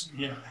 times.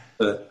 Yeah.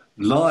 But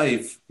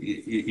live,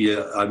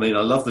 yeah, I mean,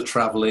 I love the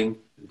traveling,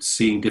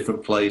 seeing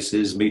different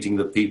places, meeting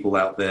the people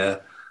out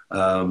there,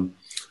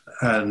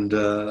 and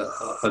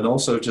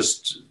also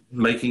just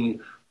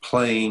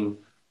playing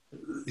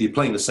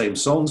the same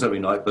songs every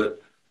night,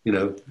 but you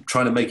know,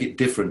 trying to make it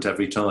different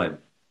every time.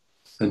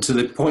 And to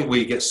the point where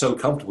you get so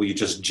comfortable, you're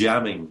just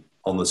jamming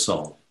on the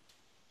song.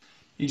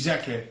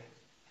 Exactly.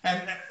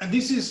 And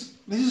this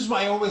is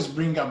why I always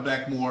bring up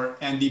Blackmore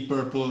and Deep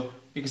Purple,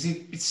 because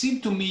it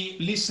seemed to me,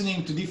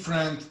 listening to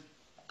different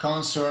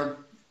concert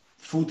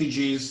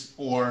footages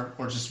or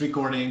just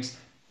recordings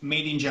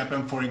made in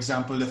Japan, for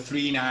example, the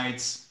 3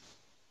 nights,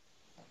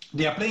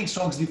 they are playing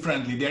songs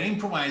differently. They're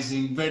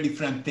improvising very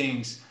different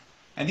things.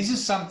 And this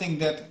is something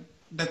that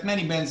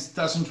many bands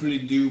doesn't really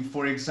do.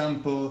 For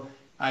example,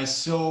 I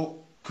saw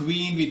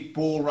Queen with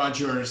Paul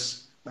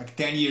Rodgers like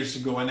 10 years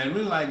ago, and I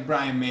really like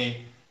Brian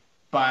May,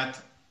 but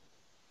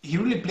he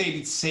really played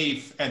it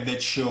safe at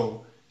that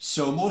show.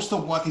 So most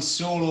of what he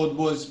soloed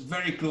was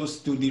very close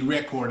to the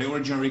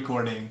original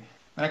recording.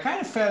 And I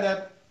kind of felt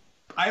that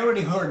I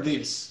already heard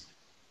this.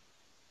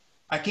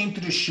 I came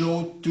to the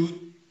show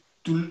to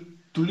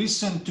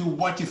listen to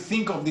what you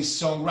think of this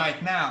song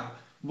right now.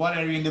 What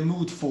are you in the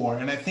mood for?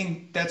 And I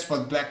think that's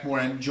what Blackmore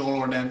and Joel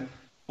Lord and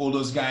all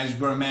those guys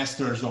were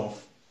masters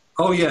of.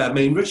 Oh yeah, I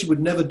mean, Richie would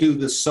never do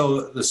the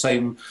solo the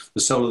same.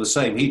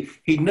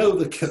 He'd know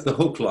the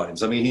hook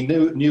lines. I mean, he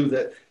knew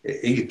that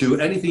he could do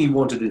anything he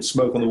wanted in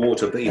Smoke on the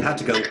Water, but he had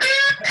to go. He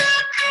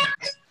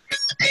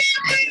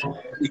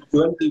could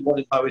do anything he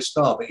wanted in Highway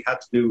Star, but he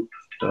had to do.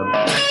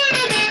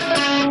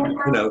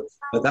 You know,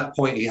 at that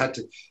point he had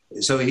to.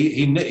 So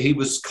he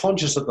was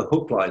conscious of the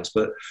hook lines,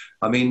 but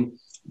I mean.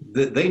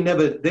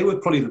 They were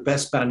probably the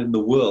best band in the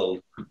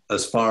world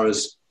as far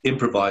as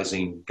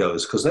improvising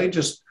goes, because they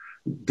just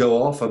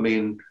go off. I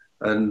mean,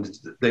 and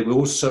they were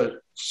also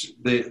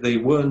they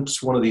weren't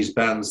one of these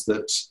bands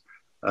that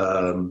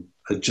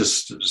had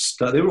just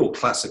they were all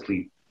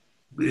classically,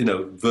 you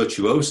know,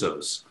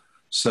 virtuosos.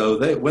 So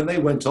when they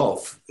went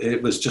off,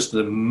 it was just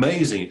an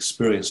amazing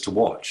experience to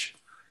watch.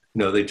 You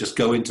know, they just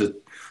go into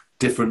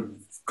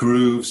different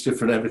grooves,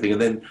 different everything,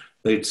 and then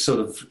they'd sort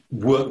of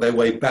work their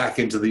way back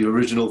into the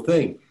original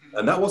thing.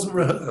 And that wasn't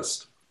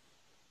rehearsed.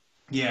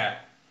 Yeah,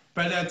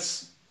 but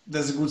that's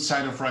a good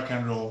side of rock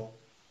and roll,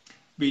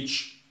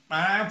 which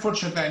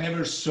unfortunately I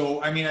never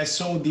saw. I mean, I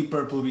saw Deep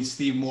Purple with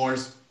Steve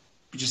Morse,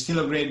 which is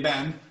still a great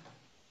band,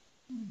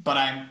 but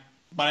I'm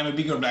a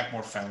bigger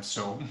Blackmore fan.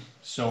 So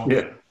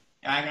yeah,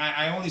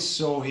 I only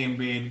saw him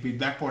with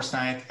Blackmore's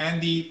Night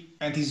and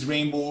his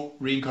Rainbow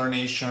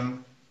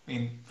Reincarnation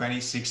in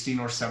 2016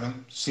 or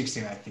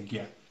 16, I think,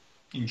 yeah,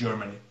 in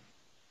Germany.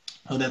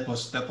 So that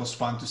was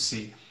fun to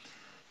see.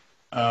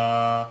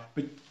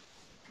 But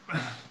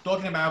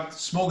talking about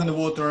Smoke on the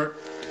Water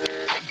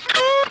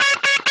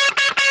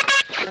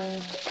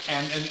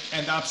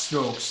and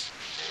upstrokes,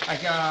 I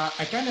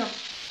kind of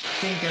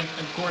think, and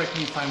correct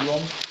me if I'm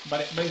wrong,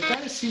 but it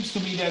kind of seems to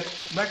me that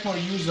Blackmore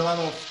used a lot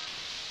of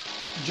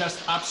just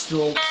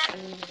upstrokes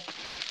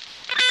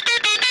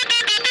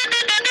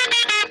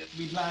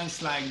with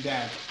lines like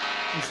that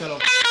instead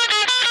of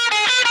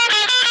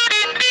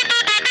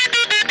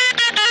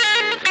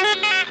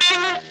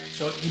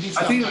he did I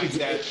stuff think like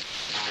that.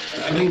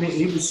 I mean,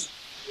 he was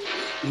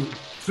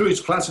through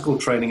his classical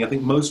training. I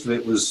think most of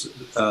it was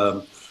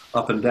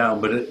up and down,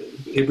 but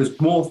it was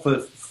more for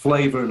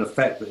flavor and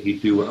effect that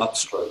he'd do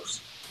upstrokes.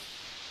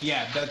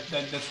 Yeah,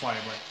 that's why.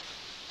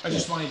 I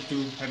just wanted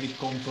to have it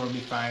confirmed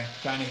if I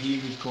kind of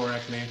hear it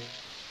correctly.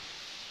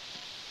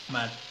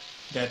 But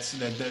that's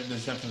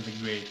definitely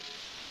great.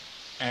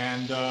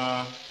 And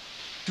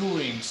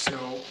touring. So,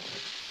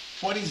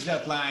 what is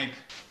that like?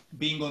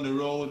 Being on the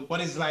road.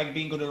 What is it like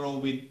being on the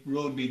road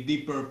with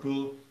Deep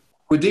Purple?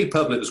 With Deep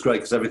Purple, it was great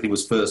because everything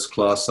was first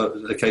class. So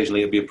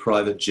occasionally, it'd be a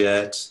private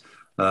jet.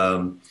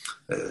 And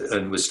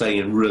we're staying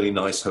in really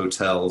nice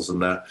hotels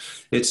and that.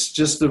 It's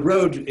just the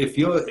road. If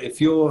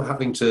you're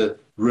having to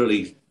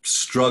really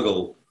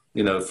struggle,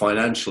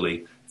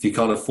 financially, if you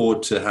can't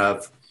afford to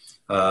have,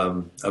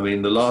 I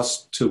mean, the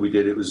last tour we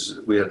did,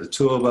 we had the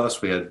tour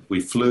bus, we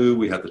flew,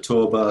 we had the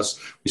tour bus,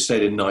 we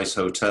stayed in nice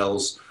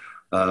hotels,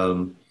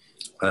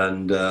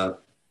 and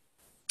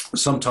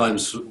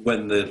sometimes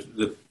when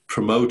the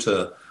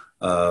promoter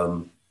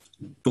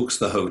books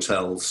the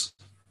hotels,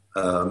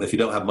 if you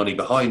don't have money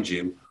behind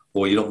you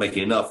or you're not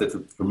making enough,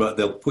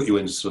 they'll put you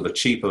in sort of a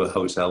cheaper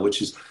hotel,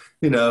 which is,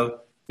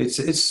 it's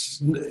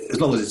as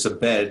long as it's a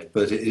bed,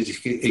 but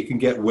it can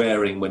get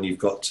wearing when you've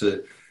got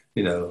to,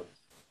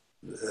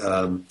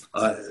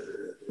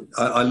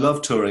 I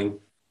love touring,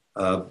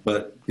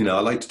 but I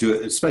like to do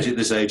it, especially at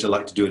this age. I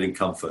like to do it in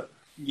comfort.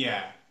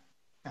 Yeah,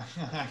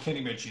 I can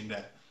imagine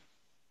that.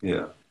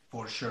 Yeah,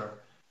 For sure.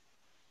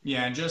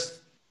 Yeah, and just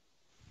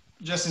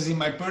as in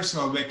my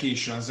personal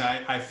vacations,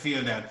 I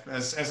feel that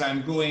as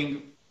I'm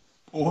growing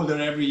older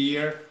every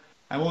year,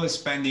 I'm always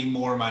spending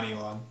more money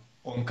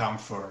on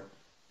comfort.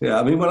 yeah.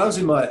 I mean, when I was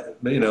in my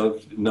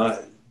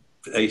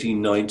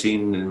 18,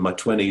 19, in my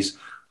 20s,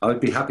 I would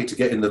be happy to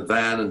get in the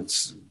van and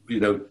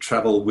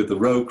travel with the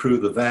road crew,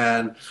 the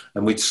van,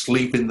 and we'd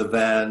sleep in the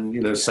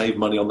van. Save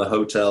money on the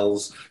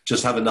hotels,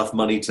 just have enough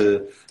money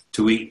to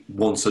eat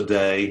once a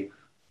day.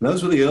 And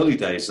those were the early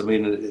days. I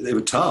mean, they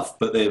were tough,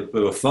 but they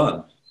were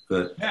fun.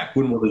 But Yeah.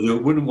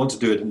 wouldn't want to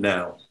do it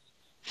now.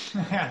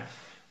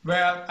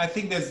 Well, I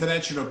think that's the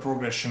natural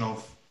progression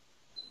of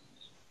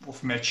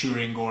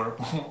maturing or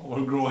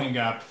or growing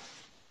up.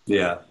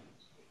 Yeah.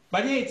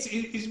 But yeah,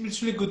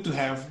 it's really good to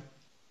have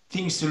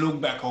things to look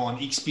back on,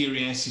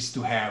 experiences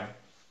to have.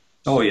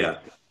 Oh yeah.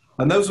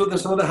 And those were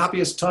some of the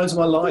happiest times of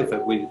my life.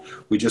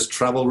 We just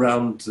travel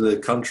around the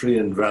country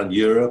and around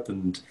Europe,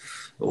 and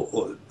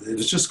it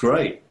was just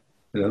great.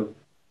 Yeah,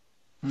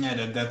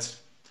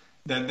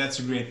 that's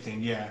a great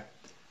thing. Yeah,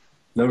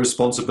 No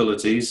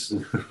responsibilities.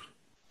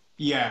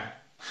 yeah.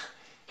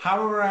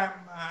 However,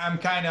 I'm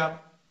kind of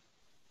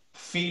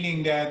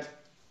feeling that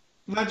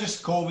not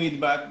just COVID,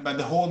 but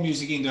the whole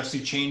music industry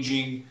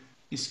changing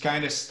is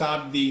kind of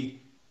stopped the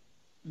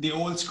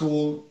old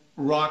school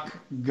rock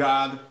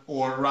god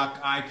or rock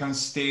icon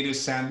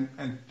status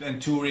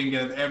and touring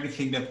and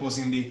everything that was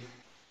in the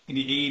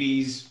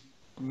 80s,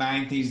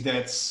 90s.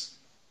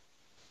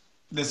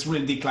 That's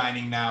really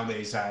declining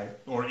nowadays.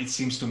 Or it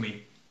seems to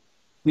me.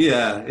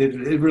 Yeah,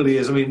 it really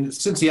is. I mean,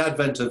 since the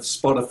advent of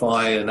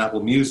Spotify and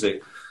Apple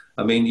Music,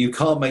 I mean, you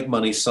can't make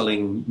money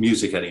selling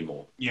music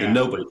anymore. Yeah.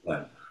 Nobody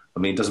can. I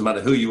mean, it doesn't matter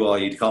who you are,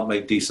 you can't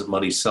make decent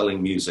money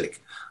selling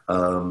music.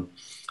 Every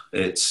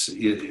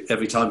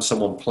time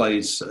someone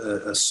plays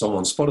a song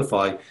on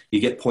Spotify, you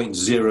get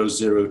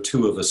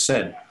 0.002 of a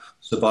cent.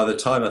 So by the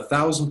time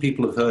 1,000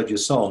 people have heard your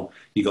song,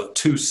 you got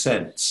 2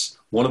 cents,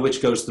 one of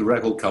which goes to the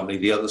record company,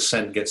 the other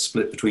cent gets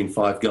split between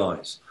 5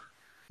 guys.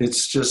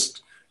 It's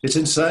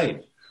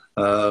insane.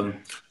 That's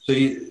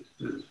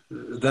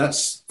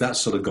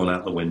sort of gone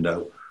out the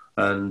window.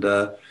 And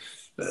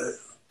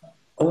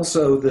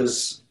also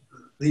it's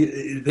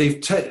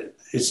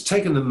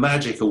taken the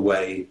magic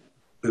away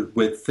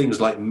with things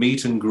like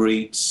meet and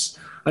greets,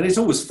 and it's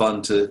always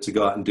fun to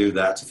go out and do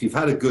that. If you've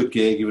had a good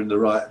gig, you're in the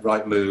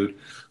right mood.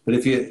 But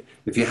if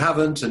you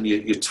haven't and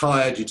you're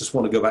tired, you just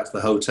want to go back to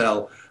the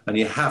hotel, and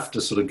you have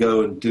to sort of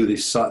go and do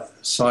this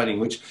signing,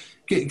 which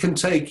can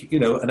take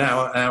an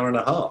hour and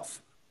a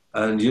half,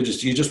 and you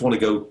just want to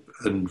go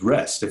and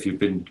rest if you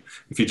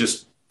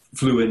just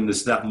flew in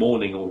that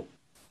morning or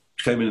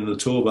came in the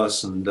tour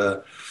bus, and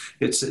but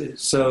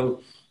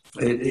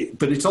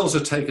it's also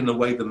taken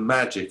away the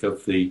magic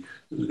of the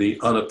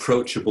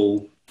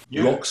unapproachable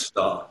rock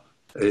star.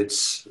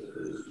 It's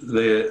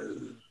there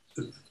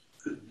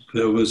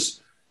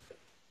was,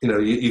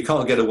 you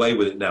can't get away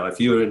with it now. If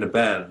you're in a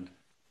band,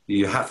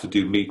 you have to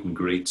do meet and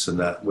greets and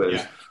that.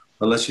 Whereas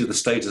unless you're the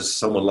status of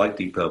someone like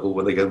Deep Purple,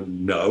 where they go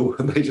no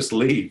and they just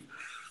leave.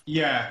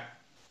 Yeah,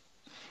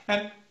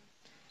 and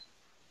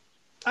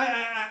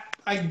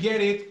I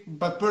get it,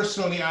 but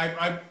personally,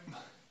 I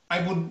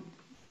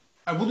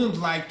wouldn't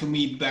like to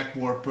meet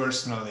Blackmore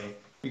personally,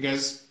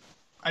 because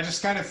I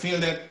just kind of feel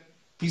that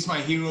he's my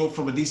hero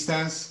from a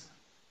distance,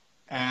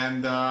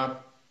 and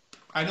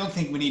I don't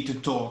think we need to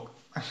talk.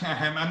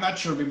 I'm not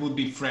sure we would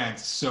be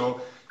friends.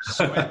 So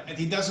and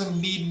he doesn't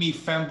need me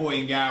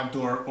fanboying out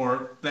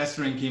or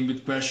pestering him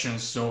with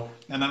questions. So,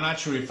 and I'm not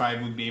sure if I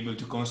would be able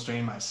to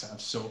constrain myself.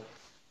 So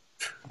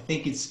I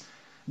think it's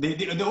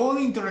the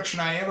only interaction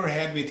I ever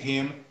had with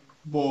him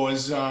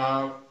was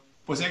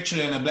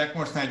actually on a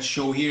Blackmore night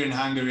show here in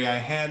Hungary. I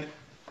had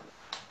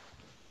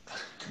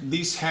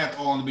this hat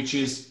on, which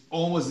is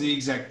almost the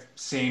exact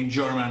same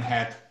German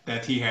hat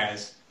that he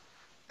has.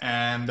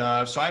 And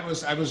so I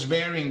was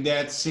wearing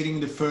that, sitting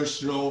in the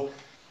first row,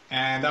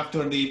 and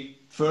after the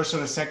first or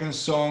the second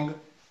song,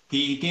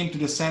 he came to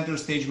the center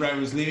stage where I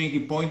was living. He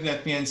pointed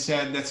at me and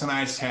said, "That's a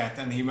nice hat,"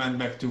 and he went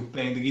back to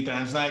playing the guitar.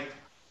 And I was like,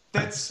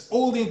 that's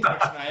all the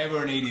interaction I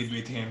ever needed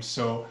with him.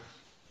 So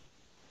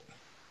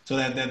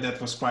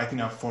that was quite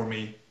enough for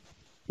me.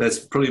 That's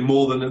probably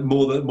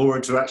more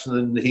interaction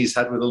than he's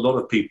had with a lot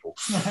of people.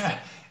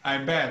 I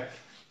bet.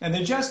 And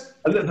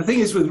the thing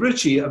is with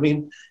Richie, I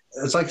mean,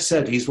 as like I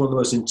said, he's one of the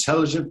most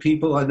intelligent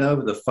people I know,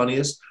 the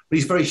funniest, but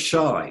he's very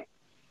shy.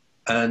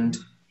 And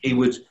he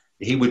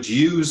would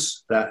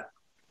use that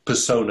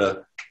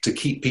persona to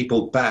keep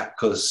people back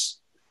because,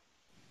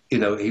 you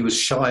know, he was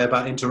shy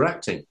about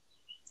interacting.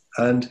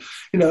 And,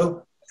 you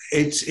know,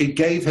 it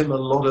gave him a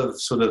lot of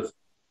sort of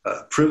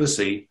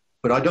privacy,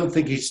 but I don't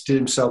think he did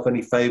himself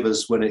any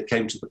favors when it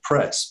came to the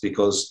press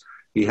because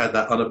he had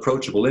that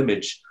unapproachable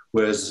image,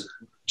 whereas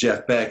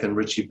Jeff Beck and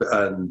Richie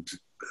and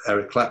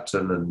Eric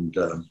Clapton and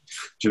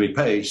Jimmy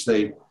Page,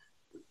 they'd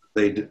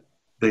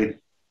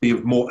be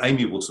more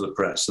amiable to the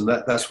press. And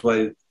that's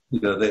why, you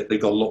know, they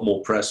got a lot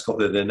more press,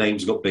 their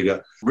names got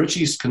bigger.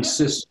 Richie's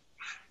consistent.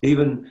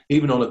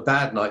 Even on a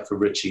bad night for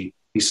Richie,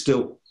 he's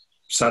still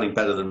sounding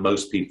better than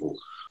most people.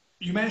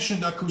 You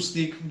mentioned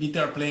acoustic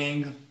guitar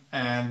playing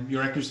and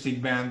your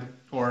acoustic band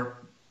or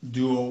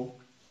duo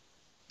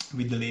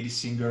with the lady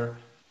singer.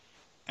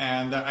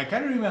 And I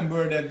kind of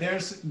remember that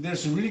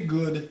there's a really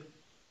good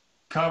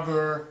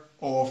cover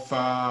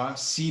of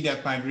See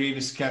That My Grave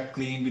Is Kept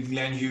Clean with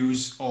Glenn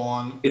Hughes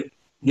on the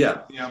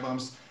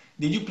albums.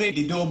 Did you play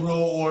the dobro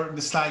or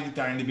the slide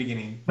guitar in the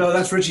beginning? No,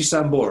 that's Richie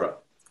Sambora.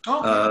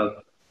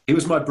 Oh. He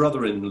was my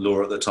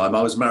brother-in-law at the time.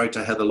 I was married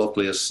to Heather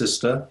Lockley's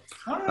sister,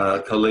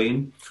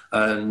 Colleen.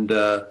 And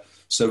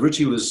so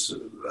Richie was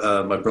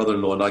my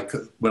brother-in-law. And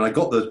when I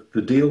got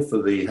the deal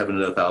for the Heaven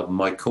and Earth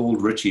album, I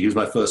called Richie. He was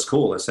my first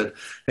call. I said,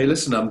 "Hey,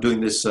 listen, I'm doing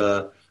this.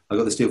 I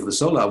got this deal for the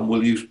solo album.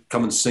 Will you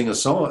come and sing a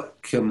song?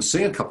 Come and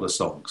sing a couple of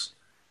songs?"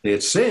 He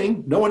had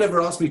sing. No one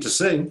ever asked me to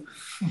sing.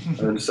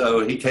 And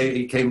so he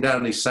came down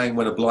and he sang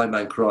When a Blind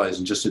Man Cries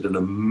and just did an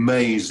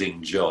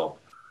amazing job.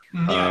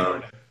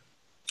 And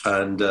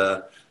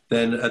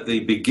then at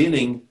the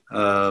beginning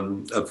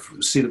of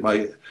See That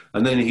My...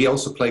 And then he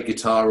also played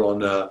guitar on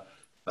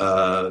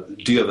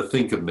Do You Ever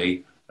Think of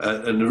Me?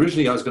 And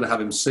originally I was going to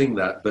have him sing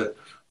that, but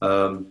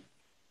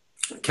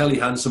Kelly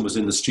Hansen was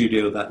in the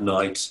studio that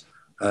night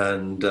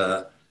and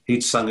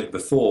he'd sung it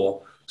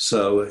before.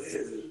 So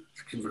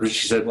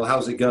Richie said, "Well,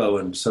 how's it go?"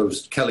 And so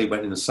Kelly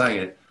went in and sang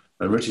it.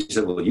 And Richie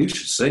said, "Well, you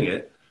should sing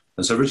it."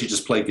 And so Richie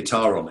just played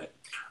guitar on it.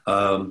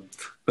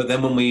 But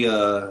then when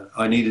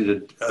I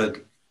needed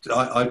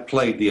I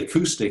played the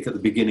acoustic at the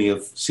beginning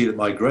of See That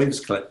My Grave's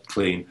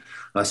Clean.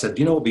 And I said,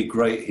 "You know what would be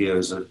great here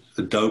is a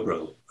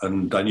dobro."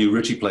 And I knew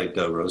Richie played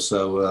dobro,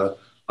 so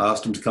I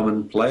asked him to come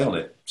and play on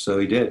it. So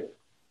he did.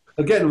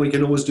 Again, we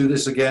can always do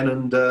this again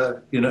and,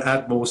 you know,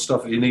 add more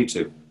stuff if you need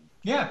to.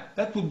 Yeah,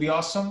 that would be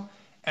awesome.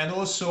 And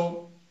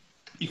also,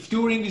 if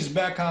touring is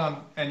back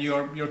on and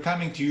you're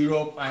coming to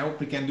Europe, I hope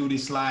we can do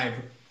this live.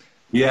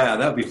 Yeah,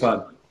 that'd be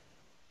fun.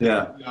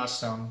 Yeah, that'd be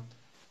awesome.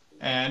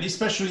 And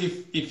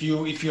especially if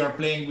you are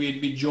playing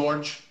with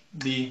George,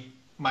 the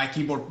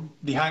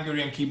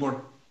Hungarian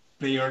keyboard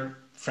player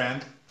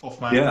friend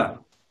of mine. Yeah.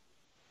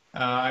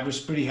 I was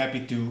pretty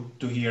happy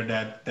to hear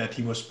that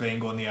he was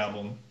playing on the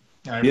album.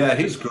 Yeah,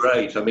 he's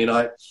great. I mean,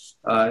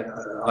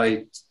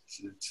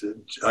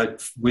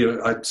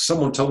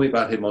 someone told me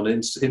about him on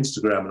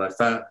Instagram, and I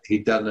found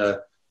he'd done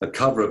a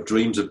cover of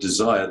Dreams of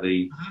Desire,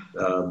 the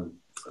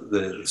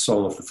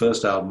song off the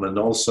first album, and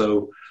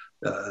also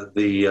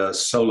the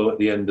solo at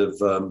the end of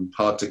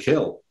Hard to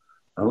Kill.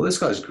 And well, this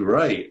guy's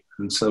great.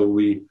 And so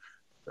we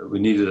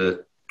needed a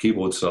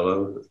keyboard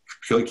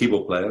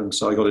keyboard player, and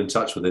so I got in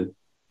touch with him.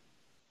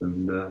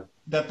 And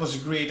that was a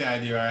great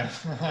idea.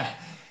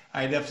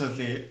 I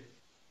definitely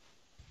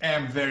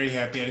am very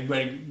happy and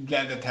very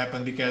glad that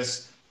happened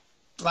because,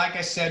 like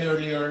I said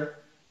earlier,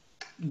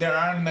 there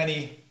aren't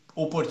many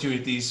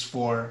opportunities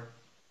for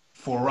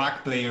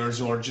rock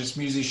players or just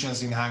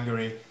musicians in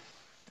Hungary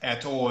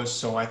at all.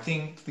 So I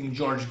think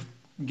George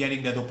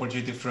getting that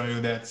opportunity from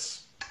you,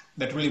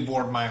 that really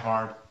warmed my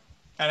heart.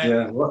 And,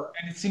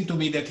 and it seemed to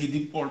me that he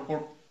did,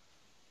 or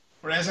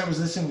as I was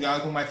listening to the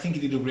album, I think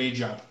he did a great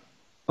job.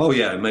 Oh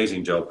yeah,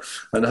 amazing job.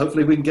 And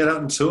hopefully we can get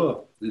out and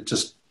tour.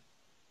 It's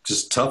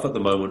just tough at the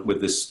moment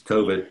with this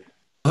COVID.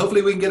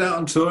 Hopefully we can get out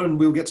on tour and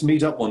we'll get to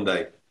meet up one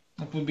day.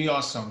 That would be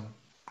awesome.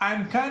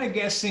 I'm kind of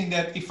guessing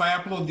that if I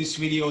upload this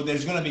video,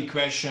 there's going to be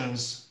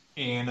questions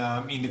in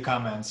the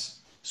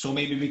comments. So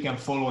maybe we can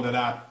follow that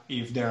up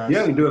if there are.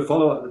 Yeah, we can do a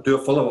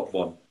follow-up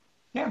one.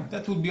 Yeah,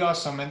 that would be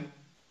awesome. And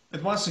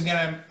once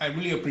again, I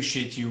really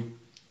appreciate you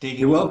taking.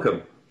 You're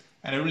welcome.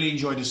 And I really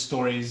enjoy the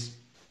stories.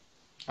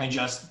 And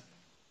just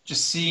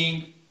just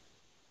seeing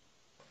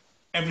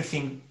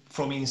everything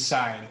from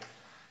inside.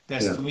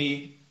 That's Yeah. for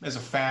me as a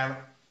fan,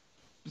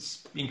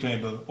 it's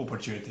incredible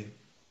opportunity.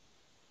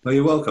 Well,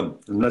 you're welcome,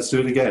 and let's do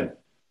it again.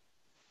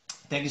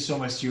 Thank you so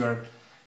much, Stuart.